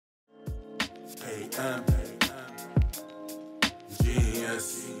A-M.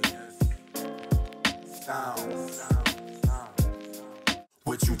 Genius. Sounds.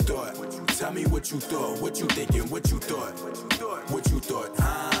 What you thought? Tell me what you thought. What you thinking? What you thought? What you thought?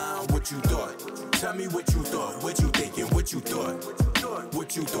 Huh? What you thought? Tell me what you thought. What you thinking? What you thought?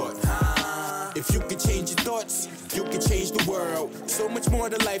 What you thought? Huh? If you could change your thoughts, you could change the world. So much more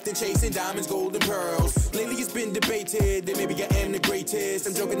to life than chasing diamonds, gold, and pearls. Lately it's been debated that maybe I am the greatest.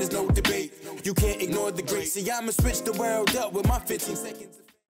 I'm joking, there's no debate. You can't ignore the great. See, I'ma switch the world up with my 15 seconds.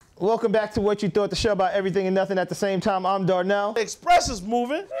 Welcome back to What You Thought, the show about everything and nothing at the same time. I'm Darnell. Express is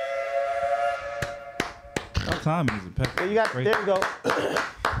moving. What time is it, Pepper? There you go.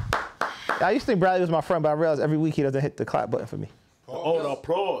 I used to think Bradley was my friend, but I realized every week he doesn't hit the clap button for me. Oh, the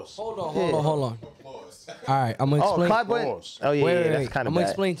applause. Hold on. All right, I'm gonna explain. Clap button? Oh, yeah, Wait, that's kind of I'm bad. gonna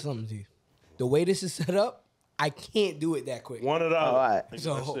explain something to you. The way this is set up, I can't do it that quick. One of the other. All right.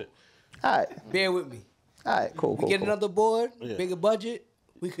 So, That's it. All right. bear with me. All right, cool. Get another board, bigger budget.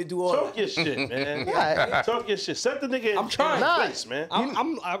 We could do all Talk that. your shit, man. Right. Talk your shit. Set the nigga I'm trying. in place, man. I'm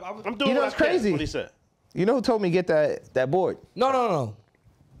doing You know what what's I can. crazy? What he said. You know who told me to get that board? No.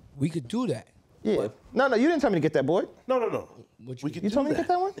 We could do that. Yeah. No, you didn't tell me to get that board. No. What We could You do told me to that. get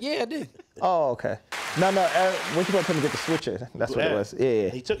that one? Yeah, I did. Oh, okay. No, what you gonna tell me to get the switcher? That's what it was. Yeah.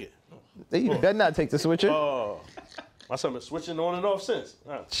 He took it. You better not take the switcher. Oh. My son been switching on and off since.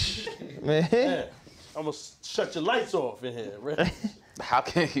 Man. Man, I'm going to shut your lights off in here, right? How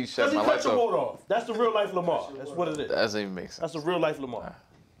can he shut Does he my cut lights your off? water off? That's the real life Lamar. That's what it is. That doesn't even make sense. That's the real life Lamar.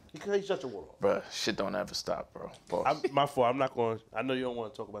 He shut your water off. Bruh, shit don't ever stop, bro. Boss. My fault. I'm not going. I know you don't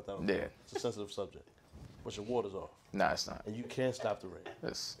want to talk about that. Yeah. It's a sensitive subject. But your water's off, Nah, it's not. and you can't stop the rain.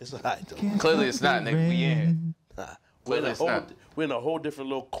 It's, It's alright though. clearly it's not, nigga. We in. Clearly it's not. We're in a whole different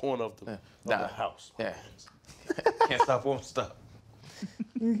little corner of the house. Yeah. Can't stop, won't stop.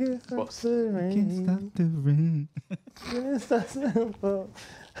 Boss. Can't stop the rain.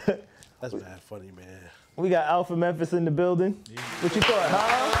 That's bad funny, man. We got Alpha Memphis in the building. What you thought,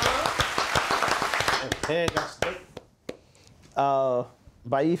 huh? And Pan got stuck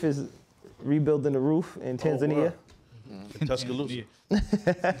Baif is rebuilding the roof in Tanzania. in Tuscaloosa.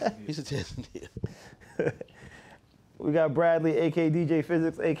 He's in Tanzania. We got Bradley, a.k.a. DJ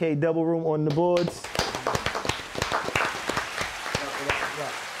Physics, a.k.a. Double Room on the boards.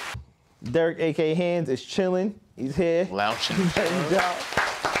 Derek, a.k.a. Hands, is chilling. He's here. Lounging. He's out.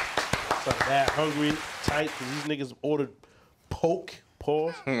 So bad, hungry, tight, because these niggas ordered poke.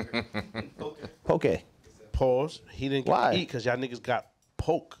 Pause. Okay. Pause. He didn't get Why? to eat because y'all niggas got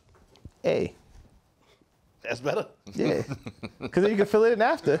poke. Hey. That's better. Yeah. Because then you can fill it in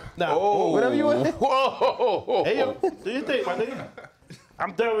after. Nah. Whatever you want. Whoa. Hey, yo, do your thing, my nigga.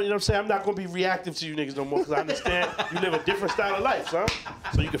 I'm done, you know what I'm saying? I'm not going to be reactive to you niggas no more because I understand you live a different style of life, son.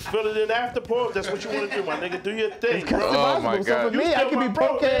 So you can fill it in after, pause. That's what you want to do, my nigga. Do your thing, bro. Oh, my So God. for me, I can be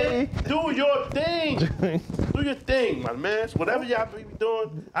poke. Do your thing. Do your thing, my man. Whatever y'all be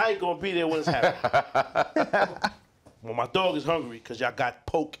doing, I ain't going to be there when it's happening. Well, my dog is hungry because y'all got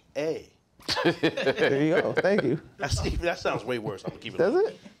poke A. There you go. Thank you. That sounds way worse. I'm going to keep it. Does low.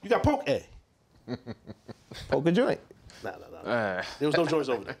 it? You got poke A. Poke a joint. Nah. There was no joints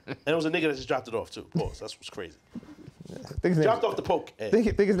over there. And there was a nigga that just dropped it off, too. Pause. That's what's crazy. Dropped off the poke A.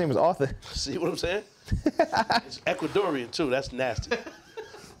 Think his name was Arthur. See what I'm saying? It's Ecuadorian, too. That's nasty.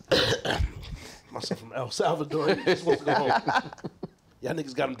 Myself from El Salvador. He's supposed to go home. Y'all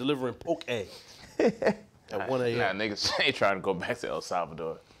niggas got him delivering poke A at 1 a.m. Nah, niggas ain't trying to go back to El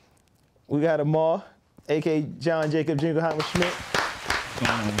Salvador. We got Amar, a.k.a. John Jacob Jingleheimer Schmidt.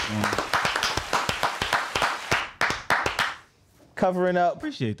 Covering up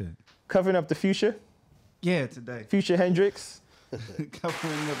Appreciate that. the future. Yeah, today. Future Hendrix.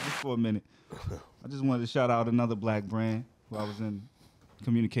 Covering up just for a minute. I just wanted to shout out another black brand who I was in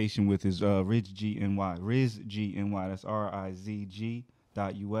communication with is RizGNY. RizGNY. That's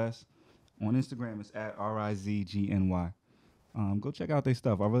RIZG.US. On Instagram, it's at RIZGNY. Go check out their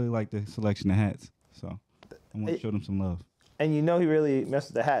stuff. I really like the selection of hats. So I want to show them some love. And you know he really messed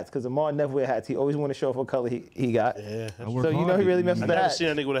with the hats because Amar never wear hats. He always want to show off what color he got. Yeah. I work So you hard know he to really be- messed I with the never hats. seen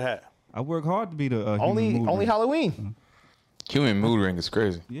a nigga with a hat. I work hard to be the Only human mood ring. Halloween. Human mood ring is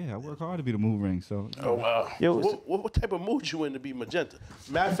crazy. Yeah, I work hard to be the mood ring. So Oh, wow. Yo, What type of mood you in to be magenta?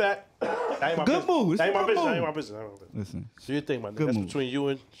 Matter of fact, that ain't my Good business. mood. It's That ain't my good business. That mood. ain't my business. That ain't my business. listen, Do your thing, man. Good That's mood. between you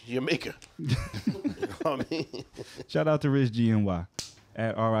and your maker. You know what I mean? shout out to RizGNY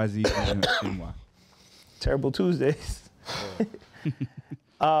at RIZGNY. Terrible Tuesdays.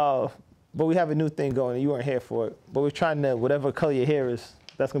 But we have a new thing going, and you weren't here for it. But we're trying to, whatever color your hair is,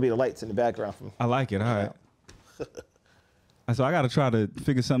 that's going to be the lights in the background. I like it. All right. So I gotta try to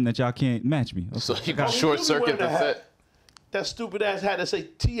figure something that y'all can't match me. So you can Oh, short you circuit the wearing a hat. set. That stupid ass hat that say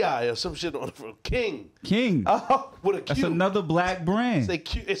T.I. or some shit on it for King. King. With a Q. That's another black brand.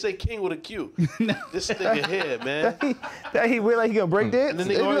 It say King with a Q. This nigga here, man. That he wear like he gonna break dance. And then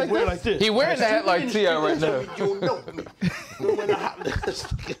they always wear like this. He wearing the hat like T.I. right now. You know me.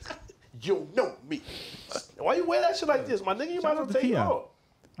 You know me. Why you wear that shit like this, my nigga? You might as well out to take it T.I. off.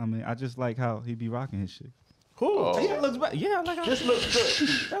 I mean, I just like how he be rocking his shit. Who? Yeah, it looks bad. Yeah, I like how This looks good.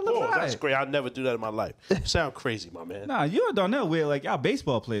 That looks That's alright. great. I'll never do that in my life. You sound crazy, my man. Nah, you and Darnell wear like y'all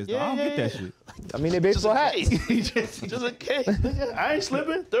baseball players. Though. I don't get that shit. I mean, they baseball hats. Just in case, nigga. I ain't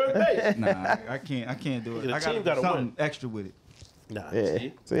slipping. Third base. Nah, I can't do it. The I team got gotta something win. extra with it. Nah, Yeah.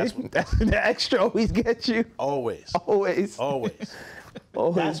 see? See? That's The extra always gets you. always. Always. Always.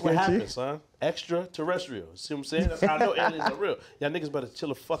 Always That's what gets you. happens, son. Extraterrestrial. See what I'm saying? That's how I know aliens are real. Y'all niggas better chill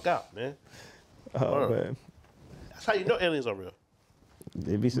the fuck out, man. Oh, man. That's how you know aliens are real.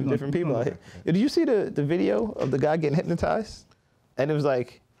 There'd be some gonna- different we people gonna- out here. Yo, did you see the video of the guy getting hypnotized? And it was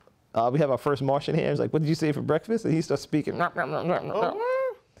like, we have our first Martian here. It was like, what did you say for breakfast? And he starts speaking.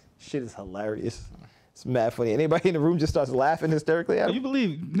 Shit is hilarious. It's mad funny. And anybody in the room just starts laughing hysterically at You him.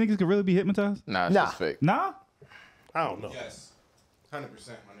 believe niggas can really be hypnotized? Nah, it's Nah. just fake. Nah, I don't know. Yes, 100%,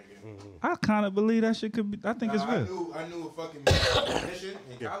 my nigga. I kind of believe that shit could be. I think it's I real. knew a fucking magician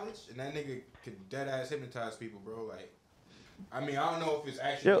in college, and that nigga could dead ass hypnotize people, bro. Like, I mean, I don't know if it's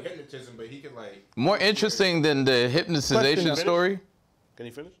actually Yo. hypnotism, but he could like. More interesting than the hypnotization Question. story. Can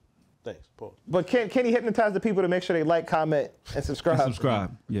you finish? Thanks. Pause. But can he hypnotize the people to make sure they like, comment, and subscribe?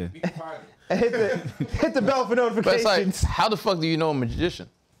 Subscribe. Yeah. We can find it. And hit the bell for But it's like, notifications. how the fuck do you know a magician?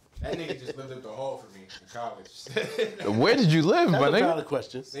 That nigga just lived up the hall for me in college. Where did you live, That's my a nigga? valid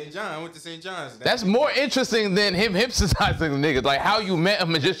question. St. John, I went to St. John's. That's more interesting than him hypnotizing the niggas. Like how you met a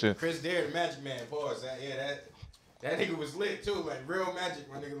magician. Chris Dare, the Magic Man. Pause. That nigga was lit too, like real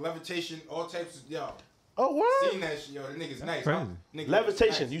magic, my nigga. Levitation, all types of yo. Oh, what? Seen that shit, yo. The nigga's nice. Crazy. Nigga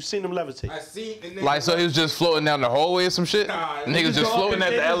Levitation. nice. You seen them levitate. I seen the nigga. Like so he was just floating down the hallway or some shit? Nah, Niggas just floating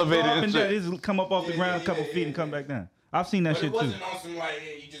at the elevator and shit. Just come up off the Yeah, ground yeah, a couple yeah, feet and yeah, come yeah. back down. I've seen that But shit it too. wasn't on some like,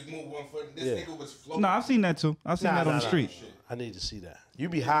 yeah, you just move one foot. This Yeah. nigga was floating. No, I've seen that too. I've seen that on the street. I need to see that. You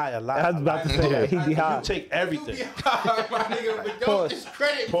be high a lot. I was about to say that. He'd be high. You take everything. my nigga, but don't Pause.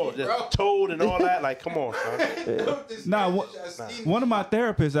 discredit Pause. me, bro. Just toad and all that. Like, come on, son. Don't discredit Nah, me. one- I seen One of my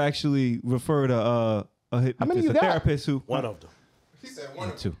therapists actually referred a hypnotist, you a got? therapist who. One of them. He said one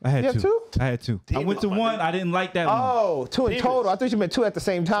of Two. I had You have two. two? I had two. I went to Demons, my one. nigga. I didn't like that one. Oh, two in Demons. total. I thought you meant two at the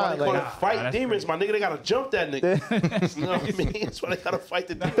same That's why time. they call Like, it fight that's demons, my nigga. They gotta jump that nigga. You know what I mean? That's why they gotta fight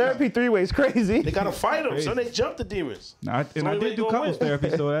the demons. therapy three-way is crazy. They gotta fight them, so they jump the demons. I only way did do you gonna couples win. therapy,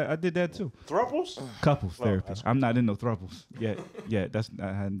 so I did that too. Thruples? Couples therapy. that's I'm not in no thruples yet. Yeah, I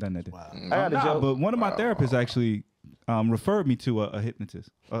hadn't done that. Yet. I got a Nah, joke. but one of my therapists actually referred me to a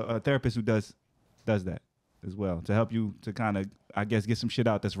hypnotist, a therapist who does that as well to help you to kind of, I guess, get some shit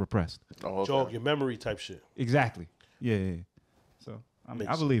out that's repressed. Oh, okay. Jog your memory type shit. Exactly. Yeah. So I mean,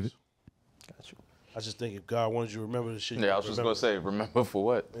 Makes I believe it. sense. I just think if God wanted you to remember the shit. Yeah, I was just gonna say, remember for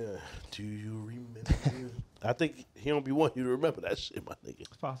what? Yeah. Do you remember? I think he don't be wanting you to remember that shit, my nigga.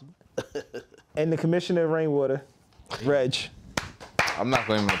 It's possible. And the commissioner of rainwater, Reg. I'm not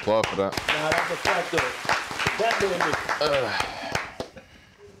gonna even applaud for that. Nah, that's a fact though. That nigga.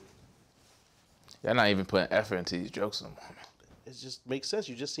 Y'all not even putting effort into these jokes no more. It just makes sense.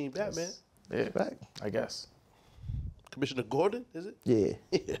 You just seen Batman. Yeah, Back. I guess. Commissioner Gordon, is it? Yeah.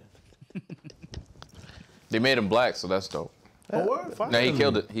 They made him black, so that's dope. Oh, word? Fine. No, he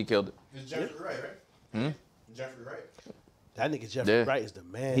killed it. He killed it. It's Jeffrey Wright, right? Jeffrey Wright. That nigga Jeffrey Yeah. Wright is the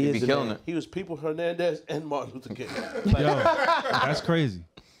man. He He is be the killing man. it. He was People Hernandez and Martin Luther King. Yo, that's crazy.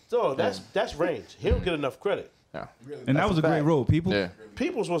 So that's range. He don't get enough credit. Yeah. And that was a great fact. role, people. Yeah.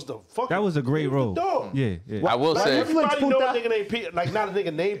 People's was the fucking. That was a great role. Dog. Yeah. I will Like say, everybody know a Puta. nigga named Pete, like not a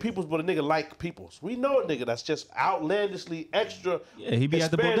nigga named Peoples, but a nigga like Peoples. We know a nigga that's just outlandishly extra. Yeah, he be at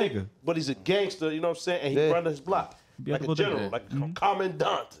the Hispanic, bodega. but he's a gangster. You know what I'm saying? And he Yeah. run his block be at like the a general, bodega. like a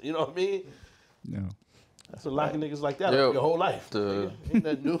commandant. You know what I mean? Yeah. That's a lot of niggas like that Yo, your whole life. the- nigga. Ain't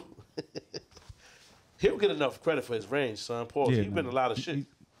that new? He'll get enough credit for his range, son. Paul, Yeah, he's been in a lot of shit.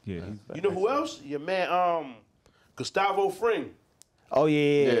 Yeah. You know who else? Your man, Gustavo Fring. Oh, yeah.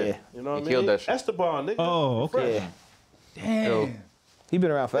 yeah. You know what I He mean? killed that shit. Esteban, nigga. Oh, okay. Yeah. Damn. Yo. He been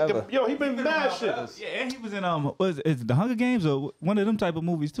around forever. Yo, he been mad shit. Yeah, and he was in was it the Hunger Games or one of them type of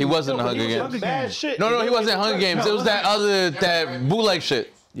movies too? He wasn't in Yo, the but he Hunger was Games. in mad shit. No, he wasn't in Hunger Games. It was that bootleg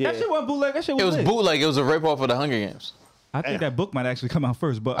shit. Yeah. That shit wasn't bootleg. That shit It was was lit. bootleg. It was a rip off of the Hunger Games. I think that book might actually come out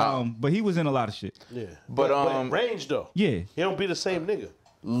first, but he was in a lot of shit. Yeah. But, range though. Yeah. He don't be the same nigga.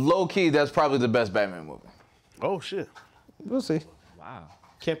 Low key, that's probably the best Batman movie. Oh shit. We'll see. Wow.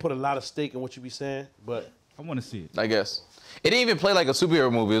 Can't put a lot of stake in what you be saying, but I want to see it. I guess. It didn't even play like a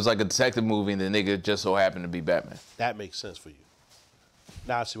superhero movie. It was like a detective movie, and the nigga just so happened to be Batman. that makes sense for you.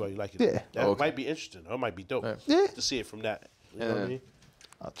 Now I see why you like it. Yeah. That Okay. might be interesting. Or it might be dope. Yeah. To see it from that. You know what I Yeah. mean?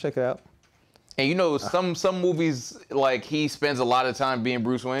 I'll check it out. And you know, some movies, like, he spends a lot of time being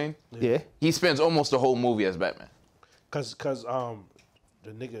Bruce Wayne. Yeah. He spends almost the whole movie as Batman. Cause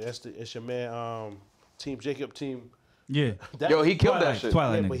the nigga, it's your man, Team Jacob, Team. Yeah. That, Yo, he killed that shit.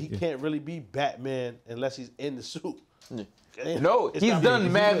 Twilight Yeah, nigga. but he yeah. can't really be Batman unless he's in the suit. No, It's he's not-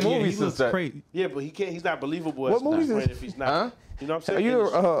 done mad Yeah, he movies since looks that. crazy. Yeah, but he can't. He's not believable What as movies Batman is- if he's not. Huh? You know what I'm Are saying? you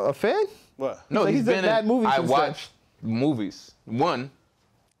a fan? What? No, Like, he's he's done been mad in. movies I since watched movies. 1,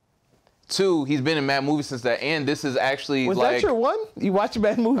 2. He's been in mad movies since that, and this is actually Was like. that your one? You watch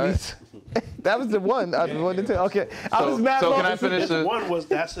bad movies? That was the one. I wanted to. Okay. I was mad. so can long I finish That's the? one was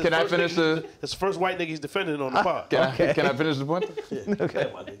that's his Can I first finish nigga- the- That's the first white nigga he's defending on the pod. Can I finish the point?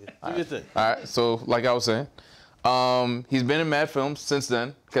 Okay, my nigga. Do your thing. All right. So, like I was saying, he's been in mad films since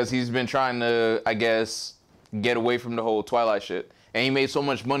then because he's been trying to, I guess, get away from the whole Twilight shit. And he made so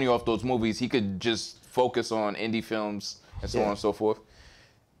much money off those movies, he could just focus on indie films and so on and so forth.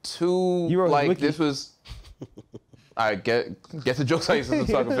 2, You wrote his like wiki. this was. I get the jokes out of your system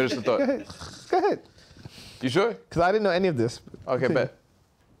so I can finish the thought. Go ahead. You sure? Because I didn't know any of this. Okay, bet.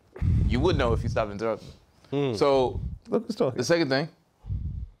 You would know if you stopped interrupting. So Look who's talking. the second thing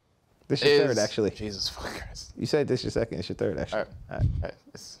This is your is third, actually. Jesus fucking Christ. You said this your second. It's your third, actually. All right. All right.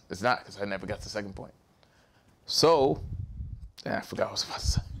 It's not because I never got to the second point. So, I forgot what I was about to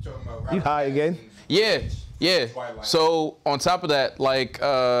say. Talking about You Robert high again? Pattinson's Yeah. Twilight. So on top of that, like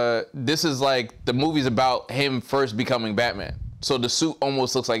this is like the movie's about him first becoming Batman. So the suit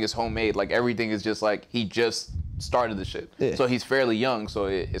almost looks like it's homemade. Like everything is just like he just started the shit. Yeah. So he's fairly young, so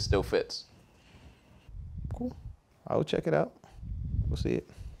it still fits. Cool. I will check it out. We'll see it.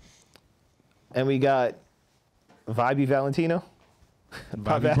 And we got Vibey Valentino.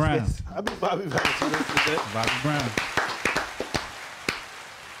 Bobby Bob Brown. Vasquez. I be Bobby Valentino for that. Bobby Brown.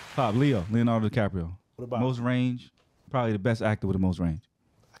 Pop, Leonardo DiCaprio. What about? Most range, probably the best actor with the most range.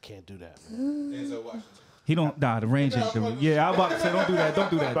 I can't do that, man. Denzel Washington. He don't, the range ain't the, yeah, I was about to say, don't do that,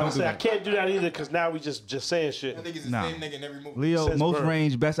 don't do that, I don't do say I that. can't do that either because now we just saying shit. I think he's the Nah. same nigga in every movie. Leo, Since most birth.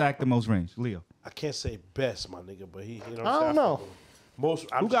 range, best actor, most range. Leo. I can't say best, my nigga, but he. You know what I I'm don't saying? know.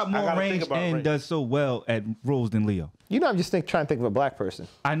 Most. Who got more range and does so well at roles than Leo? You know, I'm just trying to think of a black person.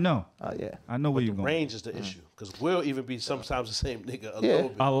 I know. Oh, yeah. I know where you're going. Range is the issue because we'll even be sometimes the same nigga a Yeah. little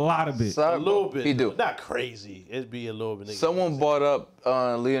bit. A lot of it. A little bit. He do. Not crazy. It'd be a little bit. Nigga. Someone brought up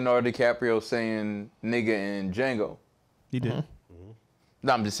Leonardo DiCaprio saying nigga in Django. He did.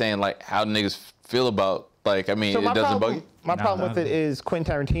 No, I'm just saying like how niggas feel about like I mean So it doesn't bug you. my Nah, problem with nah. it is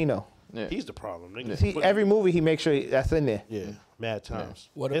Quentin Tarantino. Yeah. He's the problem, nigga. See, every movie he makes sure that's in there. Yeah, mad times.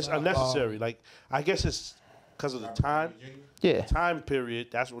 What It's about, unnecessary. Like I guess it's because of the time Yeah. period.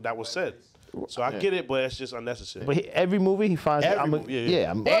 That's what that was said. So I get it, but it's just unnecessary. But every movie he finds. Every I'm a, movie, yeah.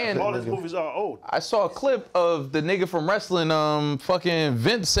 I'm, And- all his movies are old. I saw a clip of the nigga from wrestling, fucking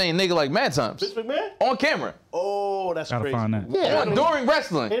Vince saying nigga like mad times Vince McMahon? on camera. Oh, that's Gotta crazy. find that. Yeah. During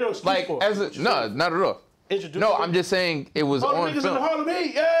wrestling. Ain't no excuse Like for it. as a no, not at all. Introduce No, him. I'm just saying it was All the on niggas in the film. Hall of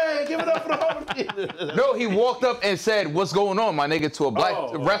Heat. Yeah, give it up for the Hall of Heat. No, he walked up and said, "What's going on, my nigga?" to a black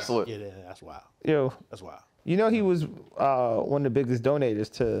wrestler. Yeah, that's wild. Yo, That's wild. you know he was one of the biggest donators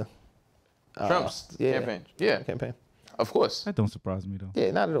to Trump's yeah. campaign. Yeah, campaign. of course. That don't surprise me though.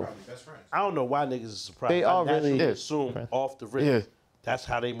 Yeah, not at all. Best friends. I don't know why niggas is surprised. They I all really- naturally Yeah. assume off the rip. Yeah. That's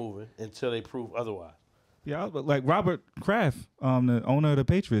how they moving until they prove otherwise. Yeah, but like Robert Kraft, the owner of the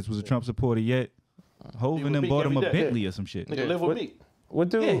Patriots, was a Trump supporter. Yet Hovind with and me bought him a every day. Bentley or some shit. Nigga live with me. What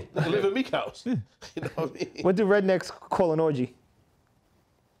do Nigga live in Meek house. You know what I mean? what do rednecks call an orgy?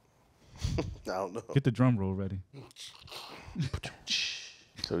 I don't know. Get the drum roll ready.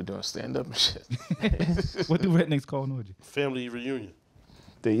 So we're doing stand up and shit. What do rednecks call an orgy? Family reunion.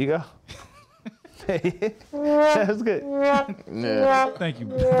 There you go. That was good. Yeah. Thank you.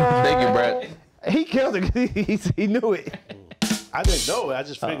 Thank you, Brad. He killed it. He knew it. I didn't know it. I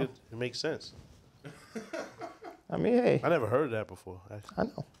just figured it makes sense. I mean, hey, I never heard of that before. Actually. I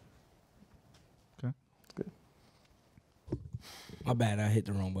know. Okay. My bad, I hit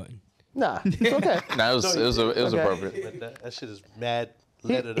the wrong button. Nah, it's okay. Nah, it was Okay. appropriate. But that shit is mad.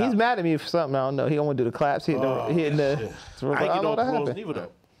 He, Let it he's out. mad at me for something. I don't know. He don't want to do the claps. He hitting the. Shit. I ain't I get don't know no what applause happened. neither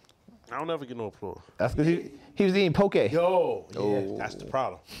though. I don't ever get no applause. That's because he was eating poke. Yo, yeah, that's the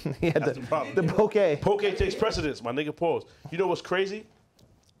problem. He had That's the problem. the poke. Poke takes precedence, my nigga. Pause. You know what's crazy?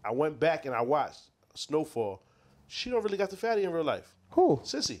 I went back and I watched Snowfall. She don't really got the fatty in real life. Who?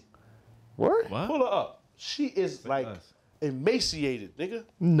 Sissy, Word? What? pull her up. She is like us. emaciated, nigga.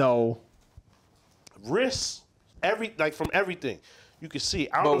 No. Wrists, from everything. You could see.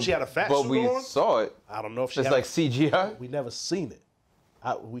 I don't know if she had a fat But suit we on. saw it. I don't know if she It's had like CGI. We never seen it.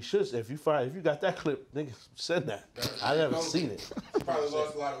 We should. If you got that clip, nigga, send that. I never seen it. She probably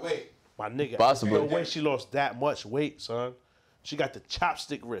lost a lot of weight. My nigga, Possibly. no way she lost that much weight, son. She got the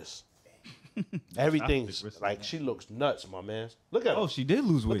chopstick wrist. Everything's like she looks nuts, my man. Look at her. Oh, she did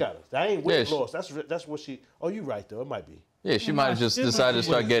lose weight. Look at her. That ain't weight Yeah, loss. That's what she. Oh, you right though. It might be. Yeah, she might have just still decided to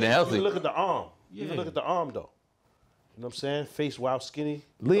start getting You healthy. can look at the arm. You Yeah. can look at the arm though. You know what I'm saying? Face wild skinny.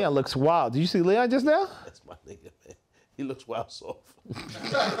 Leon looks wild. Did you see Leon just now? That's my nigga, man. He looks wild soft.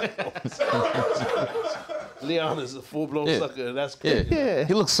 Leon is a full blown Yeah. sucker. And that's Yeah. crazy. Yeah.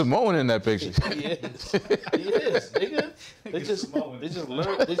 He looks Samoan in that picture. He is. He is, nigga. They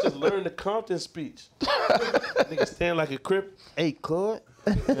just learn the Compton speech. Nigga stand like a crip. Hey, Claude.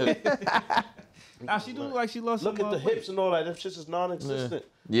 Now she do look like she lost Look some at the weight. hips and all that. Them shits is non-existent.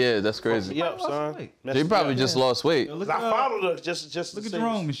 Yeah, that's crazy. Me up, Lost son. weight. Messed She me probably up. just lost weight. Yo, look I at followed her just look to at say-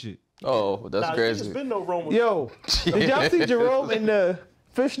 Jerome and shit. Oh, that's Nah, crazy. There's been no wrong with Yo, did y'all see Jerome in the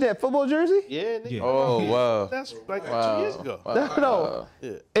fishnet football jersey? Yeah, nigga. Yeah. Oh, wow. That's like Wow. 2 years ago. No,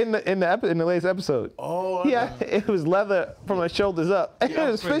 Yeah. in the latest episode. Oh, Yeah, it was leather from the shoulders up. It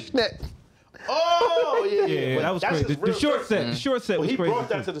was fishnet. Oh, yeah. Yeah, But that was that's crazy. his The real short shirt. set, the short set Well, was he crazy. brought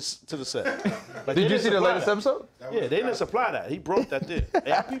that too. to the set. Like, Did they you didn't see the supply latest that. episode? Yeah, they didn't supply that. He brought that there.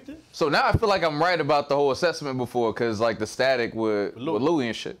 Hey, I peeped it. So now I feel like I'm right about the whole assessment before, because like the static with Louis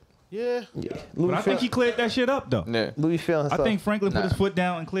and shit. Yeah. But I think he cleared that shit up though. Yeah. Louis feeling I himself. think Franklin put his foot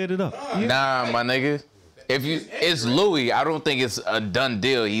down and cleared it up. Nah, my nigga. If it's Louis, I don't think it's a done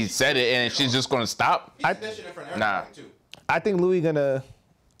deal. He said it and she's just gonna stop. He said that shit in front of Nah. everybody, too. I think Louis gonna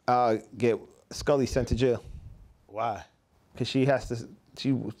get Scully sent to jail Why? because she has to.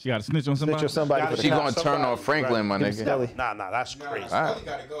 She She got to snitch on somebody. snitch on somebody. Gotta For She the gonna cops. turn on Franklin, my nigga. Scully. Nah, that's Nah, crazy. Scully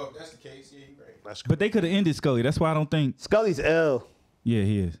gotta go. If that's the case, yeah, you right. That's But they could have ended Scully. That's why I don't think. Scully's ill. Yeah,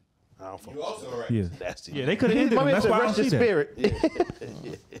 he is. I don't fuck You also right. He is. nasty. Yeah, they could have ended My him. man That's said, why I don't rest see his that. spirit.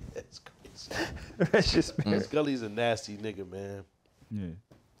 That's crazy. Rest your spirit. Scully's a nasty nigga, man. Yeah.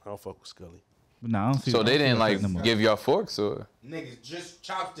 I don't fuck with Scully. But nah, I don't see. So I they don't see didn't that like no more. give y'all forks or? Niggas just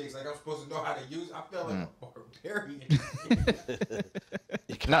chopsticks like I'm supposed to know how to use. I feel like a barbarian.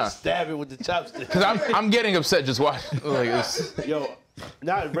 Nah, Stab it with the chopstick. cause I'm getting upset just watching. Like it's, Yo,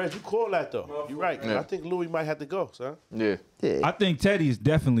 now Reg, you call that though. You're right. Yeah. I think Louis might have to go, son. yeah. I think Teddy is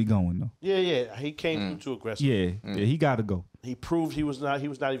definitely going though. Yeah. He came through too aggressive. Yeah, yeah, he got to go. He proved he was not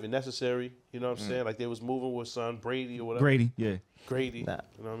even necessary. You know what I'm saying? Like they was moving with son Brady or whatever. Grady, yeah. Grady. Nah.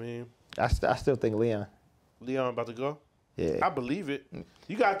 You know what I mean? I still think Leon. Leon about to go? Yeah. I believe it.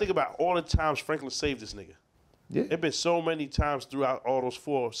 You gotta think about all the times Franklin saved this nigga. Yeah. There been so many times throughout all those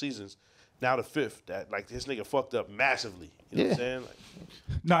 4 seasons, now the 5th, that like this nigga fucked up massively. You know what I'm saying? Like,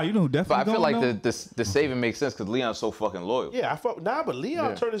 Nah, you know who But definitely I feel going, like though? the saving makes sense because Leon's so fucking loyal. yeah, I fuck but Leon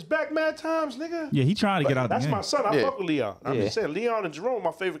Yeah. turned his back mad times, nigga. Yeah, he trying to get out the That's game. my son. I Yeah. fuck with Leon. I'm Yeah. just saying, Leon and Jerome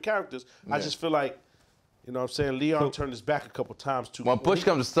are my favorite characters. I just feel like, you know what I'm saying, Leon turned his back a couple times too. When push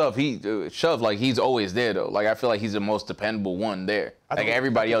comes to stuff, he shove like he's always there though. Like I feel like he's the most dependable one there. I Like think-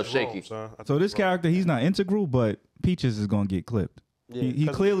 everybody I else think Jerome, shaky. son. I think So this Jerome. character, he's not integral, but Peaches is gonna get clipped. Yeah, he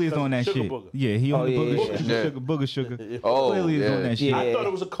 'cause- clearly is because on that Sugar shit. Booger. Yeah, he on the yeah, booger, yeah, yeah. booger sugar. Oh, Clearly is yeah. on that shit. Yeah. I thought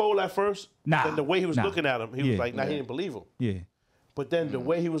it was a Cole at first. Nah, Then the way he was nah. looking at him, he was Yeah. like, nah, he didn't believe him. Yeah. But then the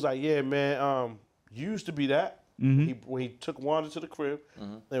way he was like, yeah, man, you used to be that. Mm-hmm. When he took Wanda to the crib,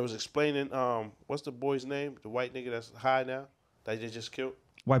 they was explaining, what's the boy's name? The white nigga that's high now that they just killed.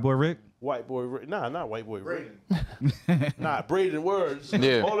 White boy Rick. White boy, nah, not white boy. Braden. Nah, Braden words.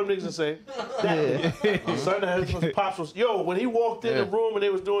 Yeah. All them niggas that say. That son that his pops was, yo, when he walked in the room and they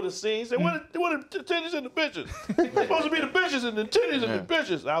was doing the scene, he said, what are the titties and the bitches? It's supposed to be the bitches and the titties and the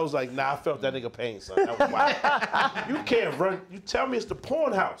bitches. I was like, nah, I felt that nigga pain, son. That was wild. You can't run. You tell me it's the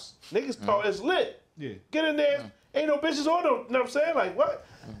porn house. Niggas talk, it's lit. Yeah. Get in there. Ain't no bitches on no, you know what I'm saying? Like, what?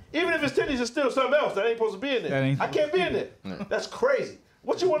 Even if it's titties, it's still something else that ain't supposed to be in That there. ain't I can't be in there. That's crazy.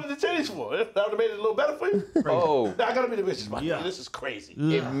 What you wanted the titties for? That would have made it a little better for you? Oh, Nah, I gotta be the bitches, man. This is crazy.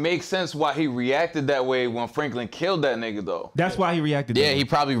 it makes sense why he reacted that way when Franklin killed that nigga though. That's why he reacted. Yeah, that he way.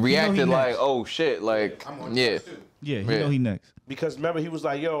 probably reacted he like, next. oh shit, like I'm on yeah. drugs, too. Yeah, he Yeah. know he next. Because remember, he was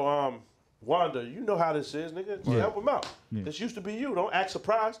like, yo, Wanda, you know how this is, nigga. Just help him out. This used to be you. Don't act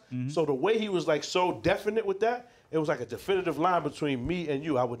surprised. So the way he was like so definite with that, it was like a definitive line between me and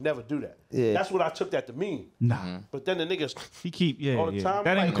you. I would never do that. Yeah. That's what I took that to mean. Nah, But then the niggas he keep all the time,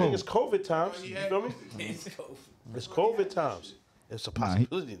 That like, ain't cool. It's COVID times. You feel me? It's COVID times. It's a Nah, he-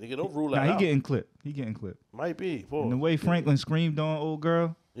 possibility, nigga. Don't rule Nah, that he out. getting clipped. He getting clipped. Might be. And the way Franklin screamed on old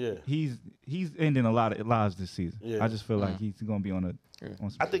girl, Yeah. he's ending a lot of lives this season. Yeah. I just feel like he's gonna be on a.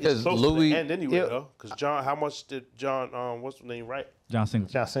 On some I think it's Because close Louis- to the end anyway, Yeah. though. Because John, how much did John, what's the name, write? John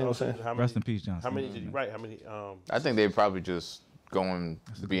Singleton. John Singleton. How Rest in peace, John How many Singleton. did he write? How many? I think they probably just going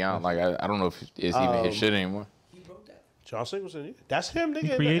beyond. Like I don't know if it's even his shit anymore. He wrote that. John Singleton. Yeah. That's him, nigga.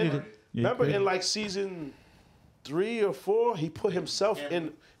 He created it. Yeah, Remember created in it. like season 3 or 4, he put himself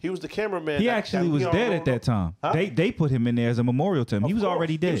in. He was the cameraman. He that- actually that was we dead all at that time. Huh? They put him in there as a memorial to him. He Of was course.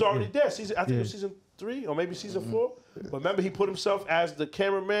 already dead. He was already yeah. dead. I think it was season 3 or maybe season 4. But remember, he put himself as the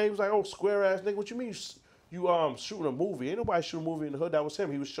cameraman. He was like, "Oh, square ass nigga, what you mean you shooting a movie? Ain't nobody shooting a movie in the hood." That was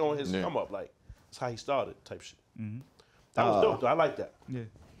him. He was showing his come up like that's how he started type shit. That was dope though. I like that. Yeah.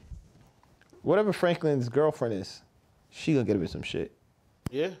 Whatever Franklin's girlfriend is, she gonna get him in some shit.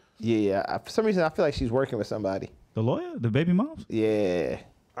 Yeah. Yeah. For some reason, I feel like she's working with somebody. The lawyer, the baby moms. Yeah.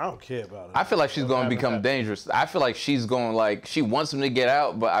 I don't care about it. I feel like she's going to become dangerous. I feel like she's going like she wants him to get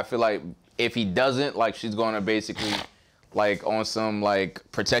out, but I feel like if he doesn't, like she's going to basically like on some like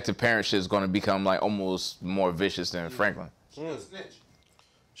protective parent shit is going to become like almost more vicious than Franklin.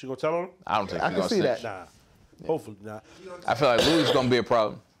 She gonna tell him? I don't think I she's can going to see snitch. that. Nah. Hopefully not. I feel like Louis is going to be a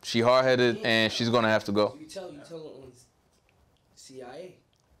problem. She hard-headed and she's going to have to go. You tell him on CIA.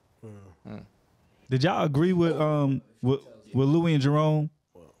 Did y'all agree with Louis and Jerome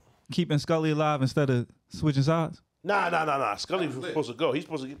keeping Scully alive instead of switching sides? Nah. Scully was supposed to go. He's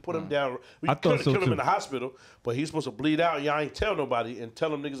supposed to put him down. We I could thought have so killed him too. in the hospital, but he's supposed to bleed out. And y'all ain't tell nobody and tell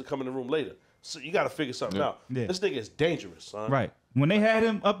them niggas to come in the room later. So you got to figure something out. Yeah. This nigga is dangerous, son. Right. When they had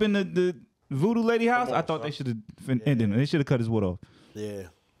him up in the voodoo lady house, Come on, I thought son. they should have ended him. They should have cut his wood off. Yeah.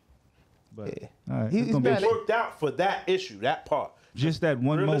 But Yeah. all right, He's it's gonna be bad It worked out for that issue, that part. just that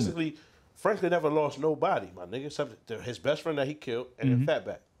one moment. Realistically, Franklin never lost nobody, my nigga. Except his best friend that he killed and Mm-hmm. then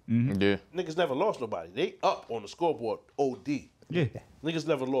Fatback. Yeah. Niggas never lost nobody. They up on the scoreboard OD. Yeah. Niggas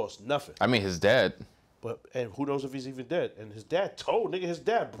never lost nothing. I mean, his dad. And who knows if he's even dead? And his dad told his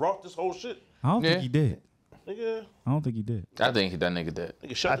dad brought this whole shit. I don't Yeah. think he did. Nigga, I don't think he did. I think that nigga dead.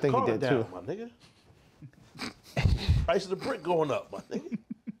 shut I the think he car did down, too. my nigga. Price of the brick going up, my nigga.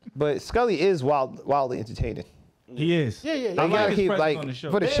 But Scully is wildly entertaining. He is. Yeah, yeah, I yeah. You like gotta his keep presence like on the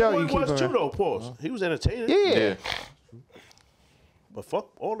show. for the Man, show. boy You keep was too him. though, pause. He was entertaining. Yeah. Yeah. But fuck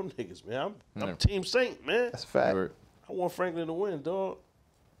all them niggas, man. I'm Team Saint, man. That's a fact. Word. I want Franklin to win, dog.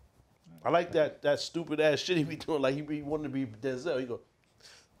 I like that stupid ass shit he be doing. Like he be wanting to be Denzel. He go.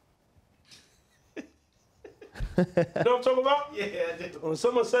 You know what I'm talking about? Yeah. When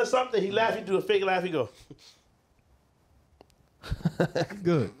someone says something, he laugh. He do a fake laugh. He go.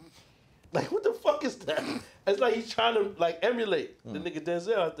 Good. Like what the fuck is that? It's like he's trying to like emulate the nigga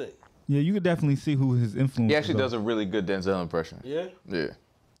Denzel. I think. Yeah, you could definitely see who his influence. He actually does a really good Denzel impression. Yeah. Yeah.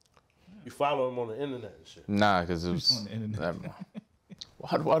 You follow him on the internet and shit. Nah, because it was. On the internet.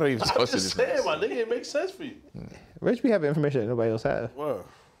 Why do I even I'm talk to just this? saying, my nigga, it makes sense for you. Rich be having information that nobody else has. Word.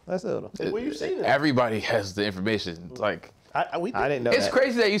 That's it. Hey, where you seen it? Everybody has the information. Like, I didn't know it's that.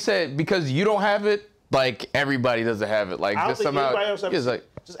 crazy that you said because you don't have it. Like everybody doesn't have it. Like I don't just think somehow. anybody else have It's like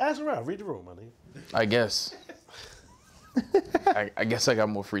Just ask around. Read the room, my nigga. I guess. I guess I got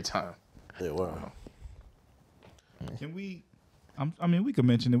more free time. Yeah, wow. Can we? I mean, we could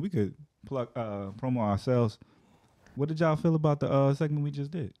mention it. We could plug promo ourselves. What did y'all feel about the segment we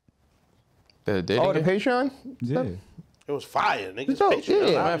just did? The dating Oh, the game? Patreon? Yeah. It was fire, nigga. It's dope,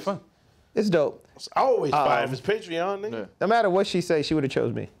 Patreon. yeah. I had fun. It's dope. It's always fire. If it's Patreon, nigga. Yeah. No matter what she say, she would have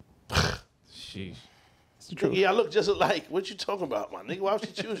chose me. Sheesh. It's the truth. Nigga, y'all look just alike. What you talking about, my nigga? Why would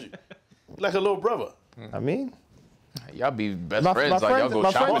she choose you? You like a little brother. I mean, Y'all be best My- friends. my like y'all friends- go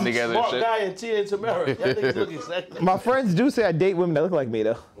my shopping friends- together and Smart shit. guy and Tia and Tamara. Y'all niggas look exactly. my friends do say I date women that look like me,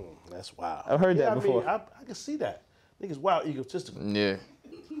 though. That's wild. I've heard that I mean, before. I can see that. Niggas wild egotistical. Yeah.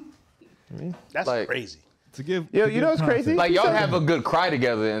 That's Like- crazy. To give. Yo, to you give know what's context. crazy? Like y'all have a good cry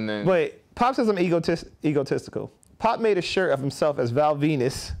together and then. Wait, Pop says I'm egotistical. Pop made a shirt of himself as Val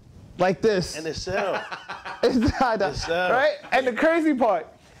Venus, like this. And it's sell. Right? And the crazy part,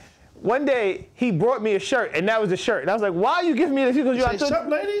 one day he brought me a shirt, and that was the shirt. And I was like, why are you giving me this? He goes, Say something,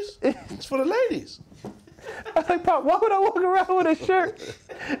 ladies. It's for the ladies. I was like, Pop, why would I walk around with a shirt?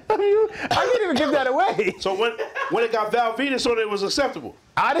 I didn't even give that away. So when it got Val Venus on it, it was acceptable.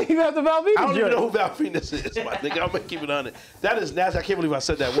 I didn't even have the Val Venus I don't even shirt. know who Val Venus is, my nigga. I'm gonna keep it on it. That is nasty. I can't believe I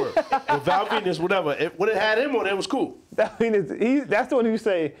said that word. But Val Venus, whatever. When it had him on it, it was cool. Val Venus, that's the one who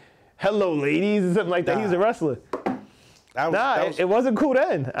say, hello, ladies, or something like that. Nah. He's a wrestler. It wasn't cool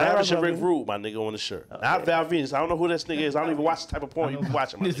then. Lavish and Rick Rude, my nigga, on the shirt. Not Val Venus. I don't know who this nigga is. I don't even watch the type of porn you be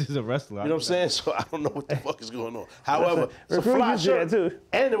watching. This is a wrestler. You know what I'm saying? So I don't know what the fuck is going on. However, it's a Rick Rude fly used to do shirt. that too.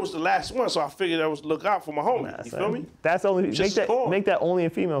 And it was the last one, so I figured I was look out for my homie. You feel me? That's only Just make that only in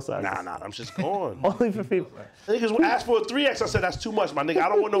female size. Nah, I'm just going. Only for female. Niggas asked for a 3X. I said, that's too much, my nigga. I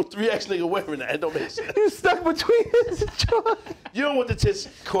don't want no 3X nigga wearing that. It don't make sense. You stuck between his jaws. You don't want the tits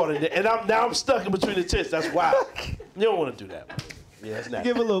caught in there. And now I'm stuck in between the tits. That's wild. You don't want to do that. Yeah, that's not.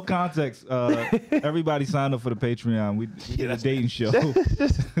 Give a little context. Everybody signed up for the Patreon. We did a dating show.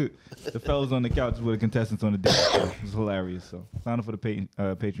 The fellas on the couch were the contestants on the dating show. It was hilarious. So sign up for the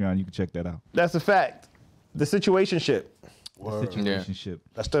Patreon. You can check that out. That's a fact. The situationship. Situationship.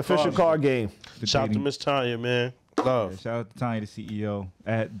 That's The official card game. Shout out to Miss Tanya, man. Love. Yeah, shout out to Tanya, the CEO,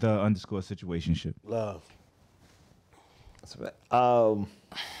 at @the_situationship. Love. That's a fact.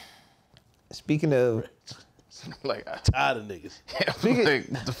 Speaking of Like, Tired of niggas. like,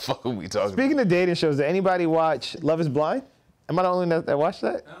 what the fuck are we talking speaking of dating shows, did anybody watch Love Is Blind? Am I the only one that watched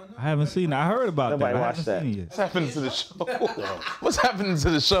that? I haven't seen it. I heard about Nobody that. I watched haven't seen it What's yet. happening to the show? What's happening to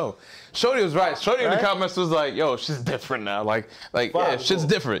the show? Shorty was right. Shorty in the Right? comments was like, yo, shit's different now. Like yeah, Vibe is shit's off.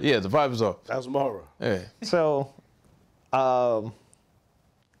 different. Yeah, the vibe is off. That's Mara. Yeah. So,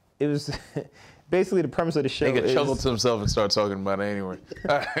 it was basically the premise of the show. Nigga is, chuckled to himself and started talking about it anyway.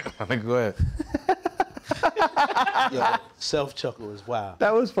 All right, I think go ahead. Yo, self-chuckle is wild.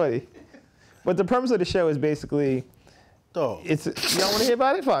 That was funny. But the premise of the show is basically, Dog. y'all want to hear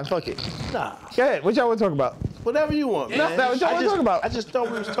about it? Fine, fuck it. Nah. Go ahead. What y'all want to talk about? Whatever you want, man. That's what y'all want to talk about. I just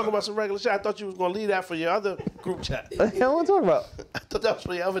thought we was talking about some regular shit. I thought you was going to leave that for your other group chat. Y'all want to talk about? I thought that was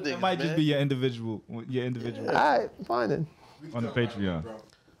for your other niggas, It might man. just be your individual All right, fine then. on the Patreon.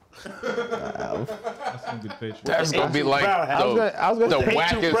 That's gonna be the Patreon. That's gonna be like Proud hat. I was gonna the say, Ain't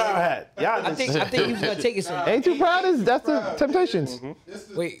too proud wackest. hat. Y'all I think he was gonna take it somewhere. ain't too proud is that's the Temptations.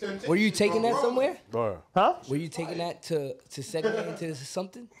 Wait, were you taking that somewhere? Bro. Huh? Were you taking that to segue into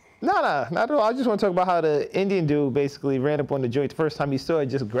something? No, not at all. I just want to talk about how the Indian dude basically ran up on the joint the first time he saw it,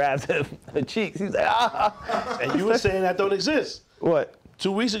 just grabbed her cheeks. He's like, ah. And you were saying that don't exist. What?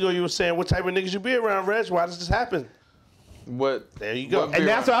 2 weeks ago, you were saying, what type of niggas you be around, Reg? Why does this happen? What? There you go. What And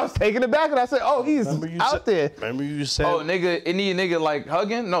that's why I was taking it back, and I said, oh, he's Remember you out said, there. Remember you said, Oh, nigga, any nigga like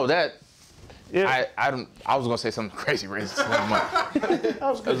hugging? No, that. Yeah. I was gonna say something crazy racist. Never mind.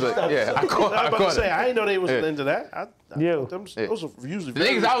 I was I was like, yeah, I caught about to say, it. I didn't know they was Yeah. into that. I Yo. those are usually The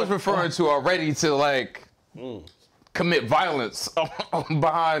niggas I was referring to are ready to like Mm. commit violence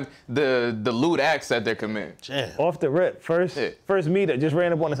behind the lewd acts that they're committing. Damn. Off the rip, first meetup, just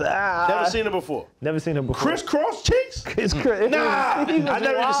ran up on us. Ah. Never seen it before. Never seen him before. Criss cross cheeks? It's Chris. Nah, I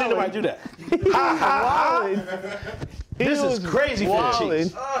never even seen nobody do that. Ha ha ha. This is crazy for the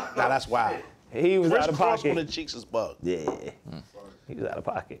cheeks. Nah, that's wild. He was Criss out of cross on the pocket. cheeks is bugged. Yeah. He was out of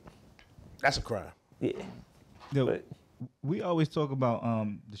pocket. That's a crime. Yeah. Yo, But- we always talk about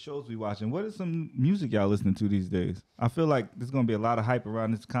the shows we watching. What is some music y'all listening to these days? I feel like there's gonna be a lot of hype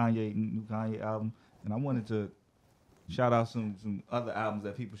around this new Kanye album, and I wanted to shout out some other albums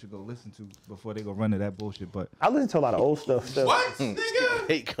that people should go listen to before they go run to that bullshit. But I listen to a lot of old stuff still. What, nigga?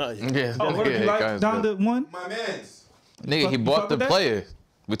 Hate Kanye. Yeah, oh, what did you like? Donda one? My man's. Nigga, he You bought fuck the with that? player.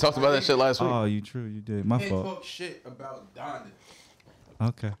 We talked about that shit last week. Oh, you did. My Can't fault. talk shit about Donda.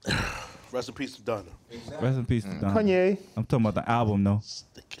 Okay. Rest in peace to Donna. Exactly. Rest in peace to Donda. Kanye. I'm talking about the album though. It's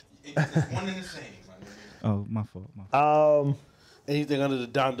one and the same, my nigga. Oh, my fault. Anything under the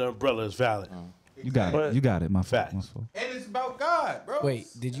Donda umbrella is valid. You got it. You got it. My fault. Facts. My fault. And it's about God, bro. Wait,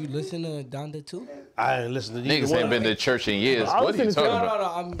 did you listen to Donda too? I ain't listened to either Niggas one ain't of been them. to church in years. I What are you listened to- talking No,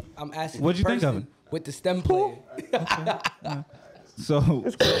 about? no, I'm asking. What'd you the think of person it? with the stem player? So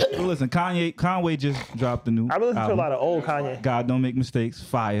listen, Conway just dropped the new I listen to a album. lot of old Kanye. God Don't Make Mistakes,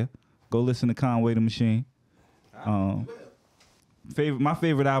 fire. Go listen to Conway the Machine. My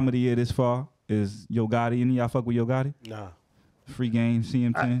favorite album of the year this far is Yo Gotti. Any of y'all fuck with Yo Gotti? Nah. Free Game,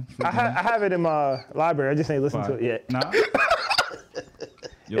 CM10. Free I have it in my library. I just ain't listened to it yet. Nah.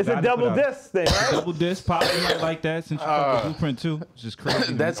 Yo It's a Gotti double put out- disc thing, right? Double disc, pop like that since you fuck with Blueprint too. It's just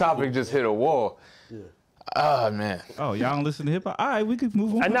crazy. That topic just hit a wall. Oh man. Oh, y'all don't listen to hip hop? All right, we could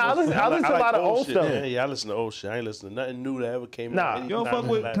move on. I listen to a like lot of old shit. stuff. Yeah, I listen to old shit. I ain't listen to nothing new that ever came Nah. out. You don't fuck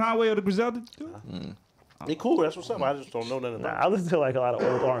with Conway or the Griselda? They cool. That's what's up. I just don't know nothing Nah, about I listen to like a lot of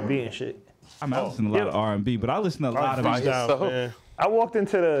old R&B and shit. I mean, I listen to a lot of R&B, but I listen to a lot of it. music. Freestyle, man. I walked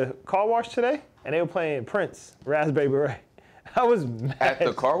into the car wash today, and they were playing Prince, Raspberry Beret. I was mad. At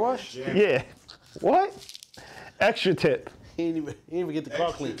the car wash? Yeah. What? Extra tip. He didn't even get the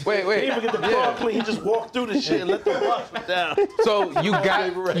car clean. Wait. He didn't even get the car clean. He just walked through the shit and let the wash down. So you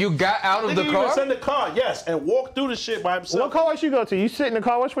got out of the Nigga car? even in the car, yes, and walked through the shit by himself. What car wash you go to? You sit in the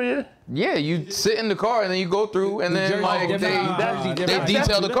car wash for you? Yeah, you sit in the car and then you go through and then like they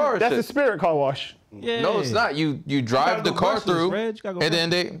detail the car. That's the Shit. Spirit car wash. Yeah. No, it's not. You drive the car through and then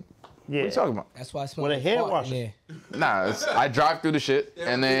they. What Yeah. are you talking about? That's why I smell When like a hand fart wash in it. there. Nah, I drive through the shit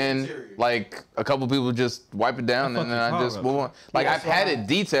and then like a couple people just wipe it down and then I just move on. Like I've had it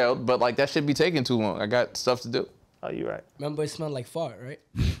detailed, but like that should be taking too long. I got stuff to do. Oh, you right. Remember, it smelled like fart, right?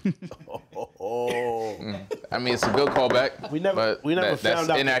 I mean, it's a good callback. We never that's found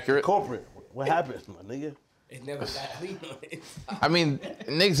out inaccurate. the culprit. What happened, my nigga? It never got clean on it. I mean,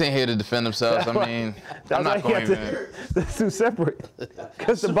 niggas ain't here to defend themselves. I mean, I'm not going to. That's too separate.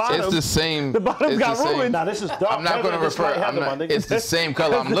 Because the bottom, It's the same. the bottom it's got the same. ruined. Nah, this is dark. I'm not going to refer. It's the same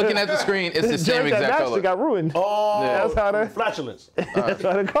color. I'm looking at the screen. It's the same exact color. got ruined. Oh, That's how the flatulence. that's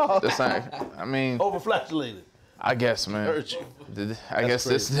how they call. That's not, I mean, Overflatulated. I guess, man. Hurt you. I guess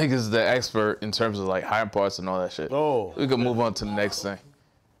this nigga's the expert in terms of like hind parts and all that shit. Oh. We can move on to the next thing.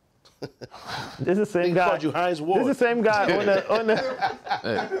 This is the same He guy. called you Heinz This Ward. is the same guy on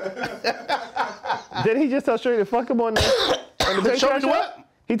the. Did he just tell Shorty to fuck him on the Patreon Show me show? what?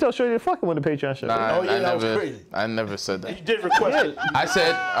 He told Shorty to fuck him on the Patreon show. Nah, Oh, yeah, that was crazy. I never said that. You did request it. I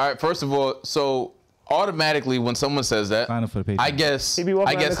said, all right, first of all, so automatically when someone says that, Sign up for the Patreon. I guess, He be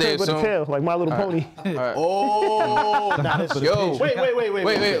walking I around guess the they crib with a assume. tail, like My Little Pony. Oh, nah, this Yo, wait.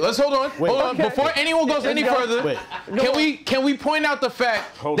 Let's hold on. Hold on. Okay. Before anyone goes any further, Wait. can we point out the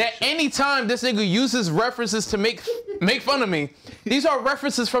fact Holy that shit. anytime this nigga uses references to make fun of me, these are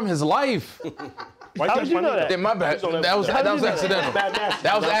references from his life. Why How touch did you my know nigga? that? My bad. Don't ever That was do that. that was accidental. Bad nasty.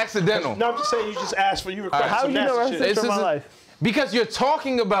 That was No. accidental. No, I'm just saying you just asked for you requested How some you know nasty references shit. It's from my just- life? Because you're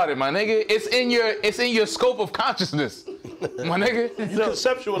talking about it, my nigga. It's in your scope of consciousness, my nigga. You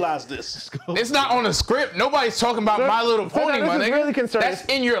conceptualize this. It's not on a script. Nobody's talking about So- My Little so Pony, now my this is nigga. really concerning. That's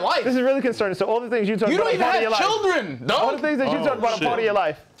in your life. This is really concerning. So all the things you talk You about don't even are part of your have life. children, All the dog. things that you talk about shit. are part of your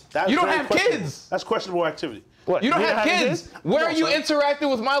life. That's You don't very have questionable. kids. That's questionable activity. What? You don't have having kids. Where are you interacting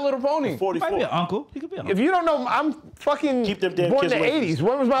with My Little Pony? 44. Might be an uncle. He could be an uncle. If you don't know, I'm fucking Keep them damn born in kids the away from 80s.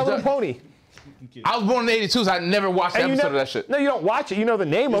 When was My Little that- Pony? I was born in '82, so I never watched an And you episode never, of that shit. No, you don't watch it. You know the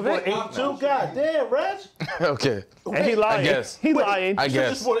name of it. 82? God damn, Reg. Okay, And he lying. guess. He lying. I You guess.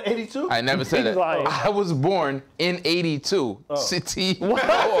 just born in 82? I never said He's that. lying. I was born in '82. City. What?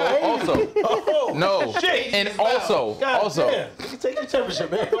 Also, Oh, no, shit. and also, God damn. You take your temperature,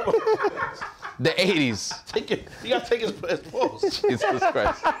 man. the '80s. Take it. You gotta take his pulse. Jesus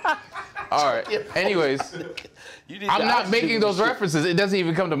Christ. All right. Anyways, You need I'm the not oxygen making and those shit. references. It doesn't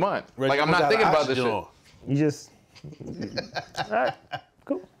even come to mind. Reg, Like I'm you not got thinking about this oxygen shit. on. You just. All right.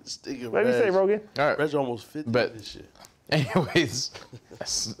 Cool. Stinking What do you say, Reg. Rogan? All right. Reg almost 50 Bet. this shit. Anyways,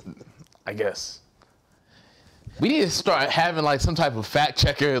 I guess we need to start having like some type of fact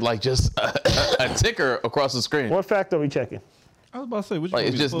checker, like just a ticker across the screen. What fact are we checking? I was about to say, which Like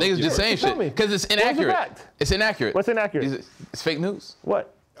it's just niggas just saying Tell shit me. because it's What was the inaccurate. fact? It's inaccurate. What's inaccurate? It's fake news.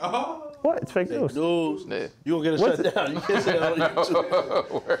 What? What? It's fake news. News. Yeah. You gonna get us What's shut down. You can't say that on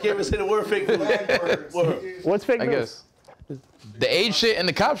YouTube. You can't even say the word fake news. Word. What's fake I news? guess. The age shit and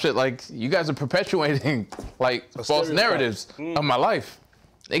the cop shit, like you guys are perpetuating like false stereotype. narratives of my life.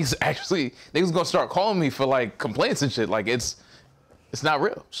 Niggas gonna start calling me for like complaints and shit. Like it's not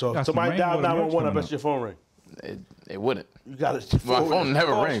real. So Got some somebody dial rainbow 911, I coming bet up. your phone ring. It wouldn't. You got it. My phone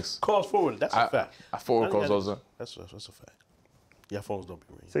never rings. Calls forwarded. That's a fact. I forward calls gotta- all the time. That's a fact. Yeah, phones don't be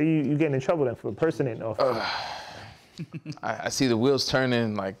ringing. So you getting in trouble then for impersonating off? I see the wheels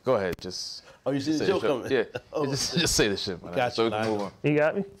turning. Like, go ahead, just. Oh, you see the say joke shit. coming? Yeah, Oh, just say the shit, man. Gotcha, So we can I move know. on. You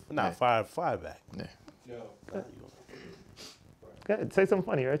got me? Nah, fire back. Yeah. Go ahead. Say something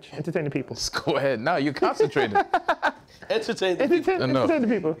funny, Rich. Entertain the people. Just go ahead. Now you're concentrated. Entertain the people. Entertain the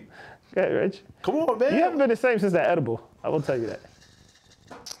people. Go ahead, Rich. Come on, man. You haven't been the same since that edible. I will tell you that.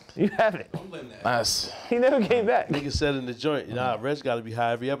 You haven't. Nice. He never came back. Nigga said in the joint, nah, Reg got to be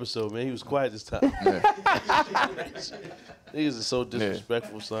high every episode, man. He was quiet this time. Niggas are so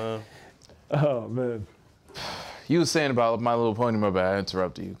disrespectful, son. Oh man. You was saying about My Little Pony. My bad. I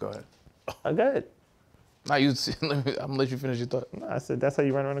interrupted you. Go ahead. I got it. Nah, I'm gonna let you finish your thought. I said that's how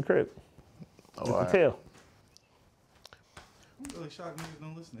you run around the crib. Oh, With all the right. tail. I'm really shocked niggas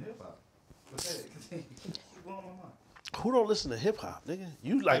don't listen to hip hop. Continue. Keep blowing my mind. Who don't listen to hip hop, nigga?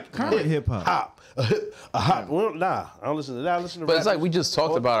 You like Current hip-hop. Hop. A hop. Well, nah, I don't listen to that. I listen to But it's like rappers. we just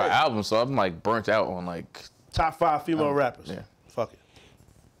talked All about our day. album, so I'm like burnt out on like. Top 5 female rappers. yeah. Fuck it.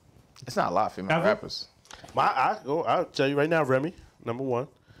 It's not a lot of female Ever? rappers. I'll tell you right now, Remy, number 1.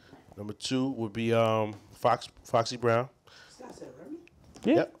 Number 2 would be Foxy Brown. said Remy.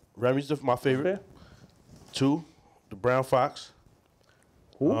 Yeah. Yep. Remy's my favorite. Okay. 2, the Brown Fox.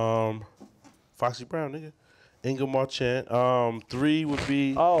 Who? Foxy Brown, nigga. Inga Marchand. 3 would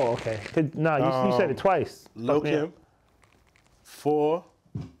be Oh, okay. No, you said it twice. Lil Fuck me Kim. up. 4.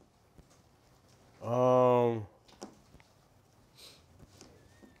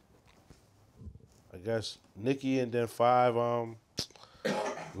 I guess Nicki, and then 5.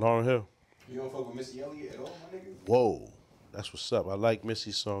 Lauryn Hill. You don't fuck with Missy Elliott at all, my nigga? Whoa, that's what's up. I like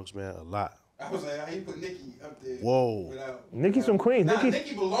Missy's songs, man, a lot. I was like, how you put Nicki up there? Whoa. Nicki's from Queens. Nah, Nicki's-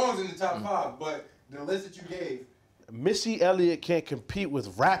 Nicki belongs in the top 5, but the list that you gave. Missy Elliott can't compete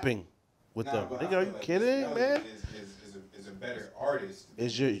with rapping with them. but I Nigga, feel are you like kidding, Missy man? Elliott is a better artist. than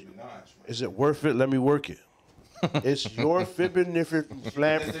Is your- Nicki Minaj, man. Is it worth it? Let me work it. It's your fibbing if it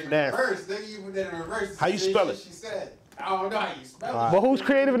flap That's in flap. reverse. Nigga, you put that in reverse. How you Same spell shit it? She said. I don't know how you spell it. But who's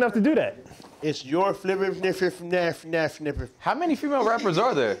creative enough to do that? It's your flipping fniffer fnaf fnaf fniffer. How many female rappers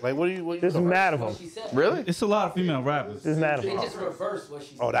are there? Like what are you? There's mad of What them. she said. Really? It's a lot of female rappers. There's mad of They them. just reversed what she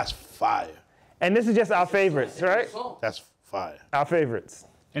said. Oh, that's fire. And this is just our favorites, right? Song. That's fire. Our favorites.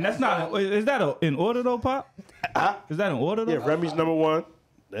 And that's not. Is that in order though, Pop? Is that in order though? Yeah, Remy's number 1.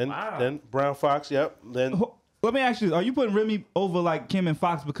 Then Brown Fox. Yep. Then Let me ask you: are you putting Remy over like Kim and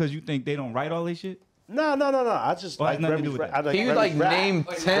Fox because you think they don't write all this shit? no. I just Well, like it has nothing to do Remy's with rap. that. I like Can you Remy's like rap. name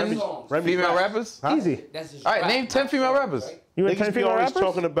Wait, 10 Remy's female rap. rappers? Easy. That's just All right, rap, name 10 not female songs, rappers. right? You in 10 Niggas be female always rappers?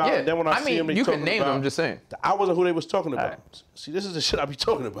 talking about, Yeah, and then when I see them, they you can talking name them. about. I'm just saying. I wasn't who they was talking about. Alright. See, this is the shit I be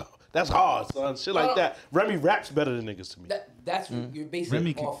talking about. That's hard, son. Shit like that. Remy raps better than niggas to me. That's what you're basing Remy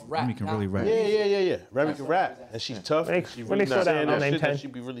it can, off rap. Remy can not really rap. Yeah. Remy That's can what I was rap, asking. and she's tough. When and they- she when they really slow saying down, that I'll name shit that 10. she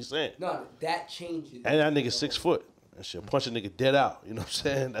be really saying. No, that changes. And that nigga 6 foot. And she'll punch a nigga dead out. You know what I'm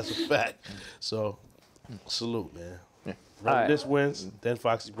saying? That's a fact. So, salute, man. Remy, Alright. this wins, then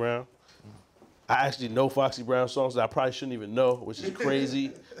Foxy Brown. I actually know Foxy Brown songs that I probably shouldn't even know, which is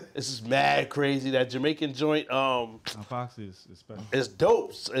crazy. This is mad crazy. That Jamaican joint, Now, Fox is special. it's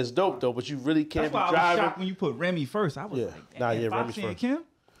dope. It's dope though, but you really can't That's why I be was driving. shocked when you put Remy first. I was Yeah. like, Nah, damn, yeah, Foxy Remy's and first. Kim?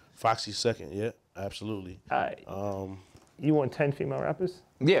 Foxy second, yeah, absolutely. All right. You want 10 female rappers?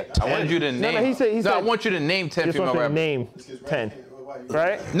 Yeah, I wanted you to name. he said- I want you to name 10 Just female want to rappers. name 10,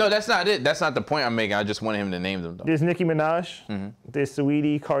 right? No, that's not it. That's not the point I'm making. I just wanted him to name them though. There's Nicki Minaj. There's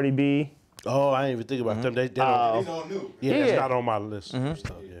Saweetie, Cardi B. Oh, I didn't even think about them. They These all new. yeah, that's Yeah. not on my list. So,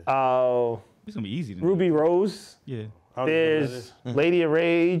 yeah. It's gonna be easy. To Ruby Rose. Yeah. I don't even know what that There's is. Lady of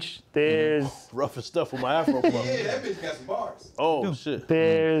Rage. There's Rough and stuff with my Afro Puff. Yeah, that bitch got some bars. Oh shit.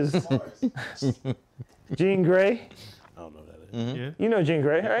 there's Bars. Jean Grey. I don't know what that is. Yeah. You know Jean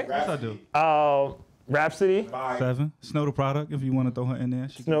Grey, right? Yes, I do. Rhapsody, Bye. 7. Snow the Product, if you want to throw her in there.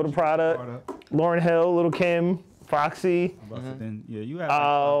 She Snow the Product, Lauryn Hill, Little Kim, Foxy. Then, yeah, you have.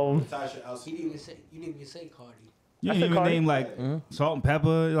 Tasha Elsie. You didn't even say Cardi. you I didn't said even Cardi. name like Salt and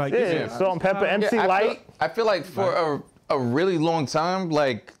Pepper. Like, Yeah, Salt and Pepper, MC Yeah, Light. I feel like for a really long time,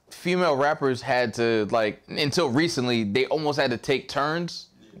 like female rappers had to like until recently, they almost had to take turns.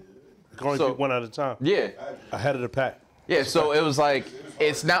 You can only So- pick one at a time. Yeah. Ahead of the pack. Yeah, so it was like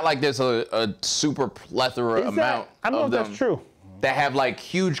it's not like there's a super plethora Is amount that, I don't know of if them that's true. that have like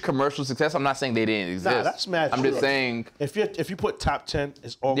huge commercial success. I'm not saying they didn't exist. that's mad I'm true. just saying If you put top 10,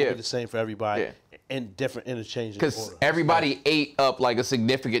 it's all gonna Yeah. be the same for everybody Yeah. in different interchanges. because everybody ate up like a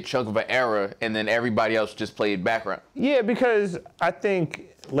significant chunk of an era, and then everybody else just played background. Yeah, because I think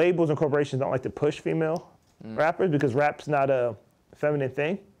labels and corporations don't like to push female rappers because rap's not a feminine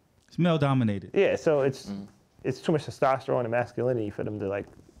thing. it's male dominated. Yeah, so it's too much testosterone and masculinity for them to like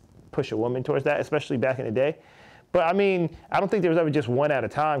push a woman towards that, especially back in the day. But I mean, I don't think there was ever just one at a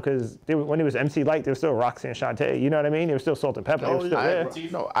time because when it was MC Light, there was still Roxy and Shantae. You know what I mean? There was still Salt and Pepper. They were still there.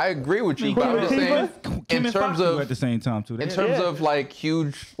 No, I agree with you, but I'm just Queen saying Latifah? Kim in and terms Foxy were of at the same time too. in terms Yeah. of like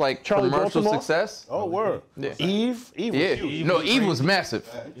huge like Charlie commercial Baltimore? success. Oh, word. Yeah. Eve was Yeah, huge. no, Eve was massive.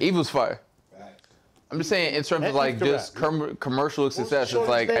 Eve was fire. I'm just saying in terms of And like Eve can just rap. commercial success. It's Shorty's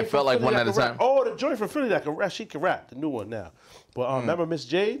like name I from felt like Philly one that at a can rap. time. Oh, the joint from Philly that can rap. She can rap. The new one now. But remember Miss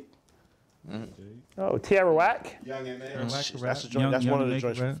Jade? Oh, Tierra Whack. Young and man. That's the joint. That's one of the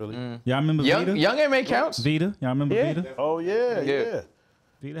joints from Philly. Y'all remember Vita? Young M.A. counts. Vita? Y'all remember Yeah. Vita? Oh yeah, Yeah. yeah.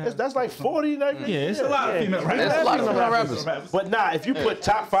 Vita That's like 40. Like, yeah, it's a lot of female There's a lot of female rappers. But nah, if you put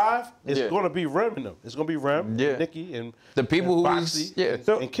top 5, it's Yeah. gonna be Rem in them. It's gonna be Rem, Yeah. Nicki, and The people and who's Foxy, yeah.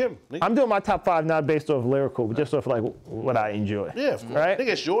 So- and Kim. Nigga. I'm doing my top 5 not based off lyrical, but just off like what I enjoy. Yeah, of course. Right? Nigga,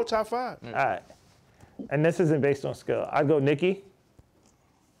 it's your top 5. All right. And this isn't based on skill. I'd go Nicki.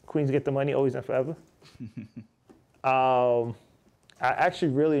 Queens get the money, always and forever. I actually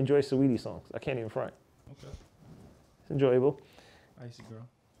really enjoy Saweetie songs. I can't even front. Okay. It's enjoyable. Icy Girl.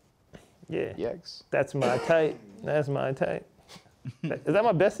 Yeah. Yikes. That's my type. That's my type. Is that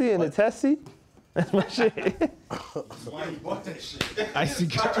my bestie in the test seat? That's my shit. Why you bought that shit? Icy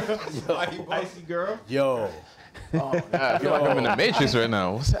girl. Icy girl. Yo, I feel like I'm in the Matrix right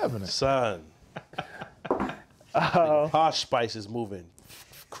now. What's happening? son. Posh Spice is moving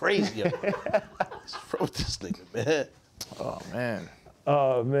crazy. What's wrong with this nigga, man? Oh man.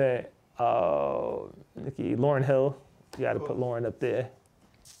 Oh man. Nikki, Lauryn Hill. You got to put Lauryn up there.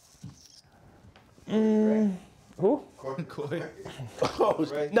 Who? Koi. Oh,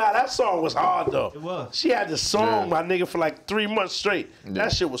 nah, that song was hard though. It was. She had the song, my nigga, for like 3 months straight.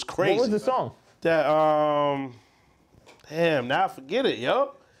 That shit was crazy. What was the song? That damn, now I forget it,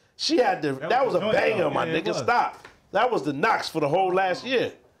 yo. She had the that was a joint, banger, though. my Yeah, it nigga. was. Stop. That was the knocks for the whole last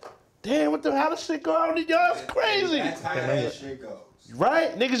year. Damn, what the hell this shit go on? Yo, that's crazy. That's how that shit goes.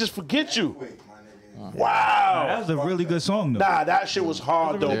 Right? Niggas just forget you. Quick, my nigga. Wow. That was a really good song though. Nah, that shit was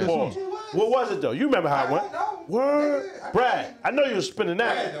hard That was a though, really Paul. good What was it though? You remember how it went? I don't know. Word. Nigga, Brad, I know you was spinning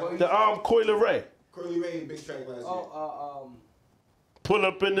that. Brad, The Coily Ray. Curly Ray, big track last year. Pull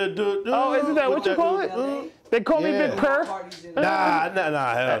up in the Oh, isn't that what you call it? They call me Big Purr. Nah,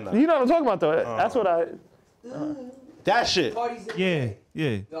 hell no. You know what I'm talking about though. That's what I. That shit.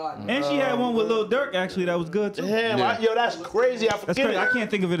 Yeah. And she had one with Lil Durk actually that was good too. Damn, Yeah. yo, that's crazy. I That's forget crazy. I it.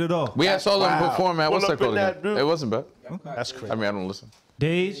 can't think of it at all. We had saw them Wow. perform at what's Pull that up in called that again? dude. It wasn't bad. That's crazy. I mean, I don't listen.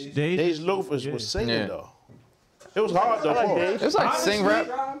 Dej. Dej Loafers was singing Yeah. though. It was hard though. I like Paul. Dej. It's like sing rap.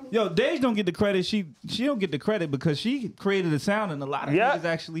 Yo, Dej don't get the credit. She don't get the credit because she created a sound and a lot of Yeah. niggas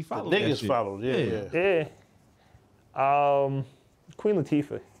actually followed that Niggas shit. followed, yeah. Yeah. Queen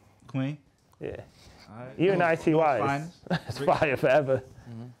Latifah. Queen. Yeah. All right. You and ITY. Finest. It's fire forever.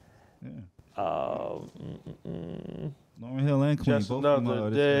 Lauryn Hill and Queen. Just both of them another are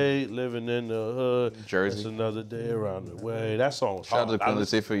day living in the hood. Jersey. Just another day around the way. That song was Shout out hard. to Queen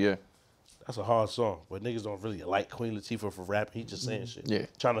Latifah, yeah. That's a hard song, but niggas don't really like Queen Latifah for rapping. He just saying shit. Yeah.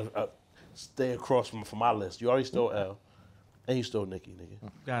 Trying to stay across from my list. You already stole L, and you stole Nicki, nigga.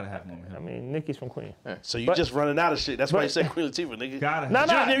 Gotta have Lauryn I Hill. mean, Nikki's from Queen. So you But- just running out of shit. That's why you said Queen Latifah, nigga. Gotta have. Nah,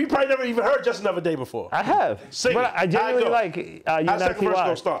 nah. You probably never even heard Just Another Day before. I have. Sing but it. I genuinely How'd it like How you the and second verse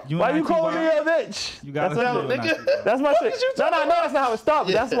gonna start? You Why and you calling me ITY? a bitch? You gotta That's have what- Lil nigga. That's my shit. No, that's not how it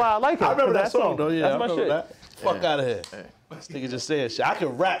starts. That's why I like it. I remember 'cause that song though. Yeah, That's I my remember shit. that. Fuck out of here. This nigga just saying shit. I can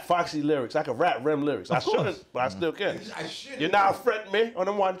rap Foxy lyrics. I can rap Rem lyrics. I shouldn't, but I still can. I shit. You now fret me on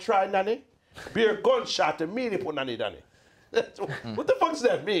the one try, nanny. Be a gunshot to me, they put nanny, nanny. What the fuck does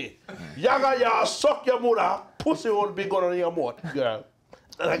that mean? Yaga ya suck your mother, pussy will be going on your mouth, girl.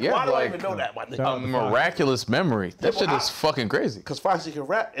 Like, Yeah, why do I like, even know that, my A nigga? miraculous memory. That shit is fucking crazy. Because Foxy can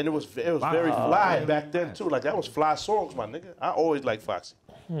rap, and it was very fly back then too. Like that was fly songs, my nigga. I always liked Foxy.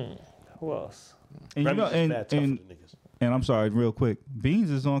 Who else? And you Remy's know, just and, mad tough and, for the niggas. and I'm sorry, real quick. Beans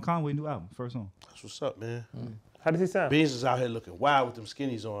is on Conway's new album, first song. That's what's up, man. How does he sound? Beans is out here looking wild with them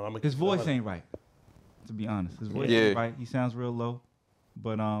skinnies on. I'm His voice ain't right, to be honest. His voice Yeah. ain't right. He sounds real low.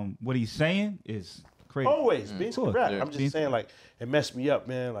 But what he's saying is crazy. Always, Beans can course. rap. Yeah. I'm just Beans- saying, like, it messed me up,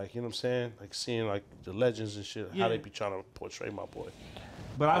 man. Like, you know what I'm saying? Like, seeing, like, the legends and shit, Yeah. how they be trying to portray my boy.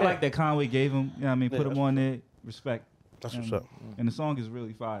 But I like that Conway gave him, you know what I mean, put Yeah. him on there, respect. That's And- what's up. And the song is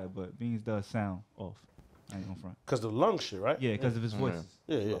really fire, but Beans does sound off. I ain't gonna front. Because the lung shit, right? Yeah, because of his voice.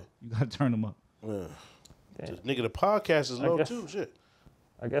 Yeah, yeah. You gotta turn him up. Yeah. Damn. Nigga, the podcast is low, guess- too. Shit.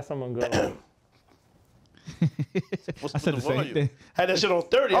 I guess I'm gonna go. What's I said the same volume? thing. Had that shit on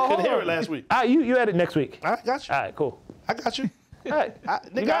 30. I Oh, couldn't hold hear on. it last week. You edit next week. I got you. All right, cool. I got you. All right.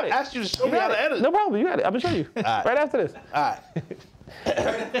 Nigga, got I it. asked you to show You me how got to it. edit. No problem. You got it. I'm gonna show you. right. Right after this. All right.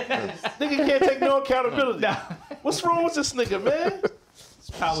 Nigga can't take no accountability. What's wrong with this nigga, man?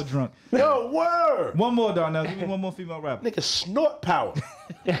 Power drunk. Yo, word. One more, Darnell. Give me one more female rapper. Nigga snort power.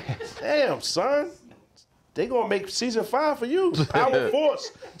 Damn, son. They gonna make season 5 for you. Power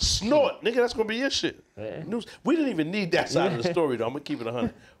Force. Snort. Nigga, that's gonna be your shit. News. We didn't even need that side of the story, though. I'm gonna keep it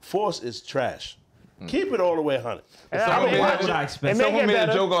 100. Force is trash. Keep it all the way 100. And I'm I gonna mean, watch What I it. expect. It may Someone get made a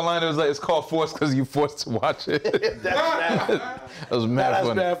better. joke online. It was like, it's called Force because you forced to watch it. That was mad That's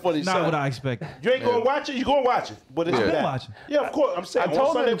funny. bad funny, Not son. what I expected. You ain't gonna watch it? You gonna watch it. But it's Yeah. bad. Watching. Yeah, of course. I'm saying. I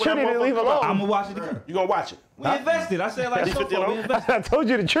told on her Sunday the when that Trinity to leave motherfucker come out, alone. I'm gonna watch it again. You gonna watch it? We invested. I said like Leave so 50 far, we alone? invested. I told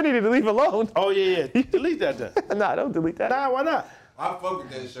you the Trinity to leave alone. Oh, yeah, yeah. Delete that then. Nah, don't delete that. Nah, why not? I fuck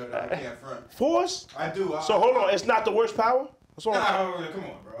with that show, though. I can't front. Force? I do. So hold on. It's not the worst power? That's all. Nah, come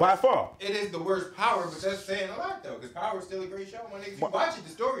on, bro. By far. It is the worst Power, but that's saying a lot, though, because Power is still a great show. My nigga, if you watch it, the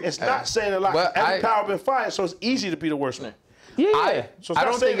story It's is not saying a lot. But Every I- power been fired, so it's easy to be the worst one. Yeah. So it's I not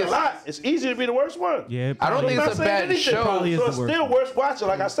don't saying think a lot. It's easy to be the worst one. Yeah, I don't probably. think not it's a saying bad anything. show. Probably is So the it's worst still one. worth watching.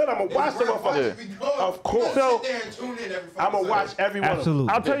 Like I said, I'm gonna watch the motherfucker. Of course. So- sit there and tune in every I'm gonna fucking watch Sunday. every one of them.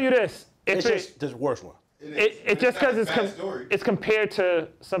 Absolutely. I'll tell you this. It's If just the worst one. It just because it's compared to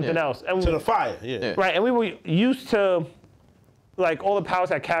something else. And To the fire, yeah. right, and we were used to like all the powers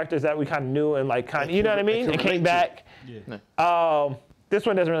had characters that we kind of knew and like kind of, you know what I mean? It came back. Yeah. This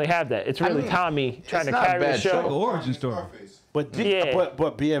one doesn't really have that. It's really Tommy trying to not a carry the bad show. show. Like an origin story. But Yeah.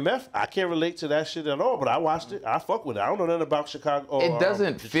 but BMF, I can't relate to that shit at all. But I watched it. I fuck with it. I don't know nothing about Chicago. Or, It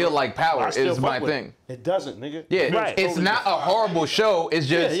doesn't feel Detroit. like Power. I still Is my fuck with thing. It doesn't, nigga. Yeah, Right. it's not a horrible show. It's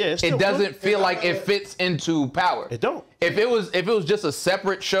just Yeah, it's still it doesn't good. feel like it fits into Power. It don't. If it was just a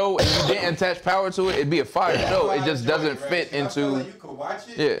separate show and you didn't attach Power to it, it'd be a fire show. It just doesn't fit I feel into. like you could watch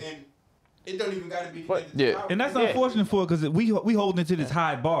it Yeah. and it don't even gotta be connected Yeah. to Power. And that's unfortunate for it because we holding it to this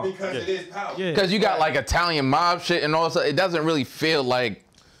high bar. because it is Power. Yeah. Because you got like Italian mob shit and all that. It doesn't really feel like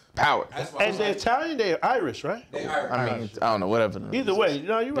Power. That's why And they're Italian, they're Irish, right? they are. I mean, I don't know, whatever. Either way, you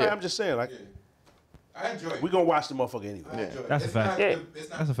know, you're right. Yeah. I'm just saying, like, I enjoy it. we gonna watch the motherfucker anyway. I enjoy it. That's a It's fact. not Yeah. the- it's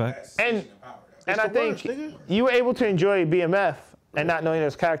not That's a the fact. best And- season of Power. That's And It's I the think worst, nigga. you were able to enjoy BMF and not knowing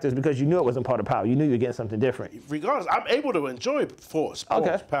those characters because you knew it wasn't part of Power. You knew you were getting something different. Regardless, I'm able to enjoy Force,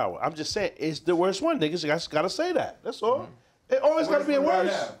 Okay. Power. I'm just saying, it's the worst one, niggas. You gotta say that. That's all. It always gotta be a Right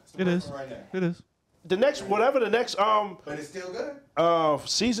worse. now. It's the It worst is. right now. It is. The next, whatever the next But it's still good.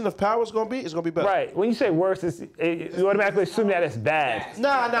 season of Power is gonna be, it's gonna be better. Right. When you say worse, you automatically assume that it's bad.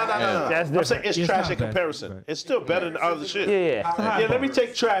 Nah. That's I'm saying different. it's It's trash not in bad. comparison. Right. It's still better than other shit. Yeah. Yeah, let me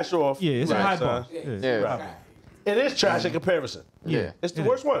take trash off. Yeah, it's a Right, high son. bar. Yeah. It is trash in comparison. Yeah. It's the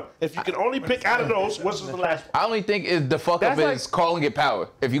worst one. If you can only pick out of those, what's the last one? I only think is the fuck up That's is calling it Power.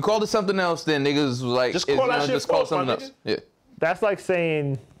 If you called it something else, then niggas was like, Just it's, call you that know, shit just call it Force, my something nigga. else. Yeah. That's like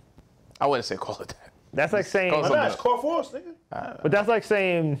saying. I wouldn't say call it that. That's like saying. Call Nah, something it's else. called Force, nigga. But that's like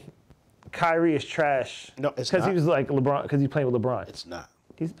saying Kyrie is trash. No, it's Because he not. was like LeBron. Because he's playing with LeBron. It's not.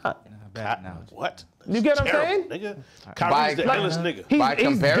 He's not. Bad analogy. What? You get what I'm Terrible, saying? Nigga. Kyrie's the By- illest nigga. By He's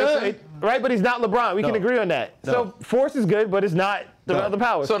comparison? good, right? But he's not LeBron. We can No. agree on that. No. So Force is good, but it's not the other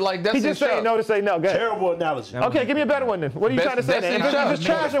powers. So, like, that's he's his just saying show. no to say no. Good. Terrible analogy. Okay, give me a better one then. What are you Best- trying to say? best Then? in If it's show. just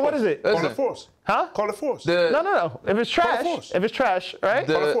trash, then what is it? Call Listen, it Force. Huh? Call it Force. the, No. If it's trash, Force. if it's trash, right?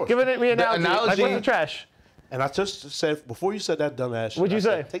 The- Call it Force. Give it me an the analogy. Like, analogy- what's the trash? And I just said, before you said that dumbass shit, What'd you I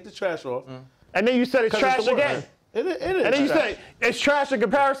said, say? take the trash off. And then you said it's 'Cause trash it's the worst. again. It is. And then you trash. say it's trash in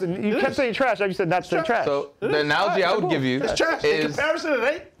comparison. You It kept is. saying trash. You said not to say trash. trash. so It the is. analogy I Alright, would give you It's trash. In is comparison,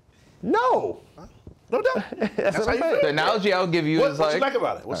 it ain't. no. No doubt. That's what how I'm you saying. feel. the analogy I would give you What is you like like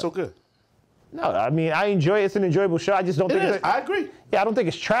about it? What's so good? No, I mean I enjoy it. It's an enjoyable show. I just don't It think is. it's. I agree. Yeah, I don't think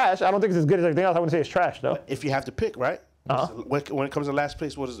it's trash. I don't think it's as good as everything else. I wouldn't say it's trash though. If you have to pick, right? Uh-huh. When it comes to last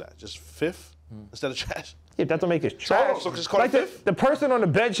place, what is that? Just fifth instead of trash? Yeah, that don't make it hold trash. on, so just call like it fifth? the person on the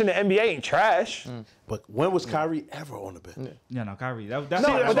bench in the NBA ain't trash. But when was Kyrie ever on the bench? Yeah, no, Kyrie. That's No, See,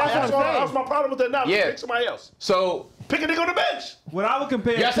 but that's what I'm saying. That's my problem with that now. Yeah. Pick somebody else. so. Pick a nigga on the bench. what I would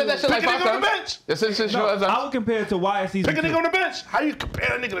compare. Yeah, I said that shit like Pick a 5 nigga on the times. bench. That's it, shit, No, show, I would compare it to why season Pick a 2. nigga on the bench. How you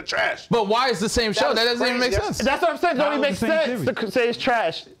compare a nigga to trash? But why is the same show? was That doesn't even make crazy. sense. That's what I'm saying. It don't even That make was the same sense theory. to say it's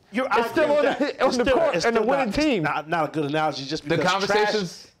trash. I It's still agree on with that. the It's court it's and the still winning not- team. Not a good analogy just The because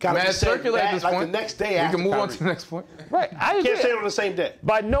conversation's trash gotta be mad said circular at this like point. the next day We after can move on Kyrie. to the next point. Right. I You can't say agree. it on the same day.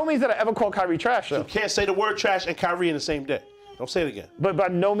 By no means did I ever call Kyrie trash though. You can't say the word trash and Kyrie in the same day. Don't say it again. But by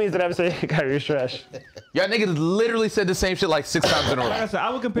no means did I ever say Kyrie is trash. Y'all niggas literally said the same shit like 6 times in a Like I row. said, I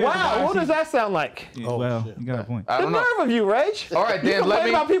would compare it to Wow, why what does season. that sound like? Yeah, well, you got a point. I The don't know. nerve of you, Reg. All right, You then let complain me.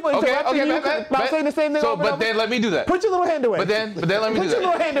 about people interrupting you bet. about saying the same thing So, over and but over. then let me do that. Put your little hand away. But then let me do Put your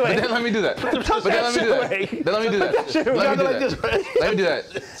little that. hand away. But then let me do that. But Touch then that let me shit do that. away. Then let me do that. shit away. Let me do Like this, that. right? Let me do that.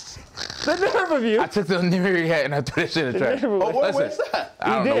 The nerve of you. I took the Mary hat and I threw that shit in the trash. nerve of you. Where's Listen, that? I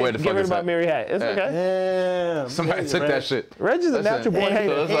don't You know did where the get fuck rid it's about at. Mary Hat. It's okay. Damn. Somebody took that shit. Reg is a Listen. natural born So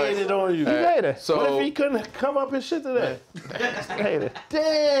hater. it's like- Hated on you. He's a hater. So What if he couldn't come up and shit today? Hater.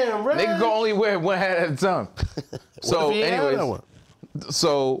 Damn, right? nigga can only wear one hat at a time. So What if he ain't had that anyways, one?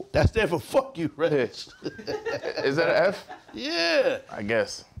 so That's there for fuck you, Reg. is that an F? Yeah. I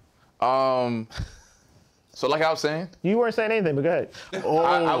guess. So like I was saying, You weren't saying anything, but go ahead.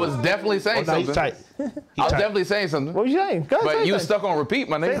 I was definitely saying Oh, no, he's something. tight. I was definitely saying something. What was you saying? Go ahead. But say you something. stuck on repeat,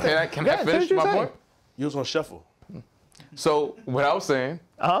 my nigga. Say Can something. I Yeah, say finish what you my saying. point? You was on shuffle. So what I was saying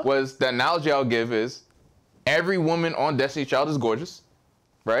was the analogy I'll give is every woman on Destiny Child is gorgeous,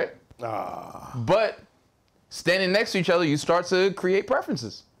 right? But standing next to each other, you start to create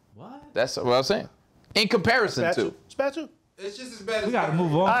preferences. What? That's what I was saying. In comparison Bad to. too. It's bad too. It's just as bad as We got to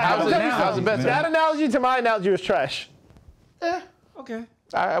move on. All right, How's I'm it- gonna tell you how's it something. better? That analogy to my analogy was trash. Yeah. Okay.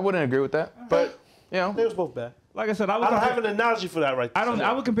 I wouldn't agree with that, but you know, They was both bad. Like I said, I would. I don't compare- have an analogy for that right there.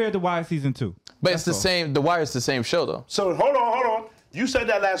 I would compare it to why season 2. but it's the all. same. The Wire is the same show though. So hold on. You said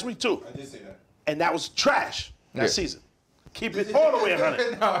that last week too. I did say that. And that was trash that Yeah. season. Keep it all the way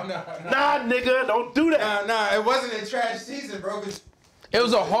 100. No. Nah, nigga, don't do that. Nah, it wasn't a trash season, bro. It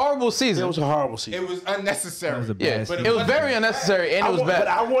was a horrible season. It was a horrible season. It was unnecessary. That was a bad Yeah, season. it was very unnecessary and it was But bad.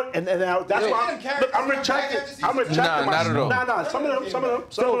 I want, and that's why I'm retracting. I'm retracting. Nah, not at all. Nah. Some of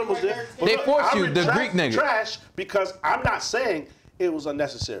them was there. But They look, forced I'm you, the retracting Greek nigga. Trash because I'm not saying it was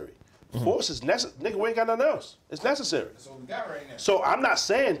unnecessary. Force is necessary. Nigga, we ain't got nothing else. It's necessary. That's what we got right now. So I'm not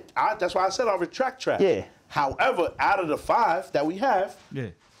saying. That's why I said I'll retract trash. Yeah. However, out of the 5 that we have, Yeah.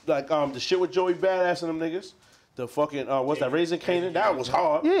 like the shit with Joey Badass and them niggas, the fucking what's that, Raising Canaan, that was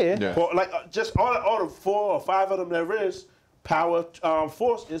hard. Yeah. Yeah. For, like just all the 4 or 5 of them there is, Power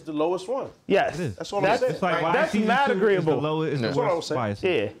Force is the lowest one. Yes. That's what I'm saying. It's like why That's season not 2 is agreeable. the lowest, is Yeah. the That's what I was worst saying. bias.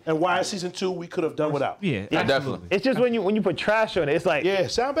 Yeah. And why season 2 we could have done without. Yeah, definitely. absolutely. It's just when you put trash on it, it's like Yeah,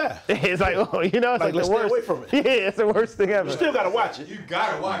 sound bad. it's like, oh, you know, it's like let's the stay worst. away from it. Yeah, it's the worst thing ever. You still gotta watch it. You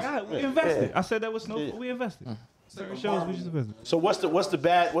gotta watch God, it. we invested. I said that with Snowfall. We invested. Certain shows we just invested. So what's the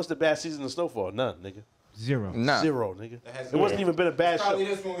bad season of Snowfall? None, nigga. Zero. Nah. 0, nigga. has It wasn't even been a bad show. probably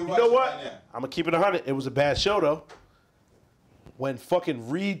You this one we know watching what? right now. I'm gonna keep it 100. It was a bad show though. When fucking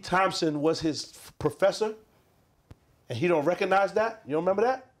Reed Thompson was his professor, and he don't recognize that. You don't remember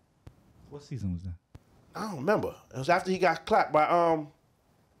that? What season was that? I don't remember. It was after he got clapped by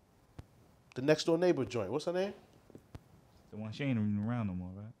the next door neighbor joint. What's her name? The one she ain't even around no more,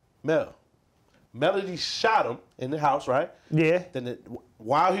 right? Mel. Melody shot him in the house, right? Yeah. Then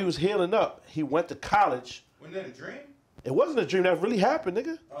while he was healing up, he went to college. Wasn't that a dream? It wasn't a dream. That really happened,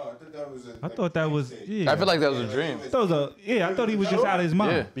 nigga. Oh, I thought that was I thought that was. Yeah. I feel like that was a dream. I thought I thought he was just out of his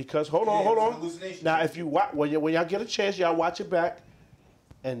mind. Yeah. Because hold Yeah, it was an on. hallucination. Now, if you watch, when y'all get a chance, y'all watch it back.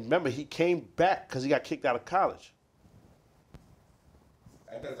 And remember, he came back because he got kicked out of college.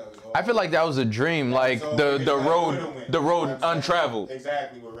 I thought that was all. I feel like that was a dream, like So, the because I road could've went. the road You know what I'm saying? untraveled.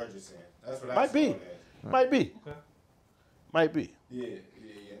 Exactly what Reggie's saying. That's what I Might saw be. it as. Might be. Might be. Yeah.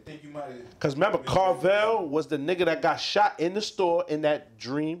 I think you might have. Because remember, Carvel was the nigga that got shot in the store in that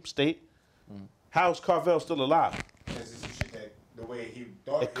dream state. How's Carvel still alive? This is some shit that the way he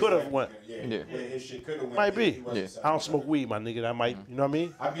thought It could've his life went. was gonna- Yeah. Yeah, his shit could have went. Might if be. he wasn't Yeah. selling I don't smoke drugs. weed, my nigga. That might, you know what I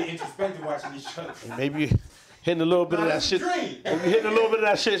mean? I'd be introspective watching these shows. Maybe hitting a little bit of that that's a shit. dream. Maybe hitting a little bit of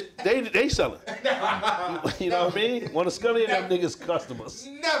that shit. They selling. You know what I mean? One of Scully and them niggas customers.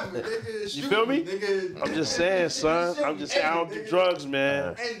 Never. Nigga, You feel me? Nigga. I'm just saying, son. I'm just saying I don't do drugs,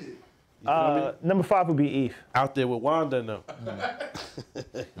 man. End it. Number 5 would be Eve. Out there with Wanda and them.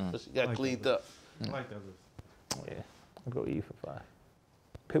 But she got cleaned up. I like that list. Yeah. I'll go Eve for 5.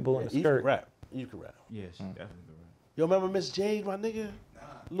 Pitbull in the You skirt. can rap. You can rap. Yeah, she definitely the right. You remember Miss Jade, my nigga?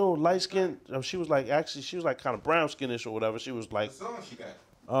 Little light skin. She was like kind of brown skinish or whatever. She was like, What song she got?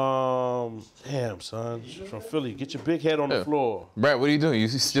 damn, son. She's from Philly. Get your big head on the Yeah. floor. Brad, what are you doing? You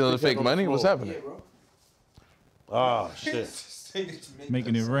stealing Pick up fake on the money? What's floor. happening? Oh, shit.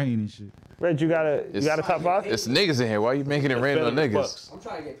 Making it rain and shit. Red, you got a It's- top 5? It's niggas in here. Why you making it rain on Better niggas? bucks. I'm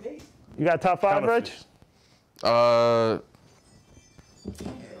trying to get paid. You got a top 5, Reg? Counterfeits. Yo,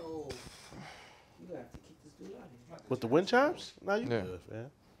 you gonna have to kick this dude out of here. With the wind chimes? Nah, you Yeah. good,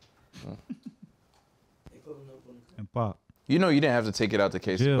 man. They put him up on the And Pop You know you didn't have to take it out the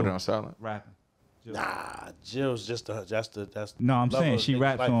case to Jill. put it on silent. rapping. Jill. Nah, Jill's just that's. No, I'm love saying of she niggas'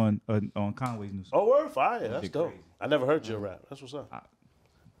 raps life. on Conway's new song. Oh, word, fire. That's She dope. crazy. I never heard Jill rap. That's what's up.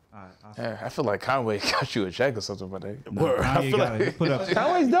 Yeah, I feel like Conway got you a check or something, my nigga. Word. I Kanye feel got like. it. He put up.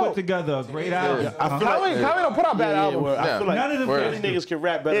 Conway's He dope. put together a great album. I feel Conway don't put out bad Yeah, albums. word. I Yeah. feel like None of them Word. Philly niggas can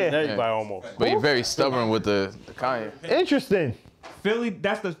rap better than Yeah. everybody almost. But you're very stubborn with the Kanye. Interesting. Philly,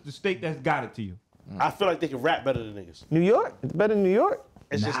 that's the state that's got it to you. I feel like they can rap better than niggas. New York? It's better than New York?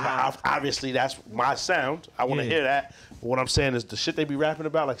 It's just obviously that's my sound. I want to Yeah. hear that. But what I'm saying is the shit they be rapping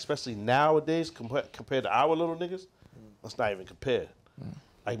about, like especially nowadays compared to our little niggas, let's not even compare.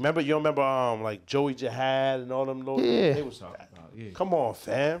 Like you remember like Joey Jihad and all them little Yeah. they was Yeah. come on,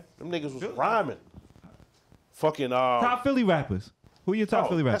 fam. Them niggas was rhyming. Fucking Top Philly rappers. Who your top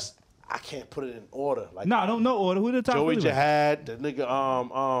Philly rappers? I can't put it in order. Like No, don't no order. Who the top Joey Philly rappers? Jihad, the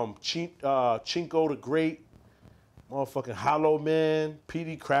nigga Chinko the Great, motherfucking Hollow Man,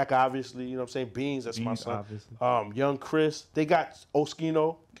 PD Crack, obviously, you know what I'm saying? Beans, that's my Beans, son. obviously. Young Criss. They got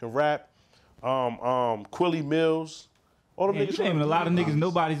Oskino, can rap. Quilly Mills. All them Man, niggas. you naming a lot of niggas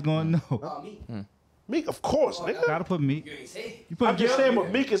nobody's gonna know. Oh, me. Meek, of course, nigga. Gotta put Meek. You ain't say it. You put I'm just saying,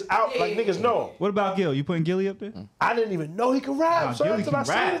 but Meek is out, like niggas know him. What about Gil? You putting Gilly up there? I didn't even know he could rap, Nah, son, Gilly until I can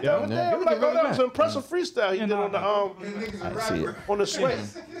seen rap, it the other yo. day. Yeah. I'm Gilly like, can oh, really that was an rap. impressive freestyle he Yeah, did nah, on the I see it. on the swing.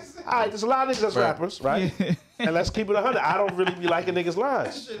 All right, there's a lot of niggas that's Right. rappers, right? Yeah. And let's keep it 100. I don't really be liking niggas'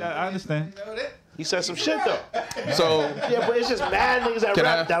 lines. I understand. You He said some shit though. So Yeah, but it's just mad niggas that Can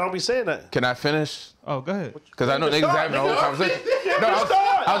rap I- that don't be saying that. can I finish? Oh, go ahead. Because I know niggas having a whole conversation. No,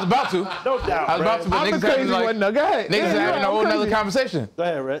 I was about to. No doubt. I was about to, but I'm the niggas having crazy like one. No, go ahead. niggas Yeah, having a I'm whole nother crazy. conversation. Go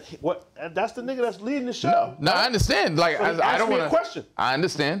ahead, Red. What? That's the nigga that's leading the show. No, I understand. Like So I ask don't me a want to. question. I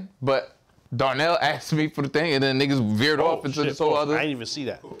understand, but Darnell asked me for the thing, and then niggas veered off into shit, this whole I other. didn't even see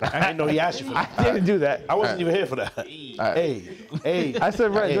that. I didn't know he asked you for that. I didn't do that. I wasn't even here for that. Hey. I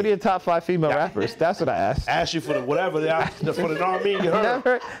said, Red, what are your top 5 female rappers? That's what I asked. Asked you for the whatever, for the non-mean you heard.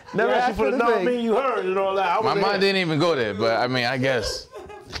 Never Asked you asked for the thing. non-mean you heard and all that. I My wasn't mind here. didn't even go there, but I mean, I guess.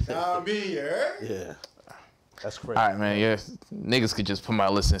 Nah, me, yeah. Yeah. That's crazy. All right, man. Yeah, niggas could just put my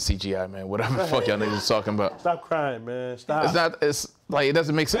list in CGI, man. Whatever the fuck y'all niggas talking about. Stop crying, man. Stop. It's not. It's like it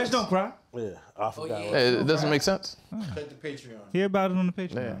doesn't make sense. Reg don't cry. Yeah, I forgot. yeah. It doesn't make sense. Check the Patreon. Hear about it on the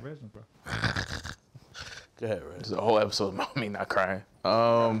Patreon. Yeah. Reg don't cry. Go ahead, Red. It's a whole episode about me not crying.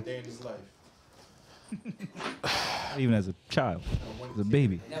 Day in his life. Not even as a child, as a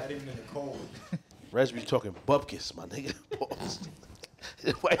baby. Not even in the cold. Reg be talking bupkis, my nigga.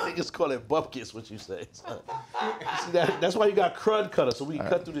 White niggas call it bupkis, what you say. Son. See that? That's why you got crud cutter, so we can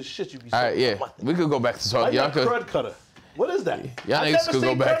cut through this shit you be All saying. right, yeah, My nigga. we could go back to Why talk. you Y'all got could. crud cutter? What is that? Y'all I've niggas never could go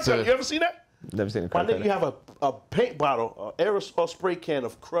seen back crud cutter. to- You ever seen that? Never seen a My crud nigga, cutter. you have a paint bottle, an aerosol spray can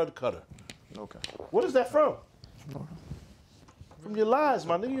of crud cutter. Okay. What is that from? From your lies,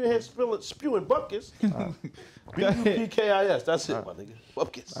 my nigga. You in here spewing bupkis. B-U-P-K-I-S. That's it, my nigga.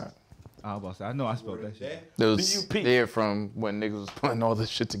 Bupkis. I was about to say, I know I spelled that shit. It was BUP. there from when niggas was putting all this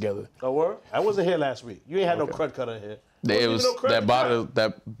shit together. Oh, word? I wasn't here last week. You ain't had no crud cutter in here. It was Wasn't even no crud that cutter. bottle.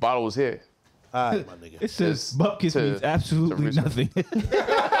 That bottle was here. All right, my nigga. It says It's bupkis to- means absolutely research. nothing.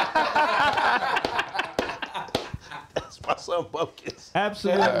 That's my son Bupkis.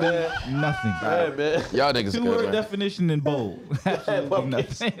 Absolutely nothing. Hey, man. Y'all niggas Two-word good, man. definition in bold. Absolutely Bupkis.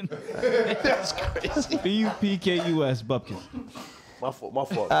 nothing. That's crazy. B-U-P-K-U-S, bupkis. My fault. My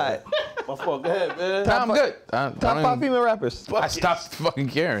fault. All right. My fault. Go ahead, man. Nah, I'm good. Top 5 female rappers. I stopped fucking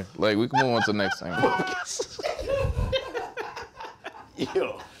caring. Like we can move on to the next thing.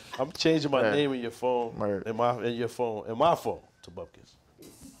 Yo, I'm changing my Word. name in your phone, Word. in my phone to Bupkis.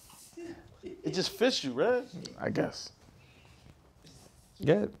 It just fits you, right? I guess.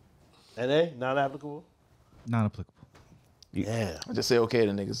 Good. NA, non-applicable. Not applicable. Yeah. I just say okay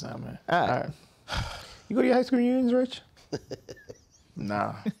to niggas now, man. All right. You go to your high school reunions, Rich?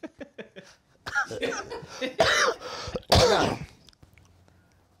 Nah.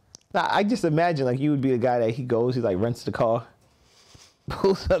 Nah, I just imagine like you would be the guy that he goes, he like rents the car,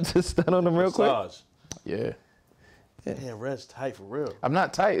 pulls up to stun on him real quick. Massage. Yeah. Damn, Red's tight for real. I'm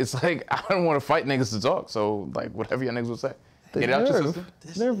not tight. It's like I don't want to fight niggas to talk. So like whatever your niggas will say. The Get out your nerve. system.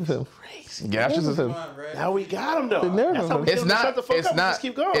 Nerve of him. Crazy. Get out your Nerve of system. him. Come on, Red. Now we got him though. The nerve That's of how him. we It's do it. Shut not. the fuck It's up. not. Just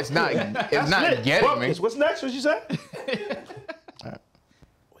keep going. It's not. It's That's not lit. getting me. Bupkis. What's next? What you say?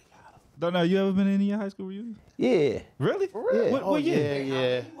 Don't know, you ever been in any of your high school reunions? Yeah. Really? Yeah. What, Oh what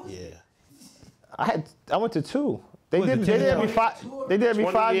year? yeah. I went to 2. They Was did it they 10 did and every 5 they did every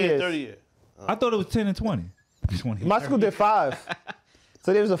 20 5 year, years. 30 year. I thought it was 10 and 20. 20. My school did 5.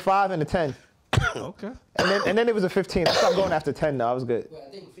 So there was a 5 and a 10. Okay. And then it was a 15. I stopped going after 10 though. I was good. Well,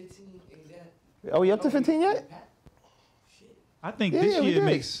 I think 15 exact. Oh, you up to 15 yet? I think Yeah, this we year did.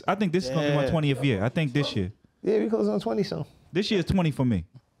 makes. I think this is gonna be my Yeah. 20th year. I think this year. Yeah, we closed on 20 soon. This year is 20 for me.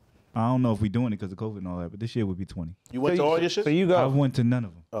 I don't know if we're doing it because of COVID and all that, but this year would be 20. You went to all your shit? So you I go. went to none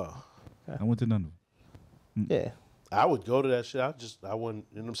of them. Oh. I went to none of them. Yeah. I would go to that shit. I wouldn't,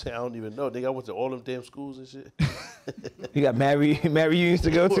 you know what I'm saying? I don't even know. Nigga, I went to all them damn schools and shit. You got Mary reunions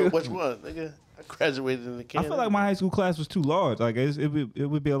to go to? Which one, nigga? I graduated in the I Canada. feel like my high school class was too large. Like it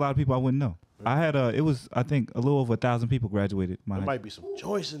would be a lot of people I wouldn't know. I had it was I think a little over 1,000 people graduated. My There high might be some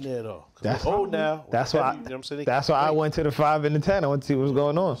joints in there though. 'Cause That's we're old now. That's We're why. heavy, you know what I'm saying? That's why I went to the 5 and the 10. I went to see what was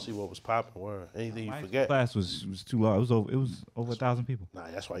going on. See what was popping. Word. Anything you My forget. class was too large. It was over 1,000 people. Nah,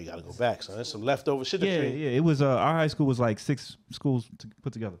 that's why you gotta go back, son. There's some leftover shit. that Yeah, you- yeah. It was our high school was like 6 schools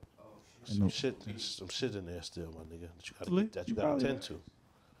put together. Some shit in there still, my nigga. That you gotta Probably. attend to.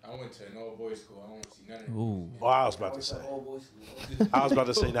 I went to an all boys school. I don't see none of it. Ooh. Oh, I was about to say. I was about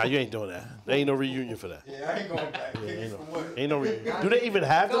to say, nah, you ain't doing that. There ain't no reunion for that. Yeah, I ain't going back. Ain't For what? Ain't no reunion. Do they even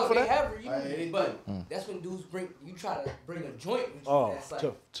have them No, for they that? have reunions, but that's when dudes you try to bring a joint with you. Oh, That's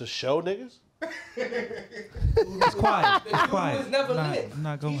like, to show niggas? It's quiet. the It's dude quiet. was never Nah, lit. I'm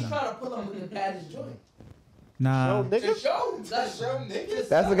not going. He's trying to pull up with the baddest joint. Nah. Show To niggas? show. Like, Show niggas?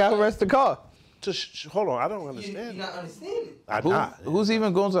 That's the guy who rents the car. Hold on, I don't You're understand. not understanding. I'm not. Who's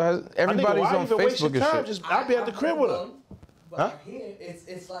even going to? Nigga, Everybody's why on even waste your Facebook and time? shit. I'll be at the crib with her. But Huh? here,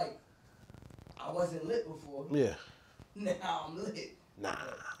 it's like I wasn't lit before. Yeah. Now I'm lit. Nah.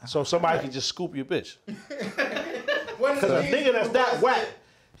 So somebody can just scoop your bitch. One of Because a these nigga that's that people whack,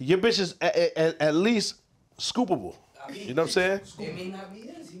 your bitch is at least scoopable. You know what I'm saying? It may not be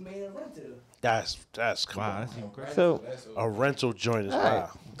his. He made a rental. That's come Wow, on. that's even crazy. So A rental joint is all right. wild.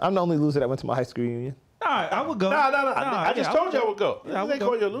 I'm the only loser that went to my high school reunion. Nah, I would go. Nah. I just told you I would go. Yeah, I They would call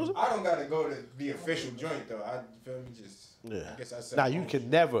go. you a loser? I don't gotta go to the official joint though. I feel me just. Yeah. I guess I said. Now you can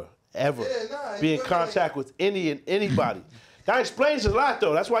never, ever Yeah, be in you contact with any and anybody. That explains a lot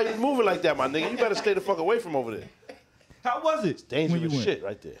though. That's why you're moving like that, my nigga. You better stay the fuck away from over there. How was it? when you Dangerous went? shit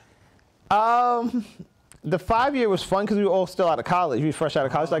right there. The 5-year was fun because we were all still out of college. We were fresh out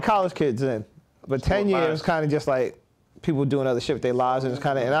of college, like college kids then. But 10 years was kind of just like people doing other shit with their lives, and it's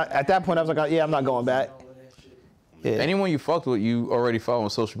kind of. And at that point, I was like, yeah, I'm not going back. Yeah. Anyone you fucked with, you already follow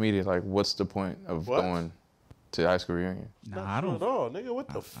on social media. Like, what's the point of What? going to high school reunion? Nah, I Not don't. at all, nigga.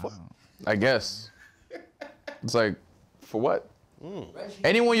 What the fuck? I guess. It's like, for what?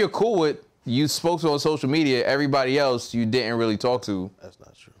 Anyone you're cool with, you spoke to on social media. Everybody else, you didn't really talk to. That's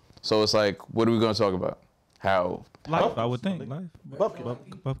not true. So it's like, what are we going to talk about? How? Life, I would think. Life. Bupkis.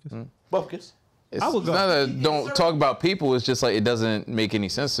 Bupkis. Bupkis. It's, I would it's go. not that don't talk about people. It's just like it doesn't make any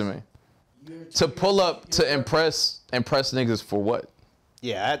sense to me. To pull up to impress niggas for what?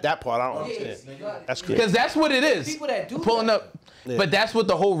 Yeah, at that part I don't understand. That's crazy. Because that's what it is. People that do Pulling that. up. But that's what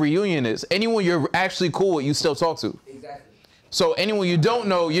the whole reunion is. Anyone you're actually cool with, you still talk to. Exactly. So anyone you don't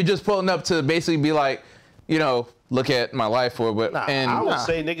know, you're just pulling up to basically be like, you know, look at my life or what. Nah, And I would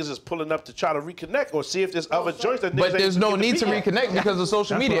say niggas is pulling up to try to reconnect or see if there's other joints that niggas but ain't there's no get need to be at. reconnect because of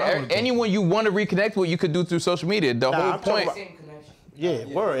social That's media. what I would do. Anyone you want to reconnect with, you could do through social media. The whole I'm talking point. about- Same connection. Yeah,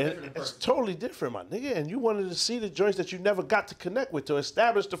 word. It's totally different, my nigga. And you wanted to see the joints that you never got to connect with to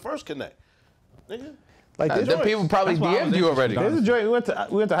establish the first connect. Nigga. Like this, The people probably That's why I was DM'd you already. interested. there's a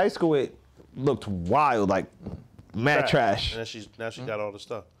joint we went to high school with, looked wild, like mad trash. And now she got all the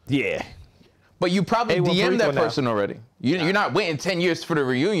stuff. Yeah. But you probably A1 DM'd that Perico now. person already. You're not waiting 10 years for the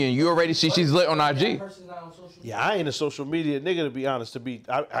reunion. You already she's lit on That IG. person's not on social media. Yeah, I ain't a social media nigga to be honest.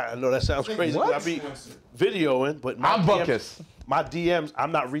 I know that sounds crazy. What? I be videoing, but my I'm DMs, Buckus. my DMs,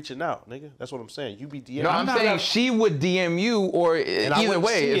 I'm not reaching out, nigga. That's what I'm saying. You be DMing. No, I'm saying she would DM you, or and I either wouldn't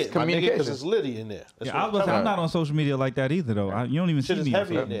way, see it's it, my nigga, communication. because it's litty in there. That's Yeah, what I was gonna say, I'm telling not on social media like that either, though. You don't even you. see Shit is me.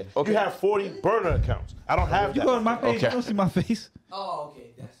 heavy in there. You have 40 burner accounts. I don't have You that. go to my page, Okay. you don't see my face. Oh, okay.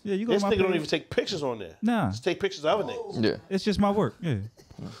 That's Yeah, you go This to my nigga don't page. even take pictures on there. Nah. Just take pictures of other niggas. Yeah. It's just my work. Yeah.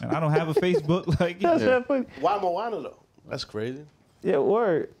 And I don't have a Facebook. Like, That's yeah. that funny. Why Moana though? That's crazy. Yeah,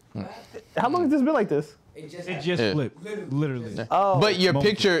 word. How long has this been like this? it just It happened. just Yeah. flipped. Literally. Oh, But your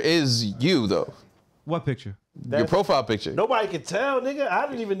Multiple. picture is you though. What picture? Your profile picture. Nobody can tell, nigga. I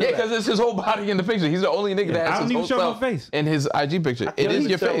didn't even know Yeah, that. because it's his whole body in the picture. He's the only nigga that I has don't his even whole show my self face. in his IG picture. It can't is even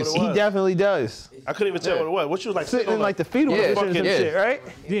your tell what face. it he was. definitely does. I couldn't even tell what it was. What you was like Sitting in like the the fetal Yeah. position and some Yeah. shit, right?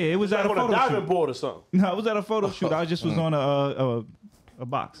 Yeah, it was at a on a photo diving shoot. board or something. No, it was at a photo shoot. I just was on a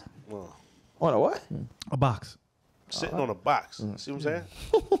box. On a what? A box. Sitting on a box. See what I'm saying?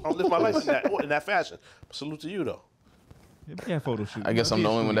 I don't live my life in that fashion. Salute to you though. Yeah, photo shoot. I guess I'm the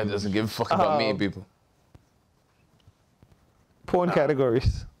only one that doesn't give a fuck about meeting people. Porn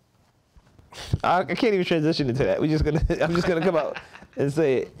categories. I can't even transition into that. I'm just gonna come out and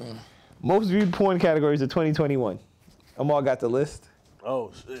say it. Most viewed porn categories of 2021. Amal got the list.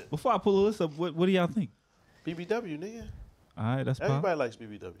 Oh shit. Before I pull the list up, what do y'all think? BBW, nigga. All right, that's Everybody fine. likes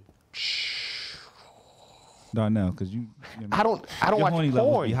BBW. Not now, because you. I don't your watch horny levels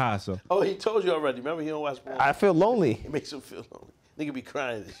be porn. high, so. Oh, he told you already. Remember, he don't watch porn. I feel lonely. It makes him feel lonely. Nigga be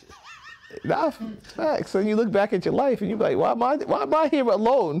crying and shit. Nah, facts. So you look back at your life and you be like, why am I here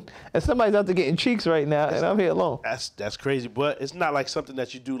alone? And somebody's out there getting cheeks right now, and I'm here alone. That's crazy, but it's not like something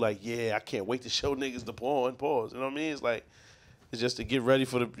that you do like, yeah, I can't wait to show niggas the porn. Pause. You know what I mean? It's like, it's just to get ready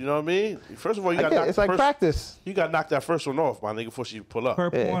for the. You know what I mean? First of all, you got It's like practice. You got to knock that first one off, my nigga, before she pull up. Per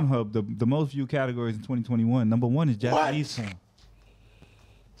Yeah. Pornhub, the most viewed categories in 2021, number one is Japanese porn.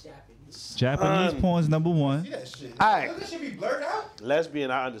 Japanese. Japanese porn's number one. Yeah, shit. All right. Doesn't that shit be blurred out? Lesbian,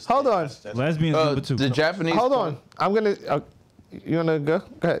 I understand. Hold on. That's Lesbian's number two. The Japanese. Hold porn- on. I'm gonna. You wanna go?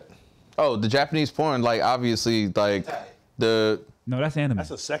 Go ahead. Oh, the Japanese porn, like obviously, like the No, that's anime. a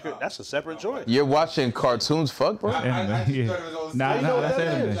separate joint. you're watching cartoons. Fuck, bro. Anime, actually yeah. thought it was all Nah, straight nah, what that's that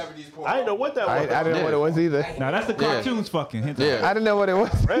anime. Japanese porn. I didn't know what that was. I didn't know what it was either. Nah, that's the cartoons fucking. Hentai. Yeah. I didn't know what it was.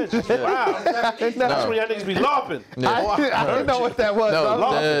 French. Wow. I didn't know. That's when y'all niggas be LARPing. I didn't know what that was. No,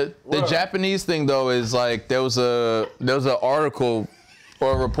 bro. the Japanese thing though is like there was an article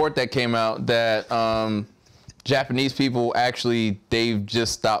or a report that came out that Japanese people actually they've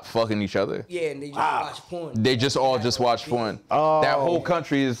just stopped fucking each other. Yeah, and they just watch porn. They just all just watch porn. That whole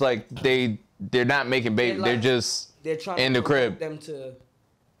country is like they're not making babies. They're just They're trying in to the crib. promote them to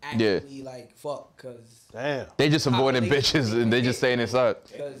actually like fuck, cause Damn. They just avoiding bitches and they just staying inside.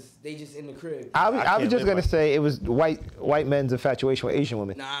 Cause they just in the crib. I was can't just live gonna like say it was white men's infatuation with Asian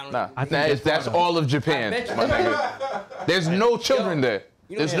women. Nah, I don't Nah, know. that's all of Japan. I bet you- my nigga. There's no children there.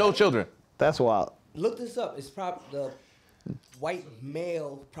 You know There's what? no children. That's wild. Look this up. It's probably the white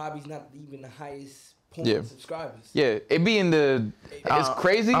male probably is not even the highest porn Yeah. subscribers. Yeah, it be in the. It's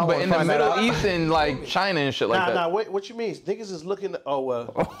crazy, I don't but wanna in the find that Middle out. East and like China and shit like Nah, that. wait, what you mean? Niggas is looking.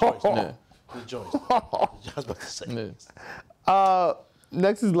 Rejoice. Yeah. Rejoice. I was about to say. Yeah.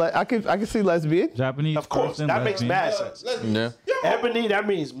 Next is I can see lesbian. Japanese. Of course, person, that makes lesbian. mad sense. Yeah. Ebony, that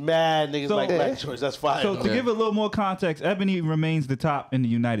means mad niggas So- like Black Choice. That's fine. So to give it a little more context, Ebony remains the top in the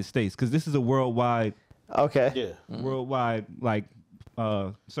United States because this is a worldwide Okay. yeah. like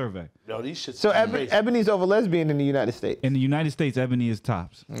survey. Yo, these shits. So crazy. Ebony's over lesbian in the United States. In the United States, Ebony is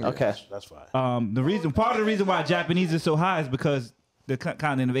tops. Okay. That's fine. Part of the reason why Japanese is so high is because the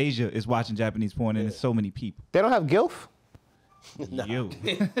continent of Asia is watching Japanese porn and there's so many people. They don't have gilf. Yo,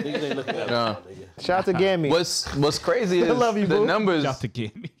 Niggas ain't looking at Nah. nigga. Shout out to Gammy. What's crazy is love you, the boo. numbers. shout to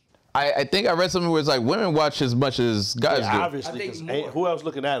Gammy. I think I read something where it's like women watch as much as guys Yeah, do. I obviously, think 'cause more. ain't- who else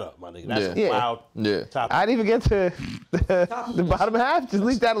looking that up, my nigga? That's Yeah. a wild Yeah. topic. I didn't even get to the bottom half. Just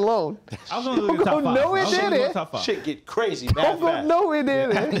leave that alone. I was only looking Don't top go five. nowhere I was near only there. going top five. Shit get crazy, Don't mad go fast. nowhere near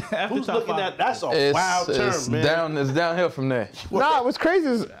there. After Who's top looking five. at? That's a wild It's term, man. down. It's downhill from there. Nah, what's crazy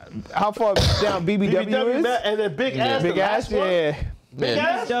is how far down BBW, BBW, is. man, and then big ass. Big the ass, last one. yeah. Big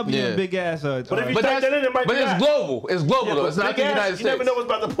ass. W Yeah. and big ass. But if you But type that in, it might but be it's that. global. It's global Yeah, though. but It's not big the ass, United you States. never know what's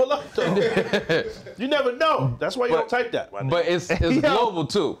about to pull up, though. You never know. That's why you don't type that, my nigga. But it's Yo. global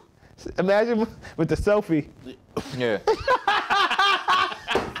too. Imagine with the selfie. Yeah.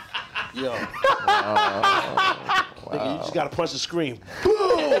 Yo. Nigga, you just gotta punch the screen.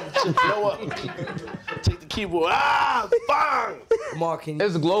 Boom! Shit blow up. Take the keyboard. Ah! Bang! Mark, can you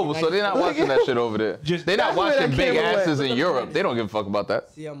It's global, so they're not watching that shit over there. They're not That's where watching that big camera went. asses in Europe. They don't give a fuck about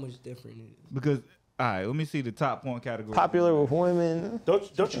that. see how much different it is? Because all right, let me see the top porn category. Popular with women.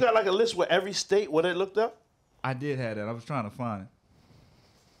 Don't you got like a list with every state what it looked up? I did have that. I was trying to find it.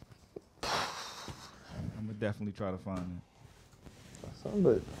 I'm gonna definitely try to find it.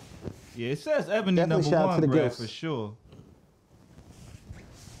 But Yeah, it says Ebony Definitely number shout out to one, the bruh, gifts. for sure.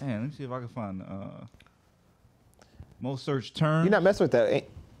 Man, let me see if I can find most searched terms. you're not messing with that, ain't?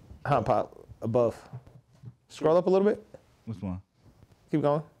 Huh, Pop? Above. Scroll up a little bit. Which one? Keep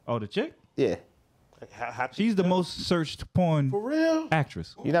going. Oh, the chick? Yeah. Like, how She's the most searched porn for real?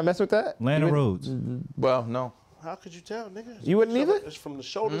 actress. You not messing with that? Lana You Rhodes. Well, no. How could you tell, nigga? You wouldn't either? It's from the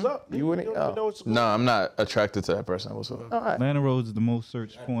shoulders up. You wouldn't- don't even oh. know it's No, I'm not attracted to that person. Whatsoever. All right. Lana Rhodes is the most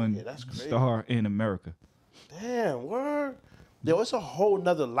searched porn yeah, that's crazy. star in America. Damn, word. Yo, it's a whole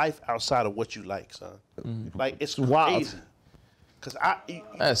nother life outside of what you like, son. Like, it's wild. crazy. Because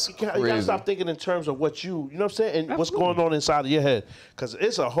That's you gotta crazy. stop thinking in terms of what you know what I'm saying, and what's going on inside of your head. Because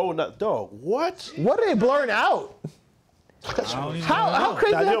it's a whole nother, dog, what? What are they blurring out? I don't even How know.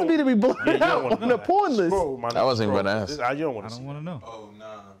 crazy Nah, does it you have to be to be blurred Yeah, you don't out wanna on know the that. porn list? Scroll, my I nigga, wasn't even scroll. gonna ask. You don't want I to see. don't want to know. Oh,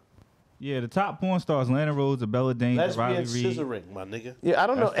 nah. Yeah, the top porn stars: Lana Rhodes, Bella Dane, Riley Lesbian Reid. scissoring, my nigga. Yeah, I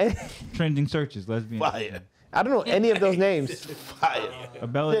don't know. Any, Trending searches: lesbian. Fire. I don't know any of those names. Fire.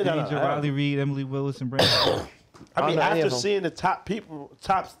 Bella Yeah, no, Dane, no, Riley Reid, Emily Willis, and Brandon. I mean, know any after of them. seeing the top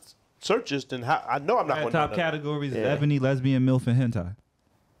searches, then I know I'm not going to Top know. categories: is Yeah. ebony, lesbian, milf, and hentai.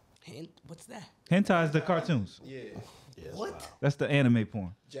 What's that? Hentai is the cartoons. Yeah. What? That's the anime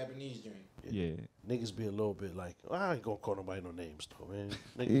porn. Japanese drink. Yeah. Niggas be a little bit like, well, I ain't going to call nobody no names, though, man.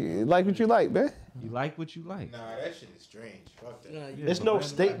 Niggas, You like what you like, man. You like what you like. Nah, that shit is strange. Fuck that. Nah, you- There's no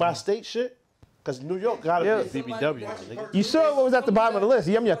state-by-state shit. Because New York got to Yeah. be BBW, my nigga. You saw what was at the bottom of the list.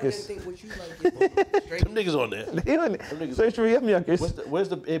 Yum yuckers. Think what you like is Them niggas on there. Niggas. Search for yum yuckers. Where's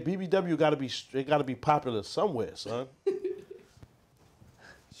the BBW got to be? It got to be popular somewhere, son.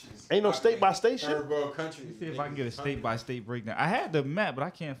 Ain't no state-by-state shit. Third world country. See if I can get a state by state breakdown. I had the map, but I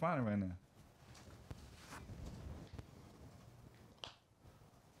can't find it right now.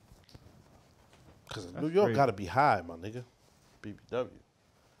 Because That's New York crazy. got to be high, my nigga. BBW.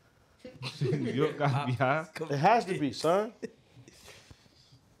 New York gotta be high. It has to be, son.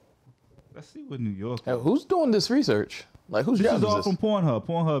 Let's see what New York. Hey, who's doing this research? Like, whose This job is all is from this? Pornhub.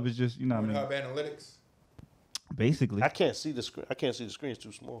 Pornhub is just, you know what I mean? Pornhub Analytics. Basically. I can't see the screen. I can't see the screen. It's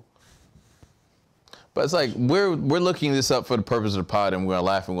too small. But it's like we're looking this up for the purpose of the pod, and we're gonna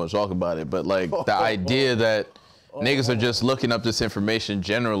laugh and we're gonna talk about it. But like the idea that niggas are just looking up this information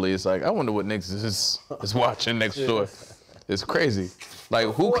generally, it's like I wonder what niggas is watching next door. It's crazy. Like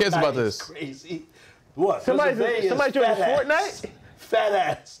who cares about Fortnite is this? Crazy. What? Somebody Pennsylvania's joined fat Fortnite? ass. Fat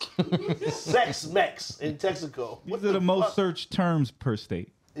ass. Sex Mex in Texaco. These are the most searched terms per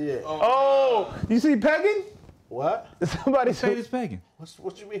state. Yeah. Oh, you see pegging? What? Somebody Say said this pegging.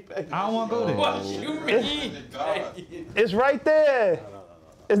 What you mean, baby? I don't want to go there. What you mean? it's right there.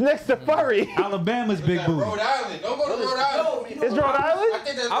 It's next to Furry. Alabama's big booty. Rhode Island. Don't go to Rhode Island. It's Rhode I Island?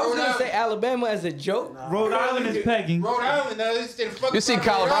 think that's I was Rhode gonna Island. say Alabama as a joke. Rhode Island is pegging. Rhode Island. Now it's the fucking. You see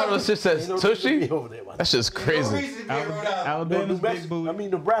Colorado, it's just says Tushy? Over there, man. That's just No crazy. reason to be in Rhode Island. Alabama's big booty. I mean,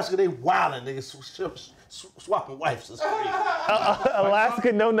 Nebraska, they wildin', niggas swapping wives. It's crazy.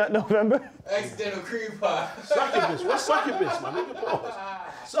 Alaska No Nut November. Accidental cream pie. Succubus. What's succubus, my nigga? Pause.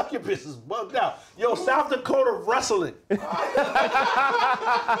 Succubus is bugged out. Yo, South Dakota wrestling. No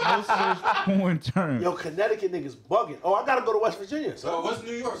search porn term. Yo, Connecticut niggas bugging. Oh, I gotta go to West Virginia. So Oh, what's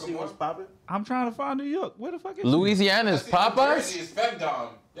New York? see what's popping. I'm trying to find New York. Where the fuck is Louisiana's Jersey Popeyes? is Femdom.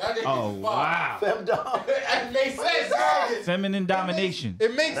 Y'all niggas Oh, is wow. Femdom. It makes sense. Niggas. Feminine domination.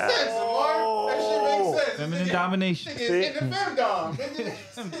 It makes sense, Lamar. That shit makes sense. Feminine domination. Niggas in the Femdom.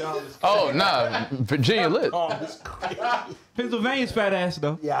 Nigga. Oh, nah. Virginia lit. Oh, it's crazy. Pennsylvania's fat ass,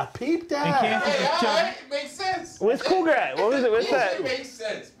 though. Yeah, I peeped And that. Kansas Hey, is all chubby. right, it makes sense. Where's Cougar at? What was it? What's It that? makes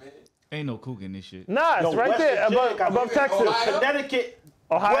sense, man. Ain't no cougar in this shit. Nah, it's Yo, right West there Virginia above, got above moving. Texas. Ohio? Connecticut.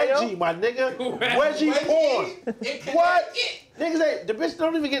 Ohio? Wedgie, my nigga. Wedgie porn. What? Niggas ain't, the bitch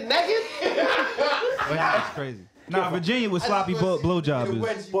don't even get naked? Like, that's crazy. Nah, Virginia with sloppy blowjob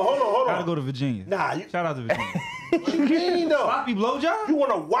is. But hold Gotta on. go to Virginia. Nah, you Shout out to Virginia. mean though. Sloppy blowjob? You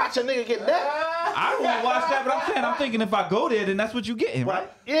wanna watch a nigga get naked? I don't want to watch that, but I'm thinking if I go there, then that's what you getting, right? Right?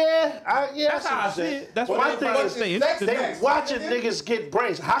 Yeah, That's how I see it. That's But what my I'm thing trying to is, stay sex interested they in. max. watching niggas get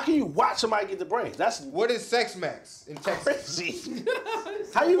brains. How can you watch somebody get the brains? That's What is Sex Max in Texas? crazy.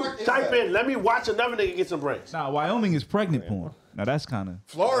 How you fuck is type that? in, let me watch another nigga get some brains? Nah, Wyoming is pregnant porn. Now that's kind of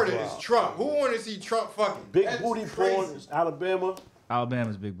Florida is Trump. Who want to see Trump fucking? Big That's booty crazy. porn is Alabama.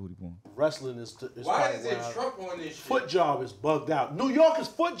 Alabama's big booty porn. Wrestling is Why quite is it wild. Trump on this shit? Foot job is bugged out. New York is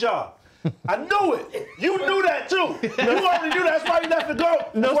foot job. I knew it. You knew that too. You already knew that. That's why you left it go.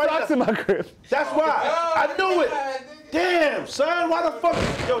 No That's why you socks in my crib. That's why. I knew it. Damn, son. Why the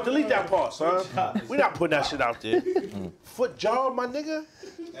fuck? Yo, delete that part, son. We not putting that shit out there. Foot job, my nigga.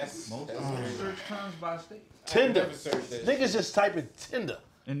 That's Search terms by state. Tinder. never searched that. Niggas just typing Tinder.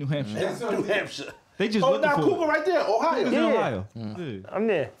 In New Hampshire. New Hampshire. They just Oh, looking now for Cooper it. right there, Ohio. In Yeah. Ohio. Yeah. I'm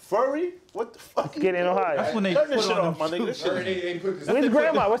there. Furry? What the fuck? Get in Ohio. That's when they Turn this put shit on off, my them nigga. suits. This shit- They put this. Where's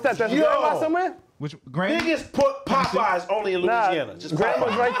grandma? What's that? That's Yo. grandma somewhere? Which Grant? Niggas put Popeyes only in Nah, Louisiana. Just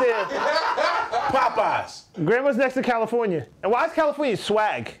grandma's Popeyes. right there. Popeyes. Grandma's next to California. And why is California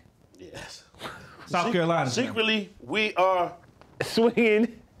swag? Yes. South Carolina. Secretly, we are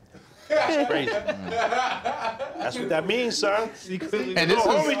Swinging. crazy. That's what that means, son. Secretly. And Yo, this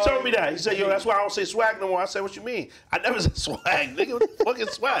homie is told me that. He said, yo, that's why I don't say swag no more. I said, what you mean? I never said swag, nigga. What the fuck is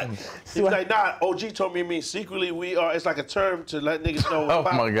swag? He was like, nah, OG told me it means secretly we are, it's like a term to let niggas know. oh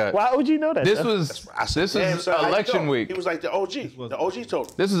about- my god. Why would you know that? This though? was I said, this damn, is son, how you election know? week. He was like the OG. The OG told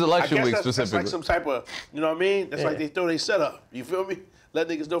him. This is I election guess week that's specifically. like some type of, you know what I mean? That's like Yeah. they throw they setup. You feel me? Let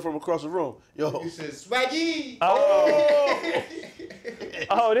niggas know from across the room. Yo. You said swaggy.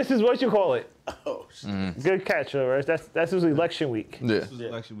 Oh, this is what you call it. Oh, shit. Good catch, though, right? That's usually election week. Yeah. This was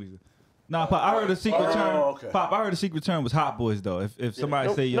election week. Nah, Pop, I heard a secret term. okay. Pop, I heard a secret term was hot boys though. If somebody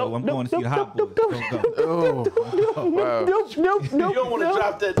Nope, say, yo, nope, I'm nope, going to see the nope, hot nope, boys, nope, don't go. Oh, wow. Nope, nope, nope. You don't want to nope.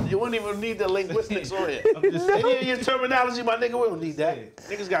 drop that. You wouldn't even need the linguistics on here. I'm just saying. Any of your terminology, my nigga, we don't need that.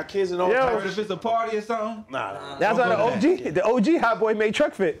 Niggas got kids and all Yo. types Heard of if shit. it's a party or something. Nah, That's why Don't go the OG hot boy made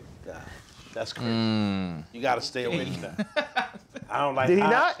truck fit. that's crazy. You gotta stay away from that. I don't like Did he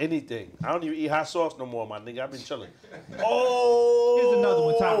hot not? anything. I don't even eat hot sauce no more, my nigga. I've been chilling. Oh, Here's another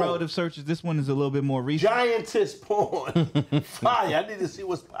one. Top relative searches. This one is a little bit more recent. Giantess porn. Fire. I need to see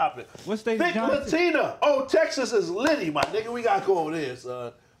what's popping. What state is Thick Giantess? Latina. Oh, Texas is litty, my nigga. We gotta go over there,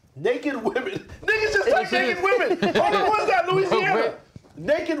 son. Naked women. Niggas just like naked women. Hold on, what's that? Louisiana.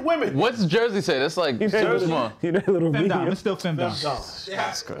 Naked women. What's Jersey say? That's like super Jersey. small. You know, little Femdom. video. It's still Femdom.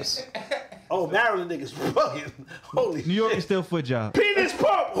 Jesus Christ. Oh, Maryland niggas fucking. Holy New York shit. is still foot job. Penis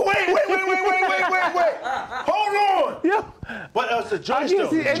pump. Wait. Hold on. Yo, But it's the I joints can't though.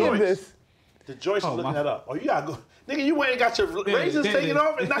 see The any of joints. this. The joints is Oh, looking my- that up. Oh, you gotta go. Nigga, you went and got your razors there it taken is.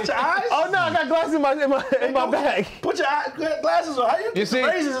 off and not your eyes? Oh no, I got glasses in my bag. Put your glasses on. How you You get see, the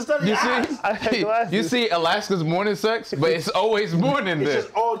razors instead of you your eyes? I had glasses. you see Alaska's morning sex, but it's always morning It's there.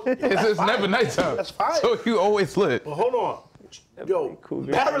 just all. It's never nighttime. That's fire. So you always lit. But hold on. Yo, cool,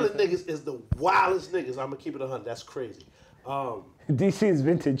 girl. Maryland niggas is the wildest niggas. I'm gonna keep it 100. That's crazy. DC is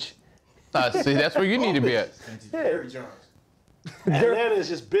vintage. See, that's where you need to be at. Barry Jones. Atlanta is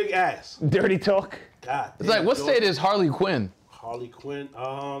just big ass. Dirty talk. God. It's like, what state is Harley Quinn? Harley Quinn.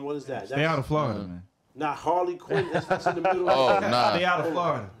 What is that? Stay out of Florida, man. Not Harley Quinn. That's in the middle. Oh, nah. Stay out of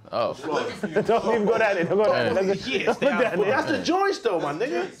Florida. Oh. Don't even go down there. Don't go down there. Yeah, stay out of Well, that's Florida. the joints, though, my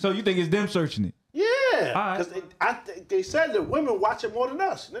nigga. So you think it's them searching it? Yeah, All right. because they said that women watch it more than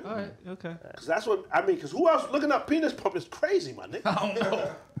us, nigga. All right, okay. Because that's what I mean. Because who else looking up penis pump is crazy, my nigga. I don't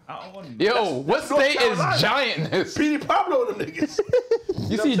know. I don't want to. Yo, what North state is Carolina. giantness? Petey Pablo, them niggas.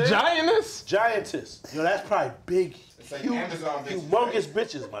 You know see what I'm saying? giantess? Giantess. Yo, that's probably big, like huge, Amazon bitches, humongous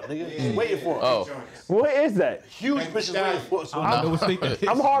bitches, my nigga. Just waiting for them. Oh. What is that? Huge Like bitches giant. waiting for us. I don't know what state that is.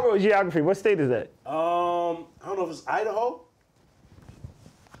 I'm horrible with geography. What state is that? I don't know if it's Idaho.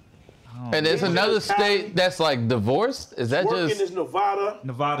 And there's another state that's like divorced? Is that Working just... is Nevada.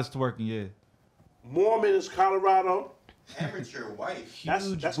 Nevada's twerking, yeah. Mormon is Colorado. Amateur wife. That's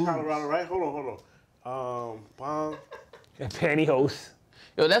Huge boobs. Colorado, right? Hold on. Bomb. Pantyhose.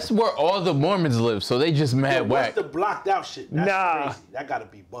 Yo, that's where all the Mormons live, so they just mad whack. What's the blocked out shit? That's Nah. crazy. That gotta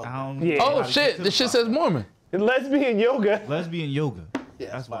be bugged. I don't Yeah. know Oh, how to shit. get to This the shit bottom. says Mormon. Lesbian yoga. Lesbian yoga.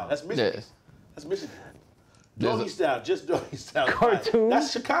 Yeah, that's wild. wild. That's Michigan. Yes. That's Michigan. There's Doggy a- style, just doggy style. Cartoons?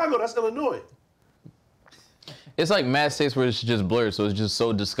 That's Chicago. That's Illinois. It's like mad states where it's just blurred, so it's just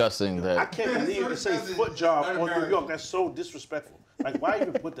so disgusting I that... can't believe they say foot job on New York. That's so disrespectful. Like, why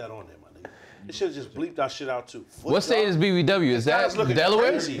even put that on there, my nigga? They should have just bleeped that shit out too. Foot What state job? is BBW? Is that guy's looking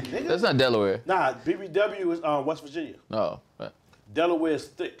Delaware? crazy, nigga. That's not Delaware. Nah, BBW is West Virginia. No. Delaware is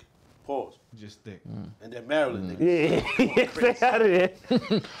thick. Pause. Just thick. And then Maryland, nigga. Yeah. Stay out of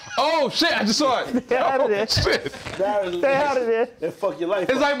there. Oh, shit, I just saw it. Stay out of there. Shit. Maryland, Stay out of there. They fuck your life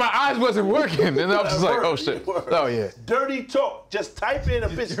It's up. like my eyes wasn't working, and I was just like, oh, shit. Word. Oh, yeah. Dirty talk. Just type in a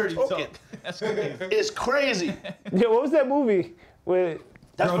bitch Dirty talking. talk. That's crazy. It's crazy. Yo, what was that movie with?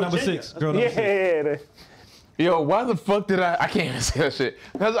 That's Girl number Virginia. 6. Girl number 6. Yeah. Yo, why the fuck did I can't even say that shit.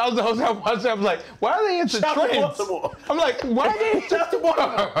 Because I was watching, I was like, why are they into Shout out to trains? Baltimore. I'm like, why are they Shout out to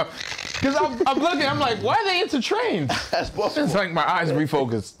Baltimore. Because I'm looking, I'm like, why are they into trains? That's Baltimore. It's like my eyes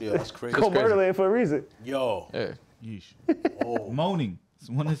refocused. Yeah, that's crazy. Go crazy. Murderland for a reason. Yo, Yeah. Yeesh. oh, Moaning. It's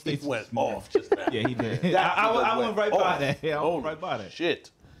one of the he states. went off just now. Yeah, he did. That I nigga went right off. by that. Yeah, I Oh, went right by that.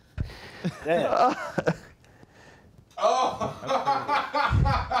 Shit. Damn.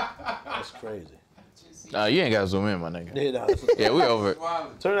 That's crazy. You ain't got to zoom in, my nigga. Yeah, nah, Yeah, we over it.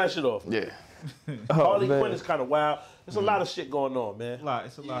 turn that shit off. Yeah. Harley man. Quinn is kind of wild. There's a lot of shit going on, man.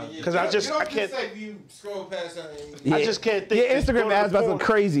 It's a lot. Because I can't. Say you scroll past that. Yeah. I just can't think. Your Just go Instagram to the ads about porn. some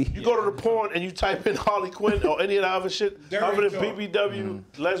crazy. You go to the porn and you type in Harley Quinn or any of the other shit, Dirty other than talk. BBW,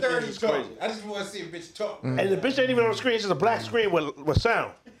 lesbians Dirty is talk. crazy. I just want to see a bitch talk. And the bitch ain't even on the screen. It's just a black screen with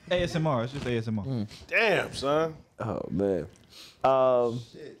sound. ASMR. It's just ASMR. Damn, son. Oh man.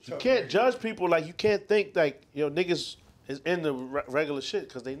 You can't judge people like you can't think like niggas is in the regular shit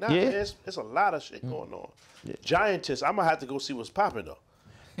because they not. Yeah. Man, it's a lot of shit going on. Giantess, I'm gonna have to go see what's popping though.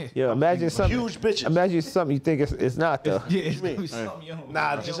 Yo, imagine something. Huge bitches. Imagine something you think it's not though. Yeah, it's mean? gonna be something you don't-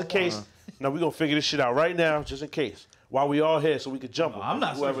 Nah, you just in don't case. want. No, we gonna figure this shit out right now, just in case. While we all here, so we could jump. No, on I'm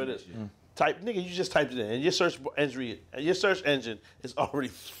not whoever it searching is. this shit. Type, nigga, you just typed it in, and your search engine is already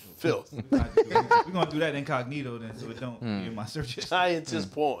filled. We're gonna do that incognito then, so it don't be in my search history. Giantess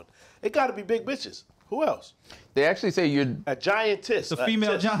porn. It got to be big bitches. Who else? They actually say A giantess. It's a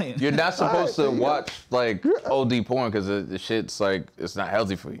female giant. you're not supposed Alright, to yeah. watch like OD porn because the shit's like, it's not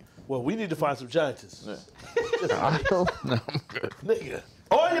healthy for you. Well, we need to find some giantesses. I don't. No, I'm good. Nigga.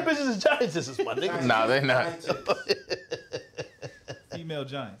 All your bitches is giantesses, my nigga. Nah, they not. Female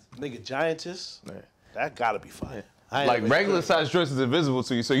giants. Nigga, giantess. Yeah. That gotta be fine. I ain't Like never- regular size dress is invisible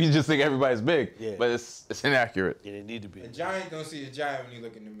to you, so you just think everybody's big, Yeah. but it's inaccurate. Yeah, they need to be. A giant don't see a giant when you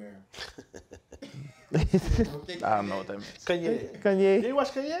look in the mirror. I don't know what that means. Kanye. Did Kanye. you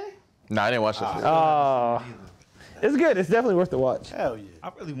watch Kanye? Nah, I didn't watch that shit. Oh. It's good. It's definitely worth the watch. Hell yeah.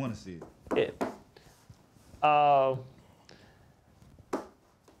 I really want to see it. Yeah.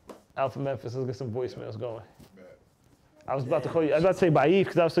 Alpha Memphis, let's get some voicemails going. I was about to call you. I was about to say Baif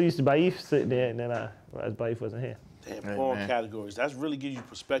because I was so used to Baif sitting there, and then I realized Baif wasn't here. Damn, Hey, porn man. categories. That's really gives you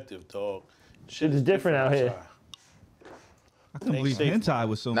perspective, dog. Shit is different out here. outside. I couldn't Ain't believe safe. hentai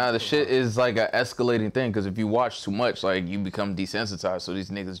was so. Nah, the shit is like an escalating thing because if you watch too much, like you become desensitized. So these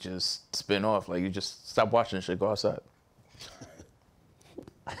niggas just spin off. Like you just stop watching shit, go outside.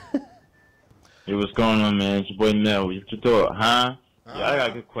 Hey, what's going on, man? It's your boy Mel. What you thought, huh? Yeah, I got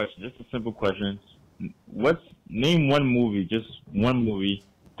a good question. Just a simple question. Name one movie, just one movie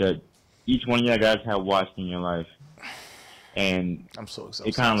that each one of you guys have watched in your life, and I'm so excited.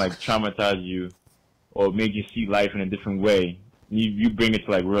 it kind of like traumatized you, or made you see life in a different way. You bring it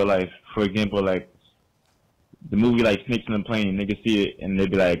to like real life. For example, like the movie like Snakes on the Plane. Niggas see it and they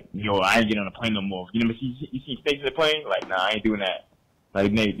be like, "Yo, I ain't getting on a plane no more." You never see snakes in the plane? Like, nah, I ain't doing that.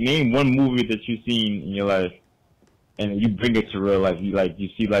 Like name one movie that you've seen in your life, and you bring it to real life. You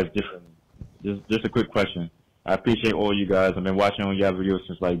see life differently. Just a quick question. I appreciate all you guys. I've been watching all your videos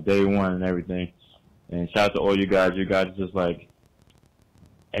since like day one and everything. And shout out to all you guys. You guys just like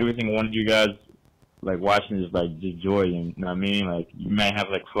every single one of you guys like watching is like just joy, and you know what I mean? Like you might have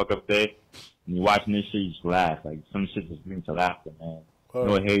like fuck up day, and you're watching this shit, you just laugh. Like some shit just brings to laughter, man.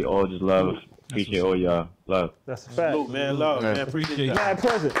 No hate, all just love. Appreciate all y'all. Love. That's a fact. Salute, man. Love, man. Appreciate that. Mad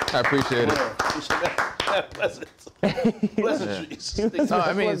pleasant. I appreciate it. Appreciate that. Pleasantries. No,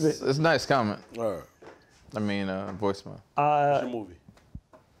 I mean, it's a nice comment. Word. I mean, voicemail. What's your movie?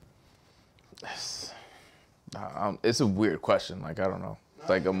 It's a weird question. Like, I don't know. It's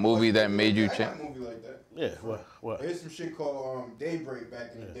like a movie that made you I got change. a movie like that. Yeah, what? There's some shit called Daybreak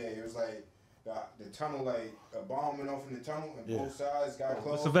back in the day. It was like the tunnel, like a bomb went off in the tunnel and both sides got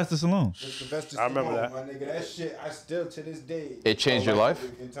closed. Sylvester Stallone. I remember that. My nigga, that shit, I still to this day. It changed your life?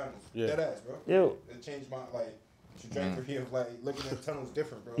 In tunnels. Yeah. Dead ass, bro. Yo. It changed my, like, trajectory of, like, looking at tunnels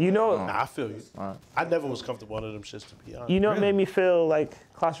different, bro. You know, Nah, I feel you. Right. I never was comfortable under them shits, to be honest. you know, it made me feel like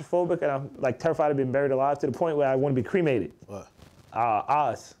claustrophobic, and I'm like terrified of being buried alive to the point where I want to be cremated. What?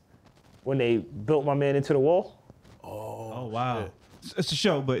 Oz, when they built my man into the wall. Oh wow. It's a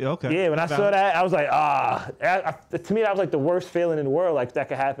show, but okay. Yeah, when I saw that, I was like, to me, that was like the worst feeling in the world. Like that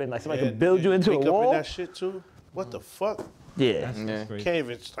could happen. Like somebody could build you into a wake up wall. in that shit too. What the fuck? Yeah, Yeah. Crazy. Can't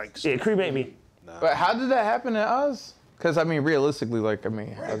even like. yeah, cremate me. But how did that happen in Oz? Because, I mean, realistically, like, I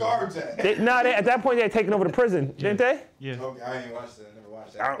mean. Where the guards at? At that point, they had taken over the prison, didn't they? Yeah. Okay, I ain't watched that. I never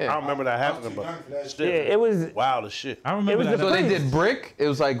watched that. I don't remember that I was happening, too young for but that still, Yeah, it was. wild as shit. I remember It was that. the So they Criss. did brick? It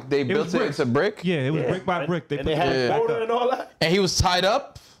was like they built was it bricks. into brick? Yeah, it was Yeah. brick by brick. They And put they had Yeah. a back border up. and all that. And he was tied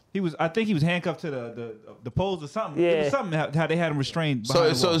up? I think he was handcuffed to the poles or something. It Yeah. was something how they had him restrained. So,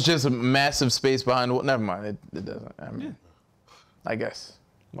 behind the so wall. it's just a massive space behind the wall. Never mind. It doesn't. I mean, I guess.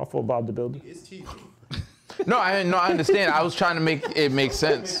 My fault, Bob the Builder. It's TV. No, I understand. I was trying to make it make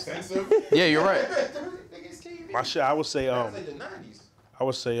sense. Expensive. Yeah, you're right. It's TV. My shit, I would say, That's like the 90s. I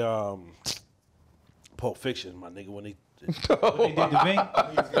would say, Pulp Fiction, my nigga, when they. They did the vein.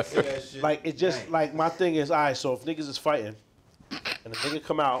 You was gonna say that shit. Like, it just, like, my thing is, all right, so if niggas is fighting, and the nigga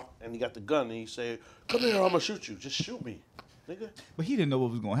come out, and he got the gun, and he say, come here, I'm gonna shoot you. Just shoot me, nigga. But he didn't know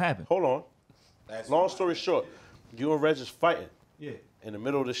what was gonna happen. Hold on. That's Long fine. story short, you and Reg is fighting Yeah. in the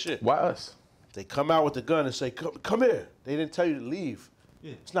middle of the shit. Why us? They come out with the gun and say, come here. They didn't tell you to leave.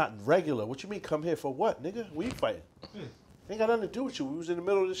 Yeah. It's not regular. What you mean come here for what, nigga? We fighting. Yeah. Ain't got nothing to do with you. We was in the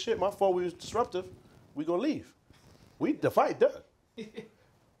middle of this shit. My fault we was disruptive. We gonna leave. The fight done.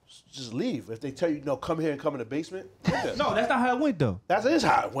 Just leave. If they tell you, no, come here and come in the basement. nigga, No, that's not how it went though. that is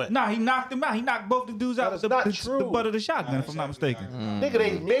how it went. Nah, he knocked him out. He knocked both the dudes out. is The not the true. butt of the shotgun, if I'm not mistaken. Nigga,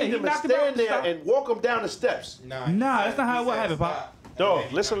 they made he him knocked him out stand with there the and walk him down the steps. Nah, Nah, that's not how it said happened, Pop. stop.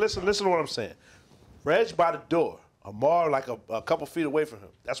 Dog, listen to what I'm saying. Reg by the door. Amar like a couple feet away from him.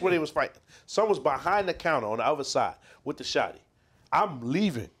 That's where they was fighting. Someone was behind the counter on the other side with the shotty. I'm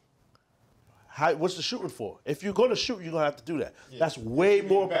leaving. What's the shooting for? If you're gonna shoot, you're gonna have to do that. That's way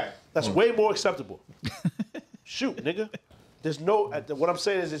more. back. That's way more acceptable. Shoot, nigga. There's no. What I'm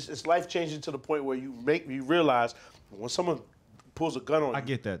saying is, it's life changing to the point where you realize when someone pulls a gun on you, I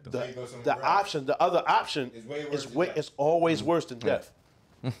get that though. There you go, something the right. option, the other option It's way worse is than death. it's always worse than death.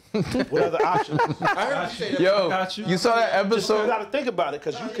 What other option? I heard you say that. Yo, got you. you saw that Just, you episode? gotta think about it,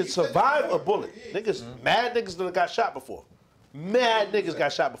 because you can survive a bullet. Niggas, mad niggas that got shot before. Mad niggas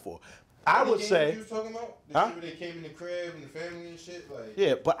got shot before. I would The game say, you was talking about? The Huh? shit where they came in the crib and the family and shit? Like,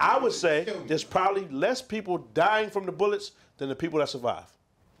 yeah, but I would say Kill me. there's probably less people dying from the bullets than the people that survive.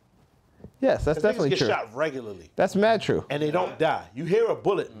 Yes, that's 'Cause niggas definitely get true. shot regularly, That's mad true. and they don't die. You hear a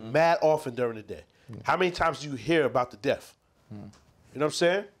bullet mad often during the day. How many times do you hear about the death? You know what I'm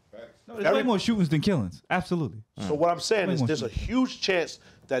saying? No, there's way more shootings than killings. Absolutely. So what I'm saying Way is more there's a huge chance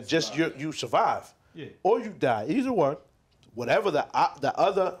that just you survive, Yeah. or you die. Either one, whatever the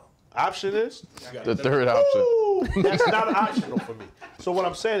other option is, The third option. ooh, that's not optional for me. So what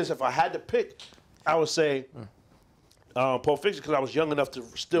I'm saying is, if I had to pick, I would say Pulp Fiction, because I was young enough to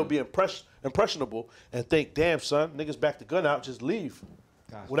still be impressionable and think, damn son, niggas back the gun out, just leave.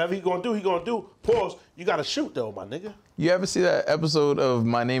 Whatever he gonna do, he gonna do. Pause. You gotta shoot though, my nigga. You ever see that episode of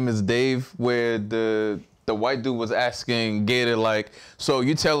My Name is Dave where the white dude was asking Gator, like, so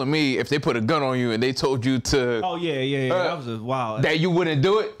you telling me if they put a gun on you and they told you to Oh yeah. That was a wild. that you wouldn't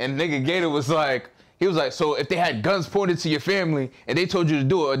do it? And nigga Gator was like, he was like, so if they had guns pointed to your family and they told you to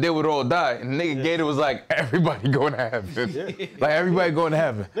do it, they would all die. And nigga Gator was like, everybody going to heaven. Like everybody going to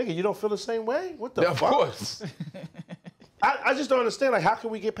heaven. Nigga, you don't feel the same way? What the Of fuck? course. I just don't understand. Like, how can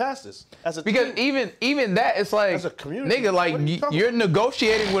we get past this as a Because team? even that, it's like, As a community, nigga, like what are you talking you're about?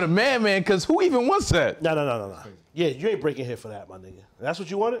 negotiating with a man, because who even wants that? No. Yeah, you ain't breaking here for that, my nigga. That's what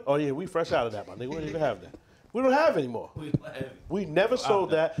you wanted? Oh, yeah, we fresh out of that, my nigga. We don't even have that. We don't have anymore. We never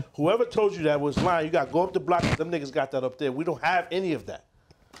sold that. Whoever told you that was lying. You got to go up the block. Them niggas got that up there. We don't have any of that.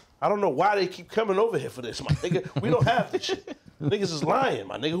 I don't know why they keep coming over here for this, my nigga. We don't have this shit. Niggas is lying,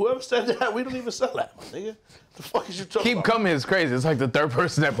 my nigga. Whoever said that, we don't even sell that, my nigga. The fuck is you talking Keep about? coming is crazy. It's like the third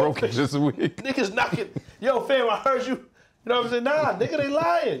person that broke it this week. Niggas knocking. Yo, fam, I heard you. You know what I'm saying? Nah, nigga, they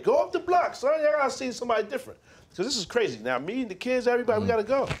lying. Go up the block, son. Y'all gotta see somebody different. Because this is crazy. Now, me and the kids, everybody, we gotta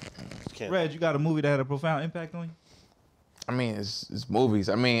go. Can't. Reg, you got a movie that had a profound impact on you? I mean, it's movies.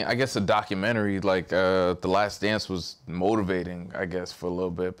 I mean, I guess a documentary like The Last Dance was motivating, I guess, for a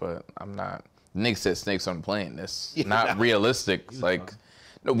little bit, but I'm not. Nick said snakes on the plane. That's not realistic. Like,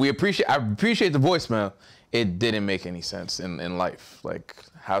 no, I appreciate the voicemail. It didn't make any sense in life. Like,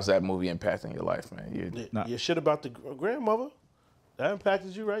 how's that movie impacting your life, man? Your shit about the grandmother, that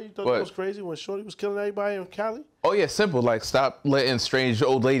impacted you, right? You thought What? that was crazy when Shorty was killing everybody in Cali? Oh yeah, simple. Like, stop letting strange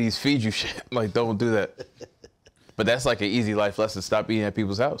old ladies feed you shit. Like, don't do that. But that's like an easy life lesson. Stop eating at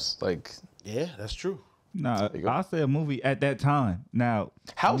people's house. Like, Yeah, that's true. Nah, you go. I say a movie at that time. Now,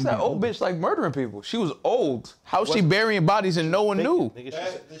 how's that old bitch like murdering people? She was old. How's she burying bodies and no one knew?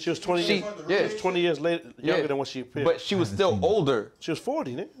 Nigga, she was 20 years, yeah. she was 20 years later, younger than what she appeared. But she was still older. She was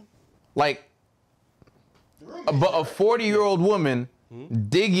 40, nigga. Like, but a 40-year-old woman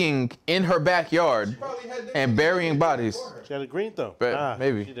digging in her backyard and burying bodies. She had a green thumb. But Nah,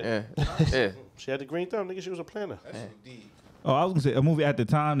 maybe, she yeah, didn't. yeah. She had the green thumb, nigga. She was a planner. oh, I was gonna say a movie at the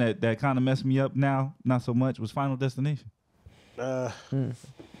time that kind of messed me up. Now, not so much, was Final Destination.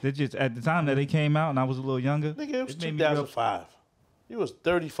 They just at the time that they came out, and I was a little younger. Nigga, it was made me real- 2005. He was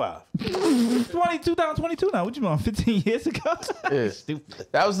 35. 2022 now. What you mean, 15 years ago? Yeah. Stupid.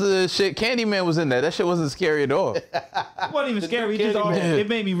 That was the shit. Candyman was in there. That shit wasn't scary at all. It wasn't even scary. It, just all, Candyman. it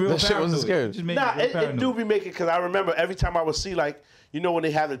made me real That shit paranoid. wasn't scary. It just made Nah, me real it paranoid. do be making, because I remember every time I would see, like, you know when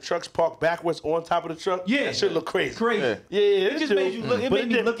they have the trucks parked backwards on top of the truck? Yeah. That shit look crazy. Crazy. Yeah, It just made you look. It But made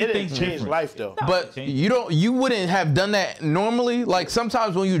me didn't- look at it things didn't change different. life, though. But you wouldn't have done that normally. Like,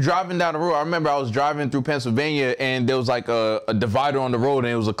 sometimes when you're driving down the road, I remember I was driving through Pennsylvania and there was like a divider on the road and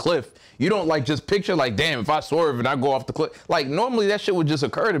it was a cliff. You don't like just picture like, damn, if I swerve and I go off the cliff. Like, normally that shit would just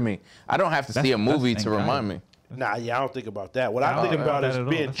occur to me. I don't have to see a movie to remind me. Nah, yeah, I don't think about that. What I I don't think think about about is that at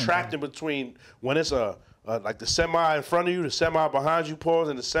all. being That's trapped in between when it's like the semi in front of you, the semi behind you, pause,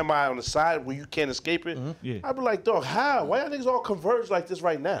 and the semi on the side where you can't escape it. Yeah. I'd be like, dog, how? Why y'all niggas all converge like this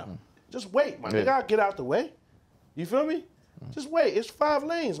right now? Just wait, my nigga. I'll get out the way. You feel me? Just wait. It's 5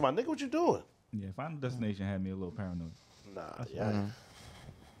 lanes, my nigga. What you doing? Yeah, Final Destination had me a little paranoid. Nah, yeah.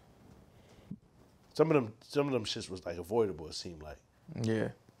 Some of them shits was like avoidable. It seemed like. Yeah.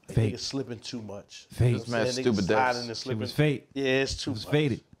 Like, Fate. niggas slipping too much. Fate. You know what I'm Mad saying? stupid Niggas deaths. sliding and It slipping. was fate. Yeah, it's too It was much.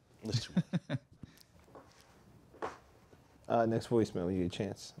 fated. It's too much. Next voicemail when you get a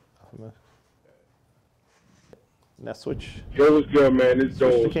chance. Now switch. Yo, what's good, man? This Switch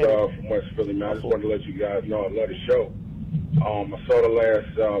to Dole's Candy. from West Philly, man. I just wanted to let you guys know I love the show. I saw the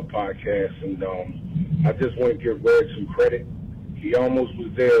last podcast, and I just want to give Red some credit. He almost was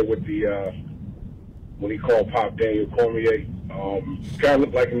there with the when he called Pop Daniel Cormier. Kind of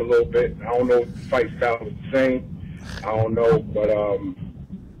looked like him a little bit. I don't know if the fight style was the same. I don't know, but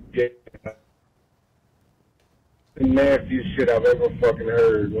yeah. The nastiest shit I've ever fucking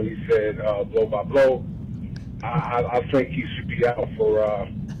heard when he said blow by blow. I think he should be out for,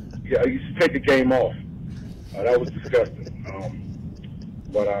 yeah, he should take the game off. That was disgusting.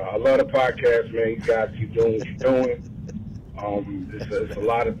 But I love the podcast, man. You guys keep doing what you're doing. It's a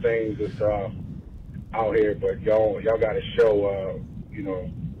lot of things that's out here, but y'all got a show, you know,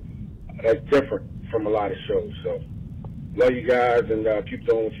 that's different from a lot of shows. So love you guys, and keep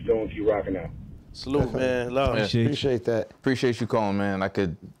doing what you're doing. Keep rocking out. Salute, man. Love. Yeah. Appreciate that. Appreciate you calling, man. I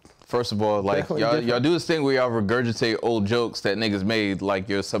could, first of all, like, Definitely y'all different. do this thing where y'all regurgitate old jokes that niggas made like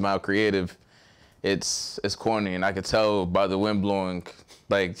you're somehow creative. It's corny, and I could tell by the wind blowing,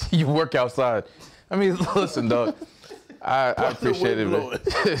 like, you work outside. I mean, listen, dog. I appreciate it, man.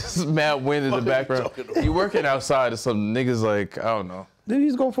 It's mad wind in the What are you background. talking about? You working outside and some niggas like, I don't know. Dude,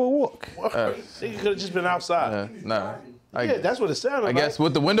 he's going for a walk. Nigga could have just been outside. Nah. Yeah, that's what it sounded I like. guess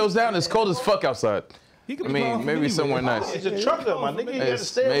with the windows down, it's cold as fuck outside. He could I be mean, calling maybe anyway. somewhere nice. It's a trucker, my nigga. You gotta Yes,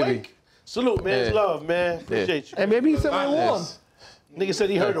 stay maybe. awake. Salute, man. It's Yeah. love, man. Appreciate you. And maybe he's somewhere warm. Yes. Nigga said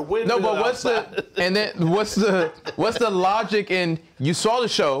he heard a wind. No, but what's the and then what's the logic in you saw the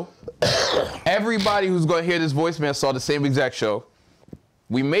show? Everybody who's gonna hear this voicemail saw the same exact show.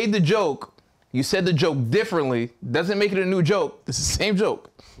 We made the joke, You said the joke differently. Doesn't make it a new joke. It's the same joke.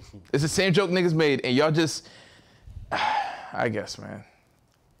 It's the same joke niggas made, and y'all just, I guess, man.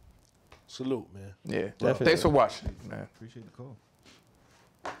 Salute, man. Yeah. Definitely. Thanks for watching, man. Appreciate the call.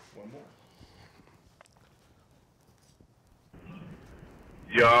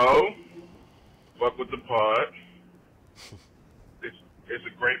 Yo, fuck with the pod. It's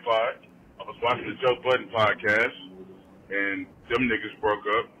a great pod. I was watching the Joe Budden podcast, and them niggas broke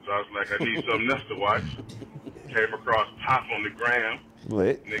up. So I was like, I need something else to watch. Came across Pop on the gram.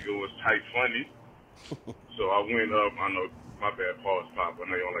 Lit. Nigga was tight funny. So I went up. I know, my bad, pause, Pop. I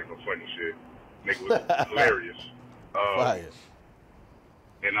know you don't like no funny shit. Nigga was hilarious. Fire.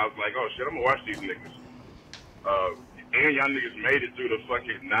 And I was like, oh shit, I'm gonna watch these niggas. And y'all niggas made it through the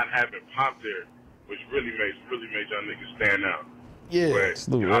fucking not having Pop there, which really made y'all niggas stand out. Yeah. But,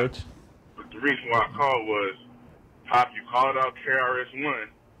 Salute, you know, Rich. but the reason why I called was, Pop, you called out KRS-One.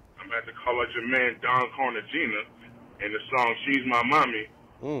 I'm about to call out your man Don Carnagina and the song She's My Mommy.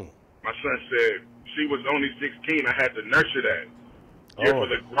 My son said, she was only 16, I had to nurture that. Give her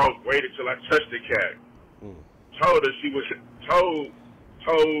the growth, waited till I touched the cat. Told her she was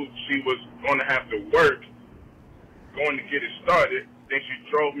told she was gonna have to work, going to get it started. Then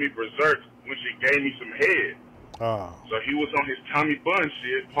she drove me berserk when she gave me some head. So he was on his Tommy Bun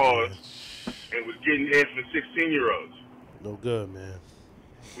shit, pause, and was getting head from 16-year-olds. No good, man.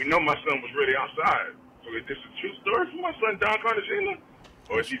 We know my son was really outside. So is this a true story for my son, Don Cartagena?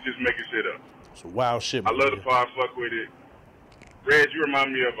 Or is he just making shit up? It's wild shit, I man. love the pod, fuck with it. Reg, you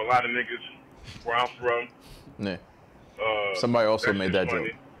remind me of a lot of niggas where I'm from. Yeah. Somebody also made that joke.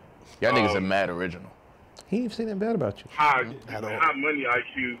 Y'all niggas are mad original. He ain't saying that bad about you. High money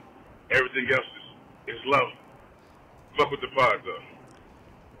IQ, everything else is low. Fuck with the pod,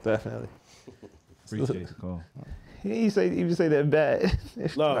 though. Definitely. Appreciate the call. He ain't even say that bad.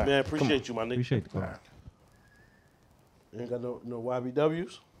 Love, man. Appreciate you, my nigga. Appreciate the call. You ain't got no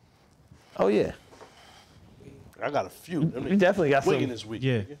YBWs? Oh, yeah. I got a few. Them You definitely got wigging some. this week.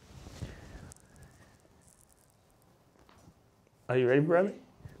 Yeah. Nigga. Are you ready, brother?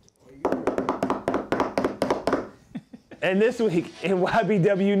 And this week in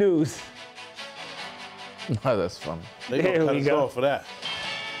YBW News. Oh, that's funny. They There gonna cut we us go. off for that.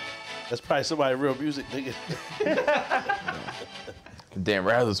 That's probably somebody real music, nigga. Dan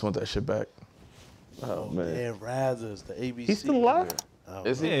Rathers want that shit back. Oh, man. Dan Rathers, the ABC. He's still alive?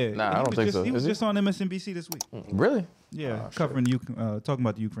 Is he? Yeah. Nah, I he don't was think just, so. He was Is he? just on MSNBC this week. Really? Yeah, covering talking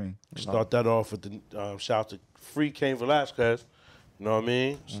about the Ukraine. Start that off with the shout out to Free Cain Velasquez. You know what I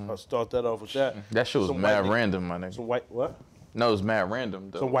mean? Start that off with that. That shit was Some mad white nigga- random, my nigga. Some white what? No, it was mad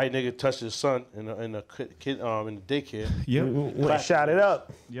random, though. Some white nigga touched his son in the kid in the daycare. Yep. Went and shot it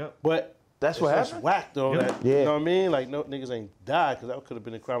up. Yep. But That's it's what just happened? whack though. Yep. That, Yeah. You know what I mean? Like no niggas ain't died because that could have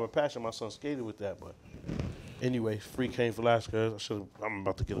been a crime of passion. My son skated with that, but anyway, Free Cain Velasquez. I'm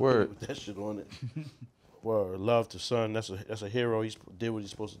about to get a Word. with that shit on it. Word, love to son. That's a hero. He did what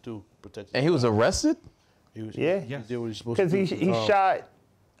he's supposed to do. Protect. And he was arrested? He was, Yeah. He did what he's supposed to Because do. he shot.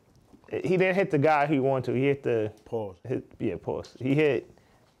 He didn't hit the guy he wanted to. He hit the. Pause. Pause. He hit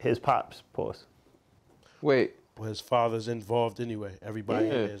his pops. Pause. Wait, But his father's involved anyway. Everybody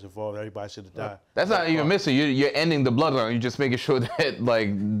Yeah. is involved. Everybody should have died. that's not even missing. You're ending the bloodline. You're just making sure that like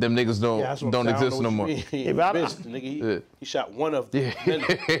them niggas Yeah, that's what don't I'm saying. I exist no know what more. you mean. He Yeah, but missed, nigga. Yeah. He shot one of them.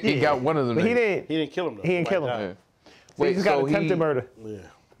 Yeah, he got one of them. But he niggas. didn't. He didn't kill him though. He didn't kill him. Somebody Yeah. died. He Wait, just got so attempted murder. Yeah.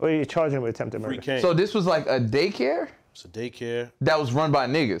 Or you charging him with attempted Free murder. Cain. So this was like a daycare It's a daycare. that was run by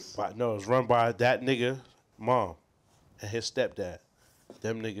niggas. But no, it was run by that nigga mom and his stepdad.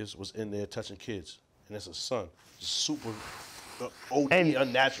 Them niggas was in there touching kids. And it's a son. Super OD And-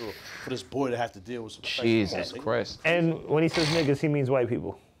 unnatural for this boy to have to deal with some Jesus Christ. And when he says niggas, he means white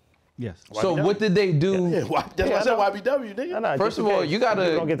people. Yes. So what did they do? Yeah, that's why I said YBW, nigga. No, no, First just of in all, case. you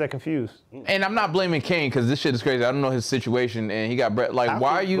gotta- Don't get that confused. And I'm not blaming Kane because this shit is crazy. I don't know his situation, and he got like. How Why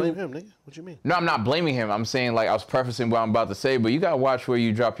can are you? blame him, nigga? What you mean? No, I'm not blaming him. I'm saying like I was prefacing what I'm about to say, but you gotta watch where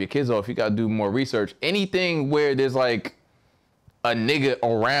you drop your kids off. You gotta do more research. Anything where there's like a nigga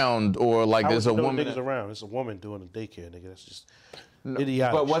around or like How there's a would you know woman. niggas around. It's a woman doing a daycare, nigga. That's just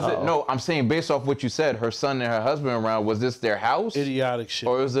idiotic. But was shit. it no? I'm saying based off what you said, her son and her husband around. Was this their house, idiotic shit?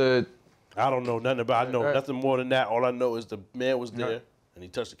 or was it? I don't know nothing about. I know Alright. nothing more than that. All I know is the man was there and he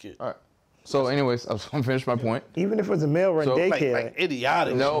touched the kid. All right. So, anyways, I was gonna finish my point. Even if it was a male run So, daycare. Like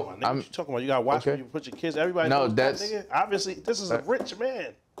idiotic. No, shit, my nigga. I'm- What you talking about? You gotta watch Okay. when you put your kids. Everybody No, knows that's- that, nigga. Obviously, this is a rich man.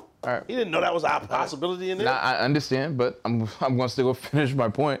 All right. He didn't know that was a possibility in there. Now, I understand, but I'm gonna still go finish my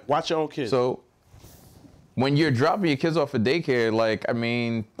point. Watch your own kids. So, when you're dropping your kids off at daycare, like I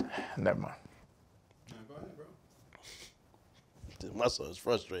mean, never mind. Go ahead, bro. My son's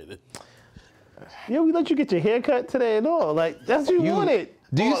frustrated. Yo, we let you get your hair cut today and all. Like, that's what you wanted.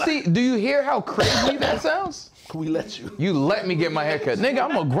 Do you hear how crazy that sounds? We let you. You let me get my hair cut. Nigga,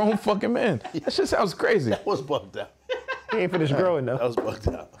 I'm a grown fucking man. That shit sounds crazy. That was bugged out. He ain't finished growing, though. That was bugged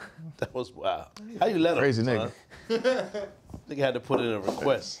out. That was wild. How you let him? Crazy nigga. Nigga had to put in a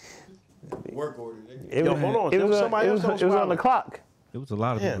request. Work order, nigga. It Yo, was, hold on. It There was, was somebody else that it was on the wildin'. clock. It was a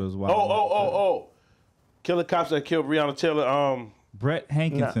lot of Yeah. people that was wild. Oh. Killing cops that killed Breonna Taylor. Brett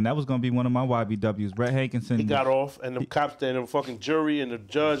Hankinson. That was gonna be one of my YBWs. Brett Hankinson. He got off, and the cops and the fucking jury and the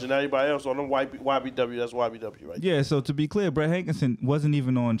judge and everybody else on them YBW. That's YBW, right? Yeah. So to be clear, Brett Hankinson wasn't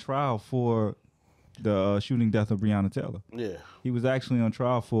even on trial for the shooting death of Breonna Taylor. Yeah. He was actually on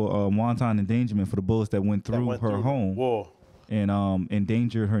trial for wanton endangerment for the bullets that went through her home Whoa. and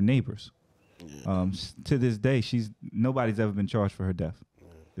endangered her neighbors. Yeah. To this day, nobody's ever been charged for her death.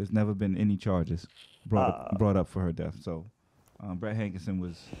 There's never been any charges brought up for her death. So Brett Hankinson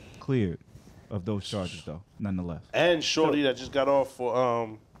was cleared of those charges, though, nonetheless. And Shorty that just got off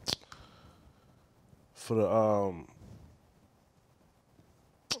for the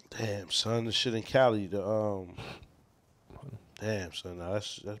damn son, the shit in Cali. Damn son, now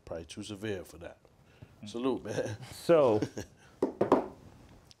that's probably too severe for that. Salute, man. So,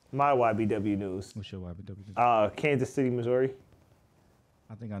 my YBW news. What's your YBW? Kansas City, Missouri.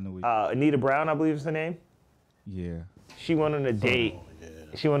 I think I know what. Anita Brown, I believe is her name. Yeah. She went on a date.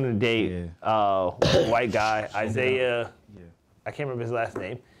 She went on a date. With a white guy, Isaiah. Yeah. I can't remember his last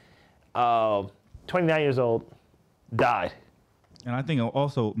name. 29 years old, died. And I think it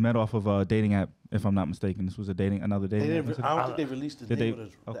also met off of a dating app, if I'm not mistaken. This was another dating app. I don't think they released the name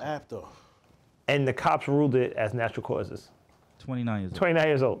of the app though. And the cops ruled it as natural causes. 29 years old. 29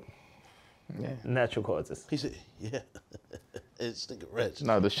 years old. Yeah. Natural causes. He said, yeah. It's nigga rich.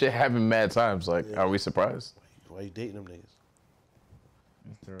 No, the shit happened mad times. Like, are we surprised? Why you dating them niggas?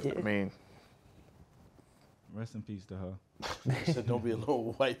 I mean, rest in peace to her. He said, don't be alone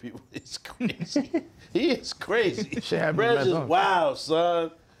with white people. It's crazy. He is crazy. Shit happened Reg mad is times. wild,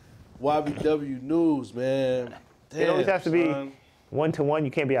 son. YBW News, man. Damn, It always has to be son. 1-to-1.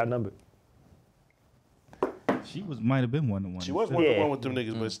 You can't be outnumbered. She might have been 1-to-1. She was 1-to-1 with them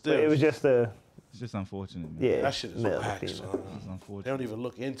niggas, but still. But it was just It's just unfortunate, man. yeah. That shit is male, whack, female. son. It's unfortunate. They don't even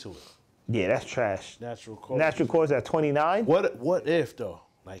look into it. Yeah, that's trash. Natural cause. Natural cause at 29. What if though?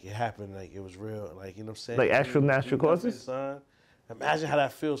 Like it happened, like it was real, like you know what I'm saying? Like actual natural causes? Son. Imagine how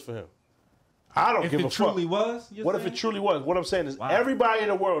that feels for him. I don't If give a it truly fuck. was, What if it truly was? What I'm saying is everybody in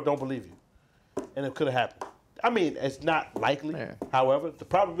the world don't believe you. And it could have happened. I mean, it's not likely. Yeah. However, the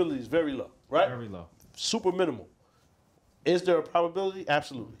probability is very low, right? Very low. Super minimal. Is there a probability?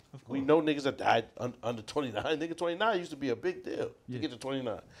 Absolutely. We know niggas that died under 29. Nigga, 29 used to be a big deal to get to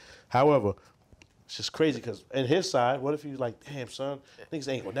 29. However, it's just crazy because in his side, what if he's like, damn, son, niggas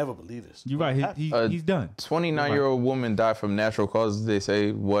ain't gonna never believe this. You're right. He's done. 29-year-old woman died from natural causes. They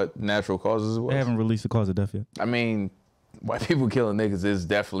say what natural causes was. They haven't released the cause of death yet. I mean, white people killing niggas is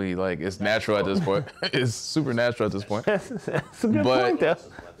definitely like it's natural at this point. It's supernatural at this point. That's a good point, though.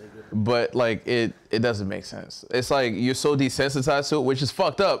 But like it doesn't make sense. It's like you're so desensitized to it, which is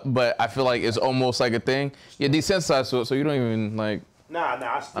fucked up. But I feel like it's almost like a thing. You're desensitized to it, so you don't even like.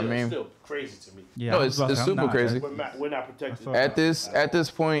 Nah, it's mean- still crazy to me. Yeah, No, I it's was about to say, I'm super not. crazy. We're not protected. At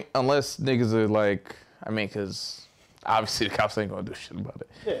this point, unless niggas are like, I mean, because obviously the cops ain't gonna do shit about it.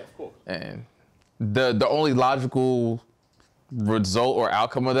 Yeah, of course. And the only logical result or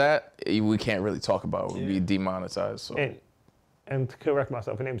outcome of that we can't really talk about would be demonetized. So And to correct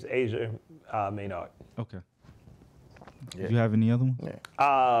myself, her name's Asia Maynard. Okay. Do you have any other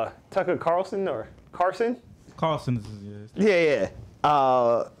one? Tucker Carlson or Carson? Carlson is Yeah.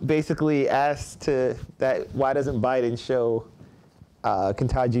 Basically asked why doesn't Biden show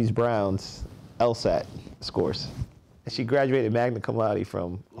Ketanji Brown's LSAT scores? And she graduated magna cum laude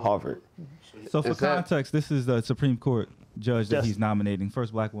from Harvard. So for context, this is the Supreme Court judge that Yes. he's nominating.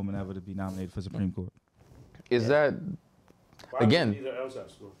 First black woman ever to be nominated for Supreme Court. is that again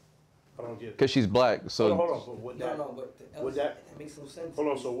I don't get it. because she's black? So Hold on. But would that, but the would LSAT, that- that makes no sense. hold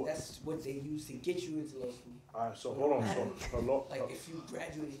on, so- That's what they use to get you into law school. all right, so hold on. Like if you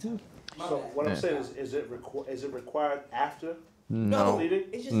graduated, my So bad. what I'm saying is it required after no, completing?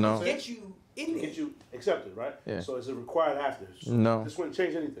 It's just No. to get you in there. Get you accepted, right? Yeah. So is it required after? No. This wouldn't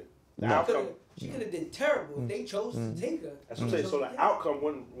change anything. The No. outcome. She could have did terrible if they chose to take her. That's what I'm saying. So the outcome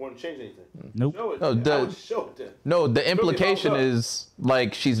wouldn't change anything. Nope. Show it. No, then. I the- would show it then. no. The implication is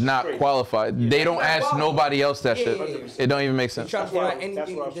like she's not Crazy. qualified. They don't ask nobody else that Yeah, shit. yeah, yeah. It don't even make They sense. try to That's what find I was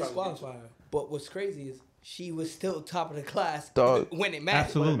anything trying to to get disqualify her. But what's crazy is she was still top of the class Dog. when it mattered.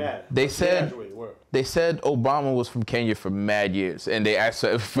 Absolutely. They said Graduated, word. Obama was from Kenya for mad years, and they asked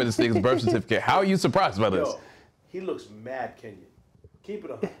her for this nigga's birth certificate. How are you surprised by this? Yo, he looks mad Kenyan. Keep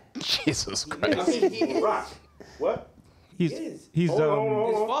it on. Jesus I Christ. mean, he is. Rock. What? He's is. he's Hold on.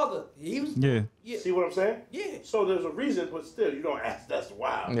 His father, he was. yeah. Yeah. See what I'm saying? Yeah. So there's a reason, but still, you don't ask. That's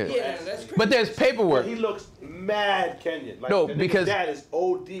wild. Yeah. Yeah, that's crazy. But there's paperwork. He looks mad Kenyan. Like, No, the nigga's because- dad is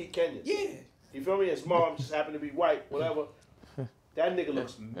OD Kenyan. Yeah. You feel me? His mom just happened to be white, whatever. That nigga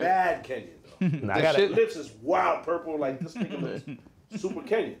looks mad Kenyan, though. Nah, I That got shit- it. Lips is wild purple, like this nigga looks super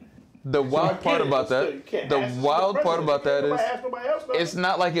Kenyan. The wild part about that, the wild part about that is, it's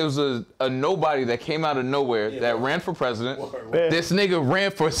not like it was a nobody that came out of nowhere that ran for president. This nigga ran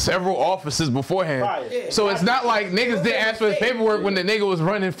for several offices beforehand. Right. So it's not like niggas didn't ask for his paperwork when the nigga was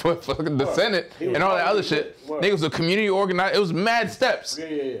running for fucking the Senate and all that other shit. Niggas was a community organizer. It was mad steps.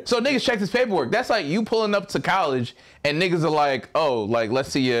 Yeah. So niggas checked his paperwork. That's like you pulling up to college and niggas are like, oh, like let's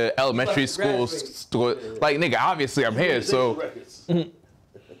see your elementary school. Like nigga, obviously I'm here. So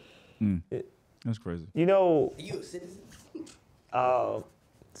That's crazy. You know, Are you a citizen?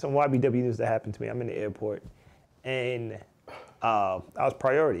 some YBW news that happened to me. I'm in the airport, and I was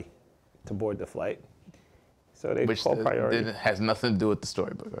priority to board the flight. So they which call priority. has nothing to do with the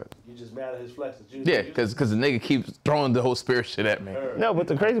story, but go ahead. You just mad at his flexes. Yeah, because the nigga keeps throwing the whole spirit shit at me. No, but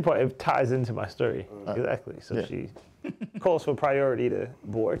the crazy part, it ties into my story. Exactly. So Yeah. she calls for priority to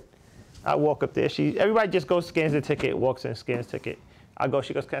board. I walk up there. Everybody just goes, scans the ticket, walks in, scans ticket. I go,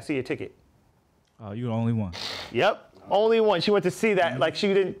 she goes, can I see your ticket? Oh, you're the only one. Yep, only one. She went to see that, like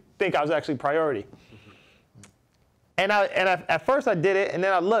she didn't think I was actually priority. And at first I did it, and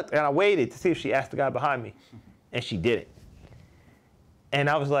then I looked and I waited to see if she asked the guy behind me, and she did it. And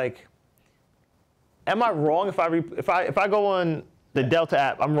I was like, am I wrong if I go on the Delta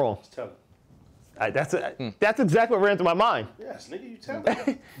app? I'm wrong. Tell him. That's exactly what ran through my mind. Yes, nigga, you tell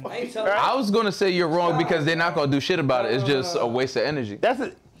him. I ain't telling I was gonna say you're wrong because they're not gonna do shit about it. It's just a waste of energy.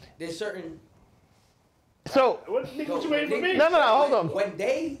 There's certain. So. What, nigga, what you waiting for me? No, hold on. When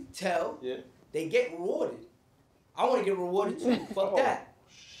they tell, they get rewarded. I want to get rewarded too. Fuck that.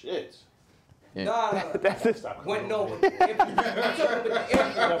 Shit. Yeah. Nah. That's it. When no. No.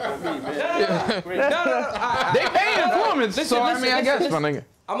 They pay informants, so I mean, I guess, my nigga.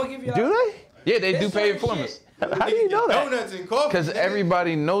 I'm gonna give you. Do they? Yeah, they do pay informants. How do you know that? Donuts and coffee. Because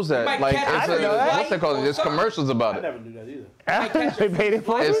everybody knows that. might Like, catch it's a what's that called? There's commercials about I it. never knew that either. They paid it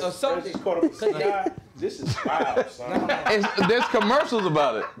for It's- Or something. Just caught up with some guy. This is wild, son. There's commercials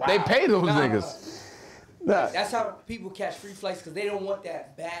about it. They pay those niggas. That's how people catch free flights because they don't want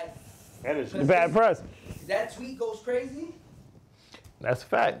that bad. Energy. Bad press. That tweet goes crazy. That's a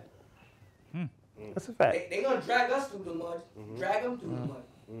fact. That's a fact. They gonna drag us through the mud. Drag them through the mud.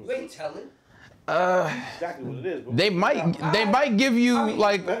 You ain't telling. Exactly what it is. But They might give you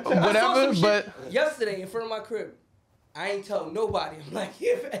like I saw whatever, some but shit yesterday in front of my crib, I ain't telling nobody. I'm like,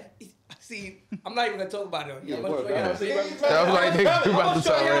 see, I'm not even gonna talk about it. I'm gonna show y'all the video. I was like, nigga, you about to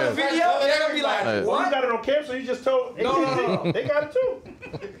Show y'all the tell video. They're gonna be like, Hey. you what? got it on camera, so you just told AT&T. No. They got it too.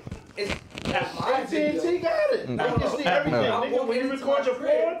 It's not my video. AT&T got it. They can see everything. I'm Nigga, when walking you into record my your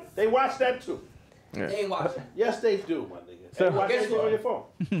crib. porn, they watch that too. They ain't watching. Yes, they do, my nigga. So- They watch Guess everything what? on your phone.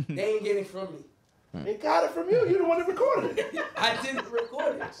 They ain't getting it from me. They got it from you. You the one that recorded it. I didn't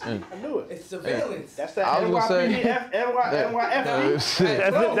record it. I knew it. It's surveillance. That's that I was gonna say-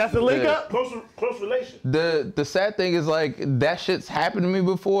 NYFD. That's the link Yeah. up. Close relation. the sad thing is like that shit's happened to me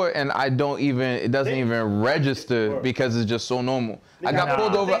before, and it doesn't even register because it's just so normal. I got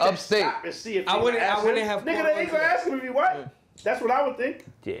pulled over upstate. I wouldn't have. Nigga, they ain't gonna ask him if you white. That's what I would think.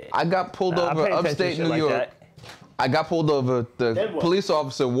 Yeah. I got pulled Nah, I over pay attention to upstate shit New like York. that. I got pulled over. The Then what? police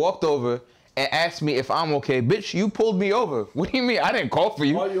officer walked over and asked me if I'm okay. Bitch, you pulled me over. What do you mean? I didn't call for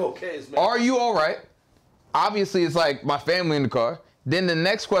you. Are you okay, man? Are you all right? Obviously, it's like my family in the car. Then the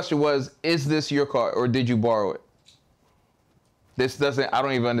next question was, is this your car or did you borrow it? I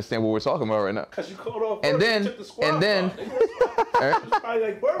don't even understand what we're talking about right now. Because you called off And first, then- you took the squad and then- car. It's probably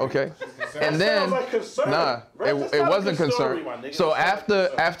like Burger. Okay. That And then, sounds like concern. nah, Right? That's it not a wasn't good story, concern. my nigga. So That's not a good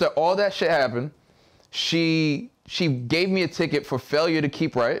story. after all that shit happened, she gave me a ticket for failure to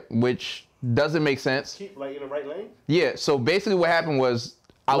keep right, which doesn't make sense. Keep like in the right lane. Yeah. So basically, what happened was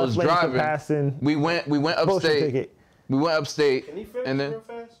I was Left lane for driving. passing. We went Bullshit upstate. ticket. We went upstate, Can he finish and then real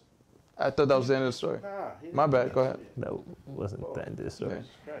fast? I thought that was the end of the story. Nah. he- My bad. Go ahead. No, it wasn't the end of the story.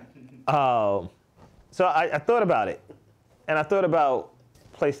 Right. So I thought about it, and I thought about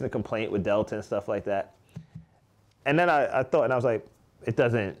placing a complaint with Delta and stuff like that. And then I thought, and I was like, it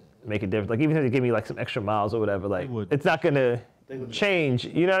doesn't make a difference. Like even if they give me like some extra miles or whatever, like would. it's not gonna change.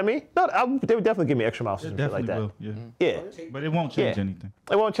 You know what I mean? No, they would definitely give me extra miles or some shit like that. Will, yeah. Yeah. But it won't change anything.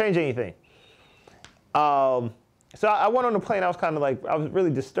 It won't change anything. So I went on the plane. I was kind of like, I was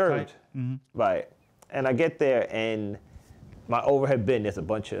really disturbed by it. And I get there, and my overhead bin, there's a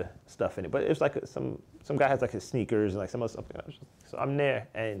bunch of stuff in it. But it's like some guy has like his sneakers and like some other stuff. So I'm there,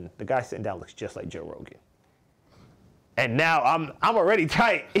 and the guy sitting down looks just like Joe Rogan. And now I'm already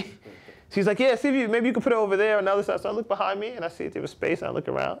tight. She's like, yeah, see if maybe you can put it over there on the other side. So I look behind me, and I see if there was space, and I look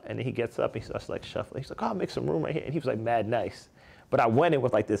around, and then he gets up, and he starts like shuffling. He's like, oh, I'll make some room right here. And he was like mad nice. But I went in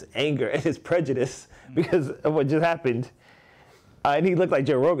with like this anger and his prejudice because of what just happened. And he looked like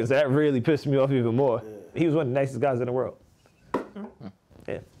Joe Rogan, so that really pissed me off even more. Yeah. He was one of the nicest guys in the world.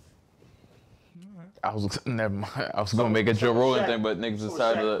 Yeah. I was never mind. I was gonna make a Joe Rogan thing, but niggas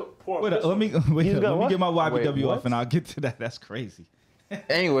decided to. Let me get my YBW off, and I'll get to that. That's crazy.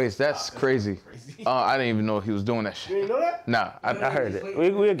 Anyways, that's crazy. I didn't even know he was doing that shit. You didn't know that? Nah, I heard it.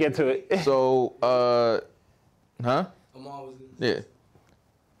 We'll get to it. So, huh? Yeah.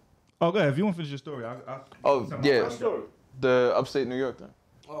 Oh, go ahead. If you want to finish your story, yeah. The upstate New York thing.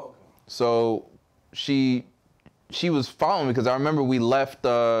 Oh, okay. So she was following me because I remember we left.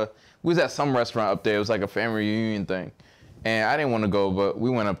 We was at some restaurant up there. It was like a family reunion thing, and I didn't want to go, but we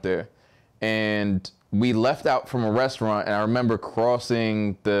went up there, and we left out from a restaurant. And I remember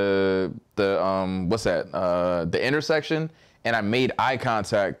crossing the what's that? The intersection, and I made eye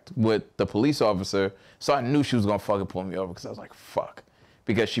contact with the police officer. So I knew she was gonna fucking pull me over because I was like, fuck.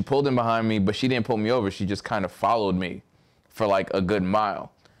 Because she pulled in behind me, but she didn't pull me over. She just kind of followed me for like a good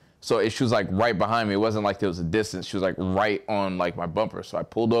mile. So she was like right behind me. It wasn't like there was a distance. She was like right on like my bumper. So I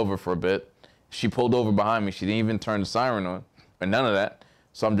pulled over for a bit. She pulled over behind me. She didn't even turn the siren on or none of that.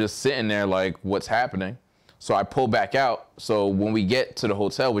 So I'm just sitting there like, what's happening? So I pull back out. So when we get to the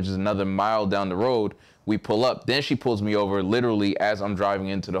hotel, which is another mile down the road, we pull up. Then she pulls me over literally as I'm driving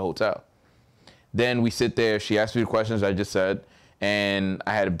into the hotel. Then we sit there. She asked me the questions I just said. And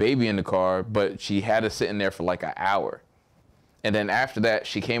I had a baby in the car, but she had us sitting there for like an hour. And then after that,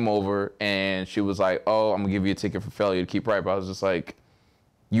 she came over and she was like, oh, I'm gonna give you a ticket for failure to keep right. But I was just like,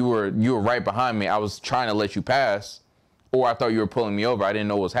 you were right behind me. I was trying to let you pass, or I thought you were pulling me over. I didn't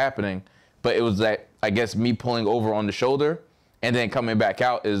know what was happening. But it was that, I guess, me pulling over on the shoulder and then coming back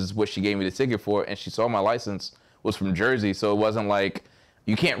out is what she gave me the ticket for. And she saw my license was from Jersey. So it wasn't like,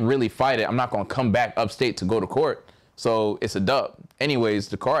 you can't really fight it. I'm not gonna come back upstate to go to court. So it's a dub. Anyways,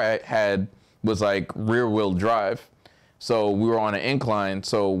 the car I had was like rear wheel drive. So we were on an incline.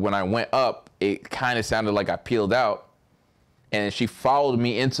 So when I went up, it kind of sounded like I peeled out. And she followed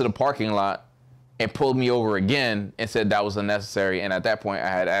me into the parking lot and pulled me over again and said that was unnecessary. And at that point, I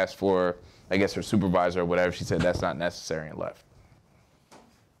had asked for, I guess, her supervisor or whatever. She said that's not necessary and left.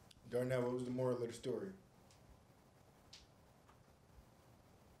 Darnell, what was the moral of the story?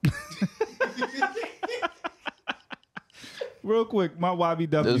 Real quick, my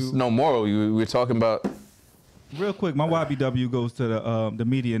YBW. There's no moral. We were talking about. Real quick, my YBW goes to the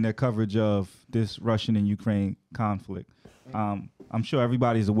media and their coverage of this Russian and Ukraine conflict. I'm sure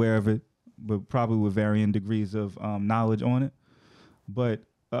everybody's aware of it, but probably with varying degrees of knowledge on it. But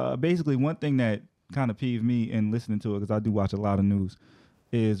basically, one thing that kind of peeved me in listening to it, because I do watch a lot of news,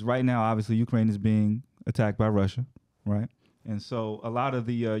 is right now, obviously, Ukraine is being attacked by Russia, right? And so a lot of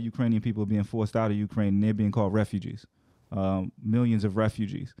the Ukrainian people are being forced out of Ukraine, and they're being called refugees, millions of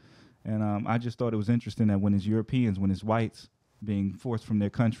refugees. And I just thought it was interesting that when it's Europeans, when it's whites being forced from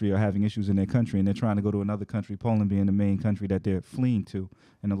their country or having issues in their country, and they're trying to go to another country, Poland being the main country that they're fleeing to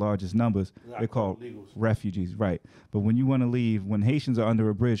in the largest numbers, they're called refugees, right? But when you want to leave, when Haitians are under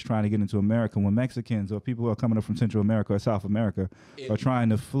a bridge trying to get into America, when Mexicans or people who are coming up from Central America or South America are trying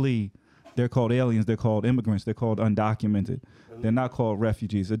to flee, they're called aliens, they're called immigrants, they're called undocumented. They're not called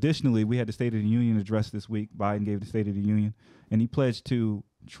refugees. Additionally, we had the State of the Union address this week. Biden gave the State of the Union, and he pledged to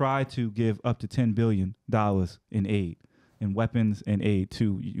try to give up to $10 billion in aid, in weapons and aid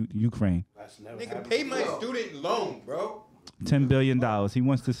to Ukraine. Nigga, pay my student loan, bro. $10 billion. He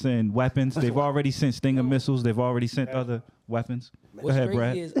wants to send weapons. They've already sent Stinger missiles. They've already sent other weapons. Go ahead,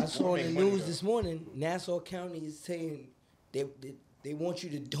 Brad. Is I saw in the news this morning, Nassau County is saying they want you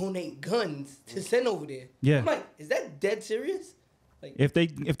to donate guns to send over there. Yeah. I'm like, is that dead serious? Like, if they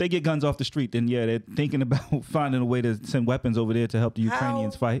get guns off the street, then yeah, they're thinking about finding a way to send weapons over there to help the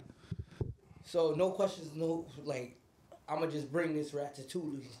Ukrainians fight. So no questions, no like. I'm gonna just bring this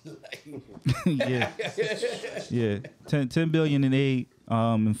ratatouille. Yeah, yeah. 10 billion in aid,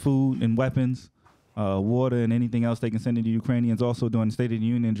 in food and weapons, water and anything else they can send to the Ukrainians. Also during the State of the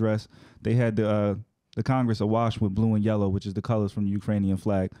Union address, they had the the Congress awash with blue and yellow, which is the colors from the Ukrainian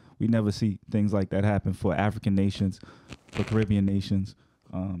flag. We never see things like that happen for African nations, for Caribbean nations.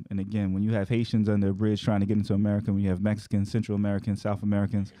 And again, when you have Haitians under a bridge trying to get into America, when you have Mexicans, Central Americans, South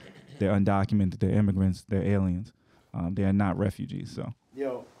Americans, they're undocumented, they're immigrants, they're aliens. They are not refugees. So,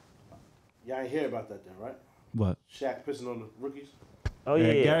 Yo, y'all ain't hear about that then, right? what? Shaq pissing on the rookies. Oh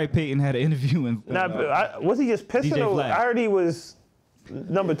yeah. Gary Payton had an interview and Was he just pissing? DJ Or Vlad. I heard he was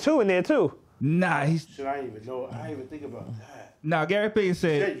number 2 in there too. nah, he's Shit, I didn't even know. I didn't even think about that. nah. Gary Payton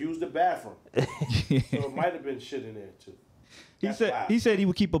Said said use the bathroom. So it might have been shit in there too. That's wild. he said he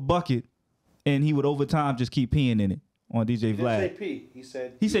would keep a bucket and he would over time just keep peeing in it on DJ He didn't say Vlad. pee. He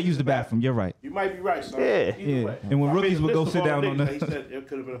said Use the bathroom. You're right. You might be right, son. Yeah. Either way. And when I made rookies a would go list of sit all down on niggas the that he said it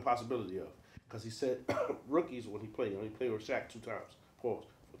could have been a possibility of. Because he said rookies when he only played with Shaq 2 times. Pause.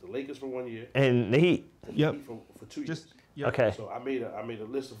 With the Lakers for 1 year. And the Heat. And Yep. the Heat for 2 Just years. yep. Okay. So I made a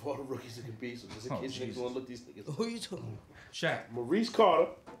list of all the rookies it could be. So just in case niggas want to look these niggas. Who you talking about? Shaq. Maurice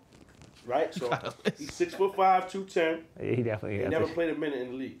Carter, right? So he's 6'5", 210. Yeah, he definitely He got never it. played a minute in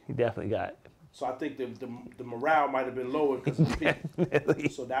the league. He definitely got it. So I think the morale might have been lower because of the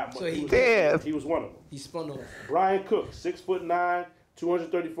peak. So that So he- Damn. he was one of them. He spun off. Brian Cook, 6'9",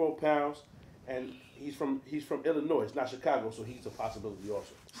 234 pounds, and he's from Illinois. It's not Chicago, so he's a possibility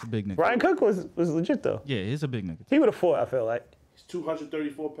also. It's a big nigga. Brian Cook was legit though. Yeah, he's a big nigga. He would have fought. I feel like. He's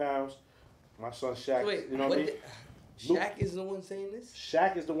 234 pounds. My son Shaq, Wait, you know what I mean? Shaq is the one saying this?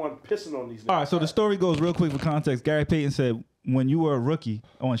 Shaq is the one pissing on these niggas. All right, so the story goes real quick for context. Gary Payton said when you were a rookie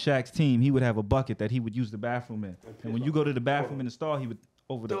on Shaq's team, he would have a bucket that he would use the bathroom in. And when you go to the bathroom in the stall, he would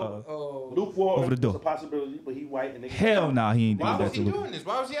over the Luke Walton over the door. is a possibility, but he white and they Hell nah, he ain't Why doing was that he to doing Luke. this?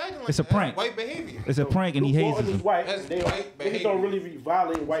 Why was he acting like It's a that? prank. White behavior. It's a prank and he Luke hazes Walton is him. white. That's They white niggas behavior. don't really be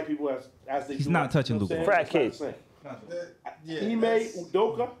violating white people as they He's do. not us. touching You know Luke what I'm Frat saying? kid. It's not the same. Yeah, Ime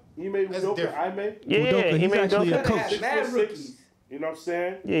Udoka. Ime That's Udoka. different. Ime. Yeah, Udoka, he he's made actually a dope. coach. 6'6". Mad rookies. You know what I'm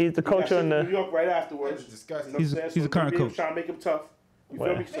saying? Yeah, he's the He got coach sent on to the. New York right afterwards. That's disgusting. You know what I'm saying? He's a current maybe he was coach. trying to make him tough. You feel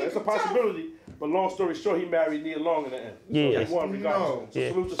Wow. me? So it's a possibility. But long story short, he married Nia Long in the end. Yeah. So he won regardless. So Yeah.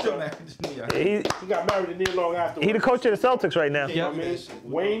 salute to son. Yeah, He got married to Nia Long afterwards. he the coach of the Celtics right now. You know what I mean?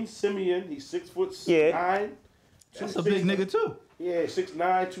 Wayne Simeon, he's 6'9". Yeah. That's a big nigga too. Yeah, 6'9",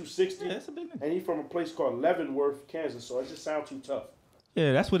 260. Yeah, that's a big nigga. And he's from a place called Leavenworth, Kansas. So it just sounds too tough.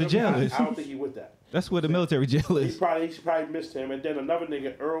 Yeah, that's where the jail is. I don't think he with that. That's where the military jail He is. probably missed him. And then another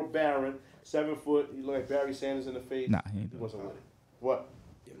nigga, Earl Barron, 7 foot. He looked like Barry Sanders in the face. Nah, he ain't He doing wasn't with it. What?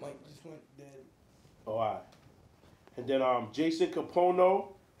 Your mic just went dead. Oh, all right. And then Jason Capono,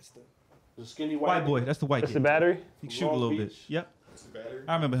 That's the that. the skinny White boy, that's the white That's kid. the battery. He can shoot a Long little bit. Beach. Yep.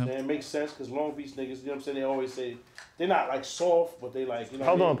 I remember him. And it makes sense because Long Beach niggas, you know what I'm saying? They always say they're not like soft, but they like, you know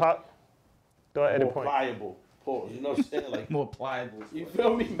Hold what I on, mean? Pop. Go ahead More and point. pliable. Pause. You know what I'm saying? Like, More pliable. you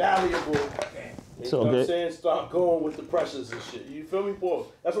feel me? Malleable. It's You all know what I'm good. saying? Start going with the pressures and shit. You feel me? Pause.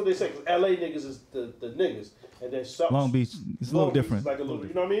 That's what they say. Cause LA niggas is the niggas. And then Long Beach, it's a little Long Beach different. is like a little,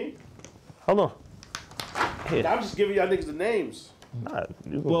 you know what I mean? Hold on. Here. I'm just giving y'all niggas the names. Nah,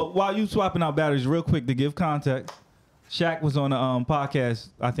 you go. Well, while you swapping out batteries, real quick to give context, Shaq was on a podcast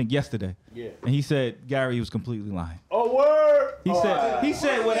I think yesterday, Yeah. and he said Gary was completely lying. Oh, word. He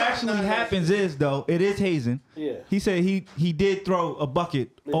said what actually happens is though it is hazing. Yeah. He said he did throw a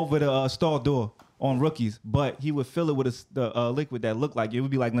bucket over the stall door on rookies, but he would fill it with the liquid that looked like it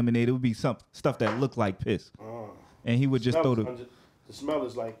would be like lemonade. It would be some stuff that looked like piss, and he would just throw The smell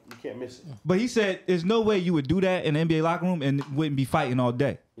is like, you can't miss it. But he said there's no way you would do that in the NBA locker room and wouldn't be fighting all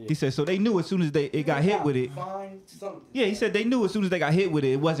day. Yeah. He said so they knew as soon as it got hit with it. Find something. Yeah, he said they knew as soon as they got hit with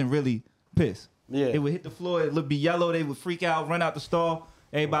it, it wasn't really piss. Yeah. It would hit the floor, it would be yellow, they would freak out, run out the stall,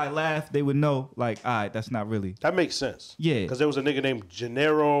 everybody laugh, they would know, like, all right, that's not really. That makes sense. Yeah. Because there was a nigga named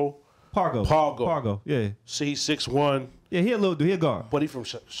Gennaro Pargo, yeah. See, 6'1", Yeah, he a little dude, he a guard. but he from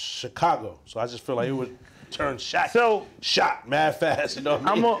Chicago. So I just feel like it would turn Shaq. So- shot mad fast, you know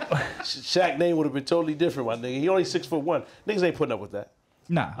what I mean? Shaq name would have been totally different, my nigga. He only 6'1". Niggas ain't putting up with that.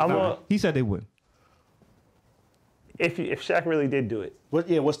 Nah, he said they wouldn't. If Shaq really did do it,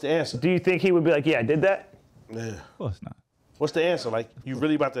 What's the answer? do you think he would be like, yeah, I did that? Yeah. Of course not. What's the answer? Like, you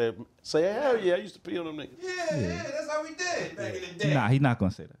really about to say, hell yeah, I used to pee on them niggas. Yeah, that's how we did back in the day. Nah, he's not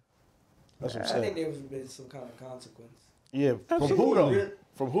gonna say that. That's what I'm I saying. think there was been some kind of consequence. Yeah, from who though?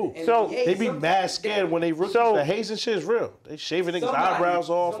 From who? And So, hey, They be some- mad scared when they rookies. So- The hazing shit is real. They shaving niggas' Somebody- eyebrows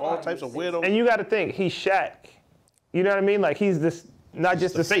off, all somebody types of would say weirdo. And you got to think, he's Shaq. You know what I mean? Like, he's this, not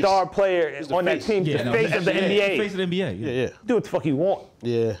just the the face. star player He's the on that face. team, Yeah, the face of the NBA. Face of the NBA. Yeah. Yeah, Do what the fuck you want.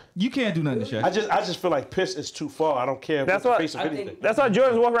 yeah. You can't do nothing to Shaq. I just feel like piss is too far. I don't care That's what what- the face of I anything. think- That's why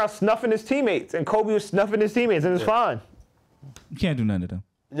Jordan was walking around snuffing his teammates, and Kobe was snuffing his teammates, and it's fine. You can't do nothing to them.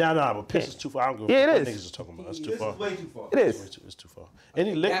 Nah, but piss is too far. I don't give Yeah, it what is. niggas is talking about. It's too This far. is way too far. It is. It's too far.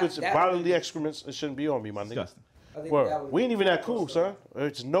 Any liquids, that bodily really- excrements, it shouldn't be on me, my nigga. Disgusting. I think that Well, would we ain't be even that cool, close son.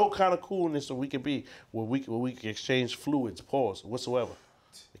 There's no kind of coolness that we can be where we can exchange fluids, pause, whatsoever.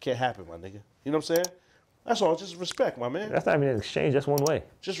 It can't happen, my nigga. You know what I'm saying? That's all. Just respect, my man. That's not even an exchange. That's one way.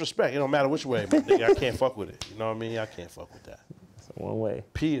 Just respect. It don't matter which way, my nigga. I can't fuck with it. You know what I mean? I can't fuck with that. It's one way.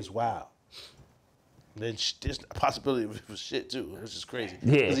 Pee is wild. Then there's a possibility of it was shit too. It's just crazy.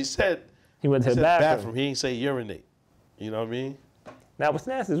 Yeah. Because he said He went to the bathroom. He ain't say urinate. You know what I mean? Now, what's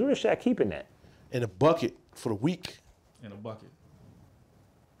nasty is where's Shaq keeping that? In a bucket for the week. In a bucket.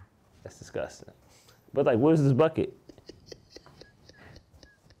 That's disgusting. But like, where's this bucket?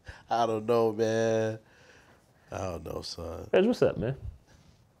 I don't know, man. I don't know, son. Reg, what's up, man?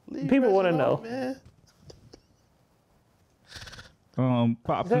 Leave People Reg wanna alone, know. man.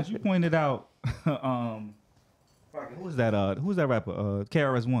 Pop, since you pointed out, who's that rapper?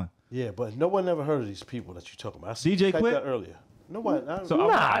 KRS-One. Yeah, but no one ever heard of these people that you talking about. I DJ typed Quick? that earlier. No one. So Nah,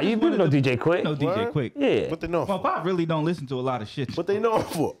 I you just people know wanted to- DJ Quick. know DJ Word? Quick. Yeah. What they know Well, for? Pop really don't listen to a lot of shit. What they know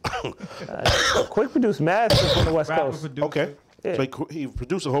for? Quick produced mad stuff on the West Rapper, Coast. producer. Okay. Yeah. So he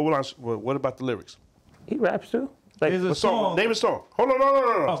produced a whole lot. What about the lyrics? He raps too. Like, There's a What song? song. Name a song. Hold on, no.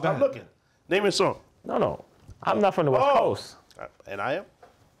 Oh, go Stop ahead. looking. Name a song. no. I'm not from the West Oh. Coast. And I am.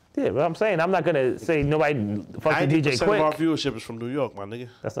 Yeah, but I'm saying I'm not gonna say nobody fucking DJ 90% of our Quick. viewership is from New York, my nigga.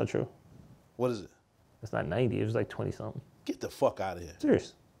 That's not true. What is it? It's not 90. It was like 20 something. Get the fuck out of here.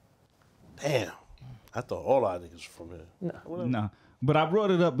 Serious. Damn. I thought all our niggas were from here. Nah. But I brought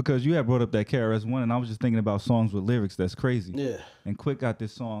it up because you had brought up that KRS-One, and I was just thinking about songs with lyrics that's crazy. Yeah. And Quick got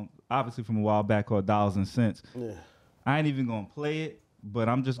this song, obviously from a while back, called Dollars and Cents. Yeah. I ain't even gonna play it, but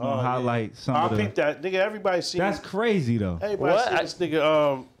I'm just gonna Oh, yeah. highlight some I'll of the. peep that. Nigga, everybody seen That's crazy though. Everybody What? seen this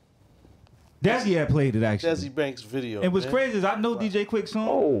nigga, Desi had played it actually. Desi Banks video. And what's man. crazy is I know DJ Quick song,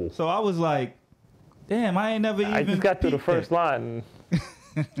 Oh. so I was like, damn, I ain't never even. I just got through the peeped that. first line.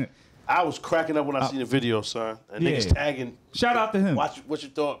 I was cracking up when I seen the video, son. And Yeah. niggas tagging. Shout out to him. Watch what you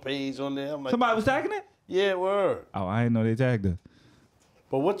thought page on there. I'm like, Somebody was tagging it? yeah, word. Oh, I didn't know they tagged her.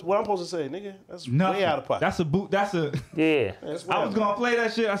 But what I'm supposed to say, nigga? That's Nothing. way out of pocket. That's a boot. That's a. Yeah. That's way I out was of gonna play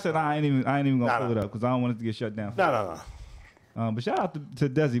that shit. I said I ain't even gonna Nah, pull nah. it up because I don't want it to get shut down. No. But shout out to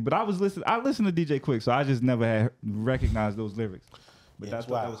Desi. But I listened to DJ Quick, so I just never had recognized those lyrics. But Yeah, that's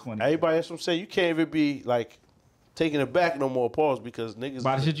that's why wild. that was funny. Everybody, that's what I'm saying. You can't even be like taking it back no more. Pause because niggas.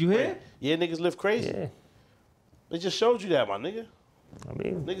 By the shit you hear? Yeah, niggas live crazy. Yeah. They just showed you that, my nigga. I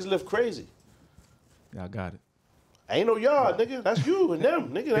mean, Niggas live crazy. Y'all got it. Ain't no y'all, nigga. That's you and them,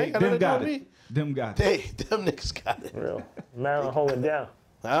 nigga. They ain't got Them nothing to do got with it. me. Them got it. Them niggas got it. real. Maryland holding down.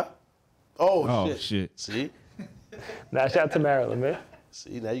 Huh? Oh, Oh shit. shit. See? Nah, shout out to Maryland, man.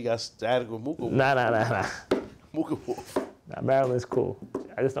 See, now you got static with Mooka Wolf. Nah. Mooka Wolf. Nah, Maryland's cool.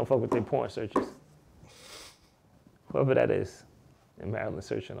 I just don't fuck with their porn searches. Whoever that is in Maryland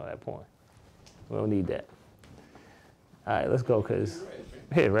searching all that porn. We don't need that. All right, let's go, cause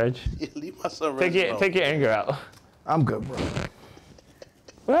here, Reg, Yeah, leave my son take Reg alone. your anger out. I'm good, bro.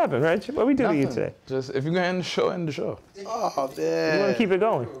 What happened, Reg? What we do to you Nothing. today? Just if you're gonna end the show, end the show. Oh, We damn. want to keep it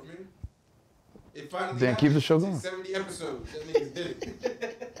going. It finally Then keep the happened. show going. 70 episodes. That niggas did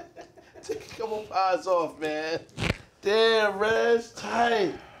it. Take a couple pies off, man. Damn, Reg,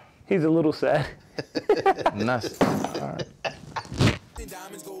 tight. He's a little sad. Nice.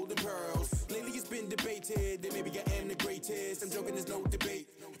 Diamonds, gold, and pearls. Lately it's been debated that maybe I am the greatest. I'm joking, there's no debate.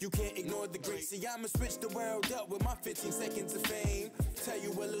 You can't ignore the great. See, I'ma switch the world up with my 15 seconds of fame. Tell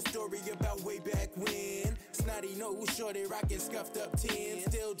you a little story about way back when. Snotty nose, shorty rockin' scuffed up 10.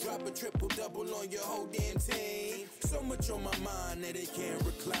 Still drop a triple double on your whole damn team. So much on my mind that it can't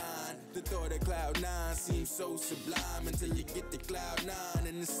recline. The thought of cloud 9 seems so sublime until you get to cloud 9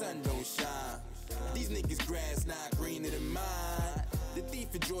 and the sun don't shine. These niggas grass not greener than mine. The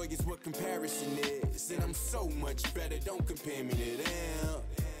thief of joy is what comparison is. And I'm so much better, don't compare me to them.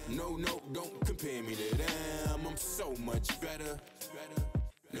 No, don't compare me to them. I'm so much better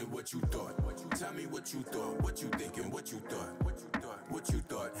than what you thought. Tell me what you thought, what you thinking, what you thought. What you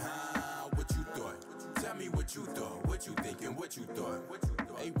thought, huh? What you thought. Tell me what you thought, what you thinking, what you thought.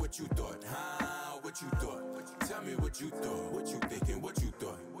 Hey, what you thought, huh? What you thought. Tell me what you thought, what you thinking, what you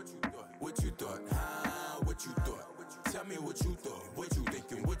thought. What you thought, huh? What you thought. Tell me what you thought, what you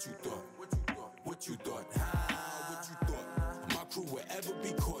thinking, what you thought. What you thought, huh? What you thought. My crew will ever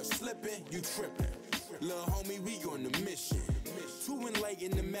be caught slipping, you tripping. Lil' homie, we on the mission. to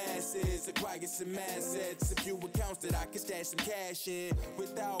enlighten the masses, acquire some assets, a few accounts that I can stash some cash in,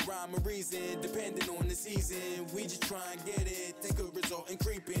 without rhyme or reason, depending on the season. We just try and get it, think a result in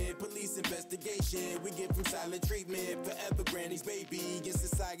creeping. Police investigation, we give them silent treatment. Forever granny's baby, in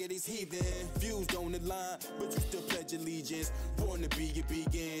society's heathen. Views don't align, but you still pledge allegiance. Born to be a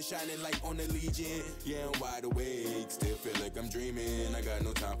beacon, shining light on the legion. Yeah, I'm wide awake, still feel like I'm dreaming. I got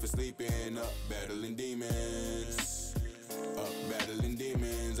no time for sleeping, up battling demons. Up battling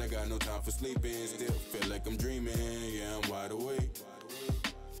demons, I got no time for sleeping. Still feel like I'm dreaming, yeah, I'm wide awake.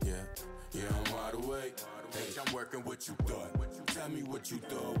 Yeah, I'm wide awake. Bitch, I'm working what you thought. Tell me what you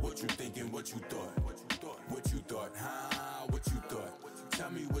thought, what you thinking, what you thought. What you thought, huh? What you thought? Tell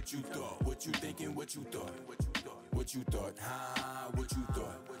me what you thought, what you thinking, what you thought. What you thought, huh? What you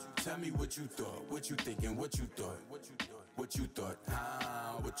thought? Tell me what you thought, what you thinking, what you thought. What you thought,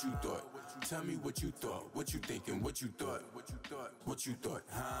 huh? What you thought? Tell me what you thought, what you thinking, what you thought. What you thought,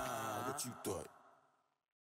 huh? What you thought?